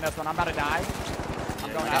 40K on this one. I'm about to die.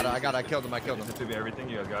 I killed him. To be everything,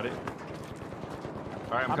 you guys got it.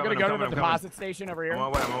 All right, I'm gonna go to the deposit station over here. I'm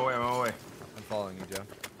on my way. I'm following you, Joe.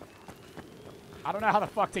 I don't know how the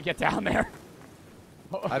fuck to get down there.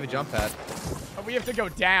 I have a jump pad. Oh, we have to go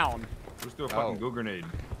down. Let's do a fucking goo grenade.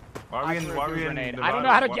 Why are we in I don't know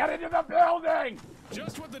how to get into the building.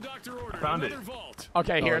 Just what the doctor ordered. Found it. Vault.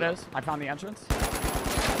 Okay, here it is. I found the entrance.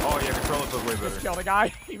 Oh yeah, control it feels way better. Just killed a guy.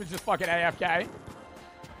 He was just fucking AFK.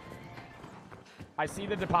 I see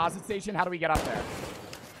the deposit station. How do we get up there?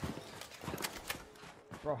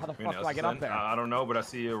 Bro, how the fuck do I get up there? I don't know, but I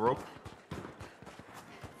see a rope.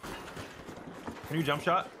 Can you jump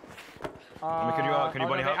shot? Can you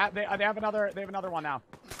bunny hop? They have another. They have another one now.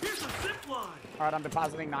 Here's a zip line. All right, I'm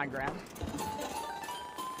depositing 9 grand.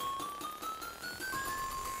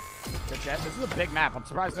 Good shit. This is a big map. I'm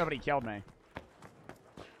surprised nobody killed me.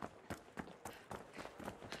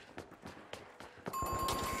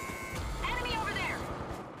 Enemy over there.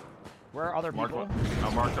 Where are other people? I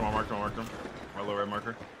marked him. My low red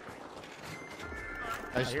marker.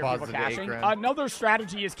 I hear people caching. Another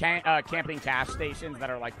strategy is camping cash stations that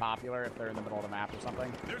are like popular if they're in the middle of the map or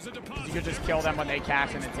something. You could just kill them when they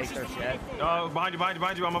cash in and take their shit. Oh, behind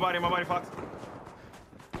you. On my body, Fox.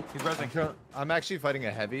 He's resting. I'm actually fighting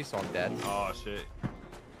a heavy, so I'm dead. Oh, shit.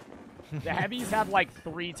 The heavies have like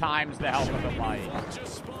 3 times the health of the light.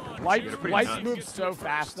 Lights move so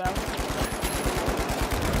fast, though.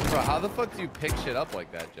 Bro, how the fuck do you pick shit up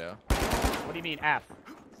like that, Joe? What do you mean, F?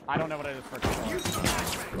 I don't know what it is for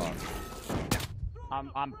control.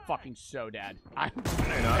 I'm fucking so dead. I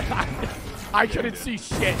couldn't see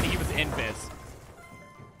shit, and he was invis.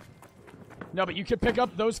 No, but you can pick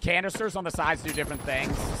up those canisters on the sides, do different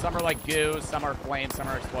things. Some are like goo, some are flame, some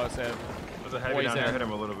are explosive. There's a heavy down there. Hit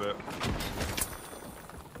him a little bit.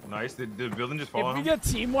 Nice. Did the building just fall on him? If we get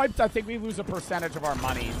team wiped, I think we lose a percentage of our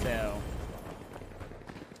money, too.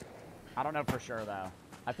 I don't know for sure, though.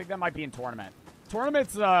 I think that might be in tournament.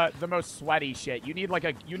 Tournament's the most sweaty shit. You need like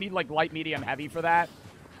light, medium, heavy for that,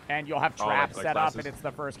 and you'll have traps set up. And it's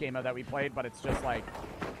the first game that we played, but it's just like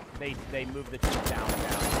they move the team down.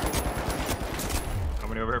 How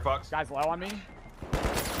many over here, Fox? Guys low on me.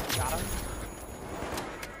 Got him.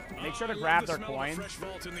 Make sure to grab their coins.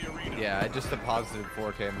 Yeah, I just deposited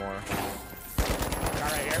 4K more. Guy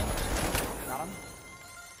right here. Got him.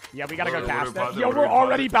 Yeah, we gotta go cash that. Yo, we're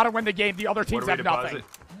already about to win the game. The other teams have nothing.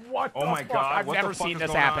 What the fuck? God. I've never seen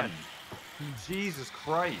this happen. Jesus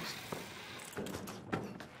Christ.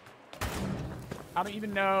 I don't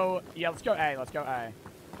even know. Yeah, let's go A. Let's go A.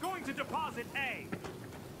 Going to deposit A.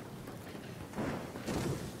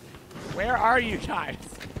 Where are you guys?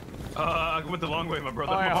 I went the long way, my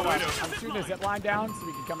brother. Oh, yeah, hold on. I'm shooting a zip line down so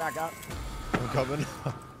we can come back up. I'm coming.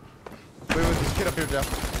 Wait, this kid up here, Jeff.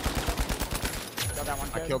 Kill that one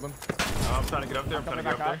kid. I killed him. I'm trying to get up there. I'm trying to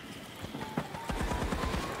get up there.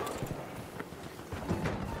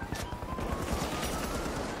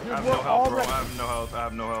 Dude, I have no health, bro. I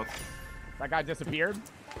have no health. That guy disappeared.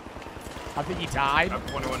 I think he died. I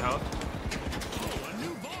have 21 health.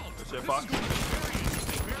 Good shit, Fox.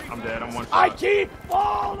 I'm dead. I'm one shot. I keep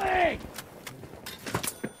falling!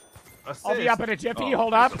 Assist. I'll be up in a jiffy.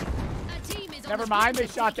 Hold up. Never mind. They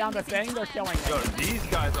shot down the thing. They're killing me. Yo, these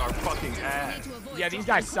guys are fucking ass. Yeah, these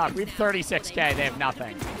guys suck. We have 36K. They have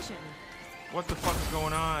nothing. What the fuck is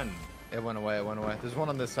going on? It went away. It went away. There's one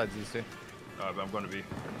on this side, ZC. I'm going to be.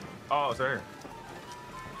 Oh, it's right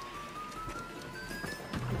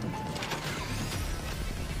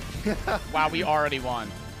here. Wow, we already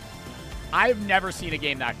won. I've never seen a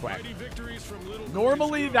game that quick.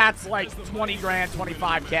 Normally, that's like 20 grand,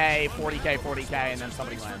 25K, 40K, 40K, and then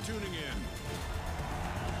somebody wins.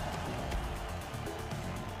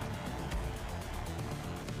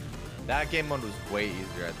 That game mode was way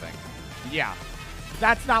easier, I think. Yeah.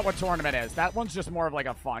 That's not what tournament is. That one's just more of like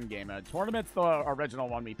a fun game mode. Tournament's the original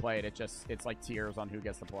one we played. It's like tiers on who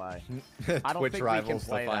gets to play. I don't Twitch think rivals, we can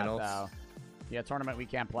play the finals. that, though. Yeah, tournament we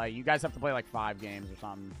can't play. You guys have to play like 5 games or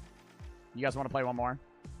something. You guys want to play one more?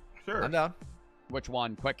 Sure. I'm down. Which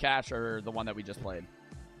one? Quick Cash or the one that we just played?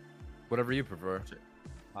 Whatever you prefer.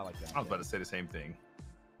 I like that. I was about to say the same thing.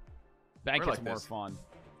 Bank We're is like more this. fun.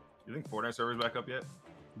 You think Fortnite server's back up yet?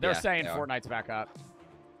 They're saying Fortnite's back up.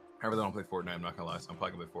 I really don't play Fortnite, I'm not gonna lie. So I'm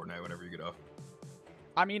probably gonna play Fortnite whenever you get off.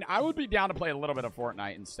 I mean, I would be down to play a little bit of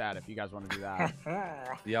Fortnite instead if you guys want to do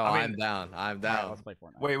that. Yo, I'm down. I'm down. All right, let's play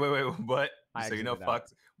Fortnite. Wait, but I so you know, exited out.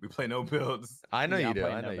 Fox, we play no builds. I know Yeah, you I'm do.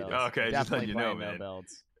 playing I no know you do. builds. Okay, just let Definitely you know, playing no man.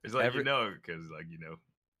 builds. Just let you know, because like you know,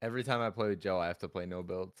 Every time I play with Joe, I have to play no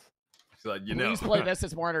builds. just let you know. Please play this.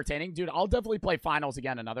 It's more entertaining. Dude, I'll definitely play finals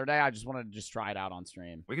again another day. I just want to just try it out on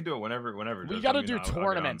stream. We can do it whenever. We just got to let me do know. I'll get on.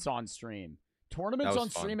 tournaments on stream. Tournaments That on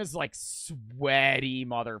was fun. stream is like sweaty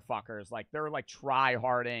motherfuckers. Like they're like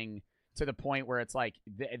try-harding to the point where it's like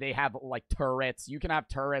they have like turrets. You can have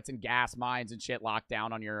turrets and gas mines and shit locked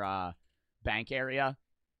down on your bank area.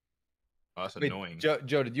 Oh, that's Wait, annoying. Joe,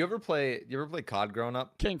 did you ever play COD growing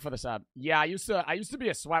up? King for the sub. Yeah, I used to be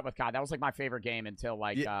a sweat with COD. That was like my favorite game until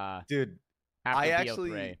like Dude, after I BO3.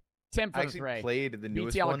 actually Tim for I the actually three. played the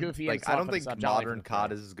newest BTL one. Goofy Like and I Slug don't for the think sub, Jolly for modern the COD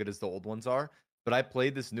three. is as good as the old ones are, but I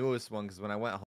played this newest one because when I went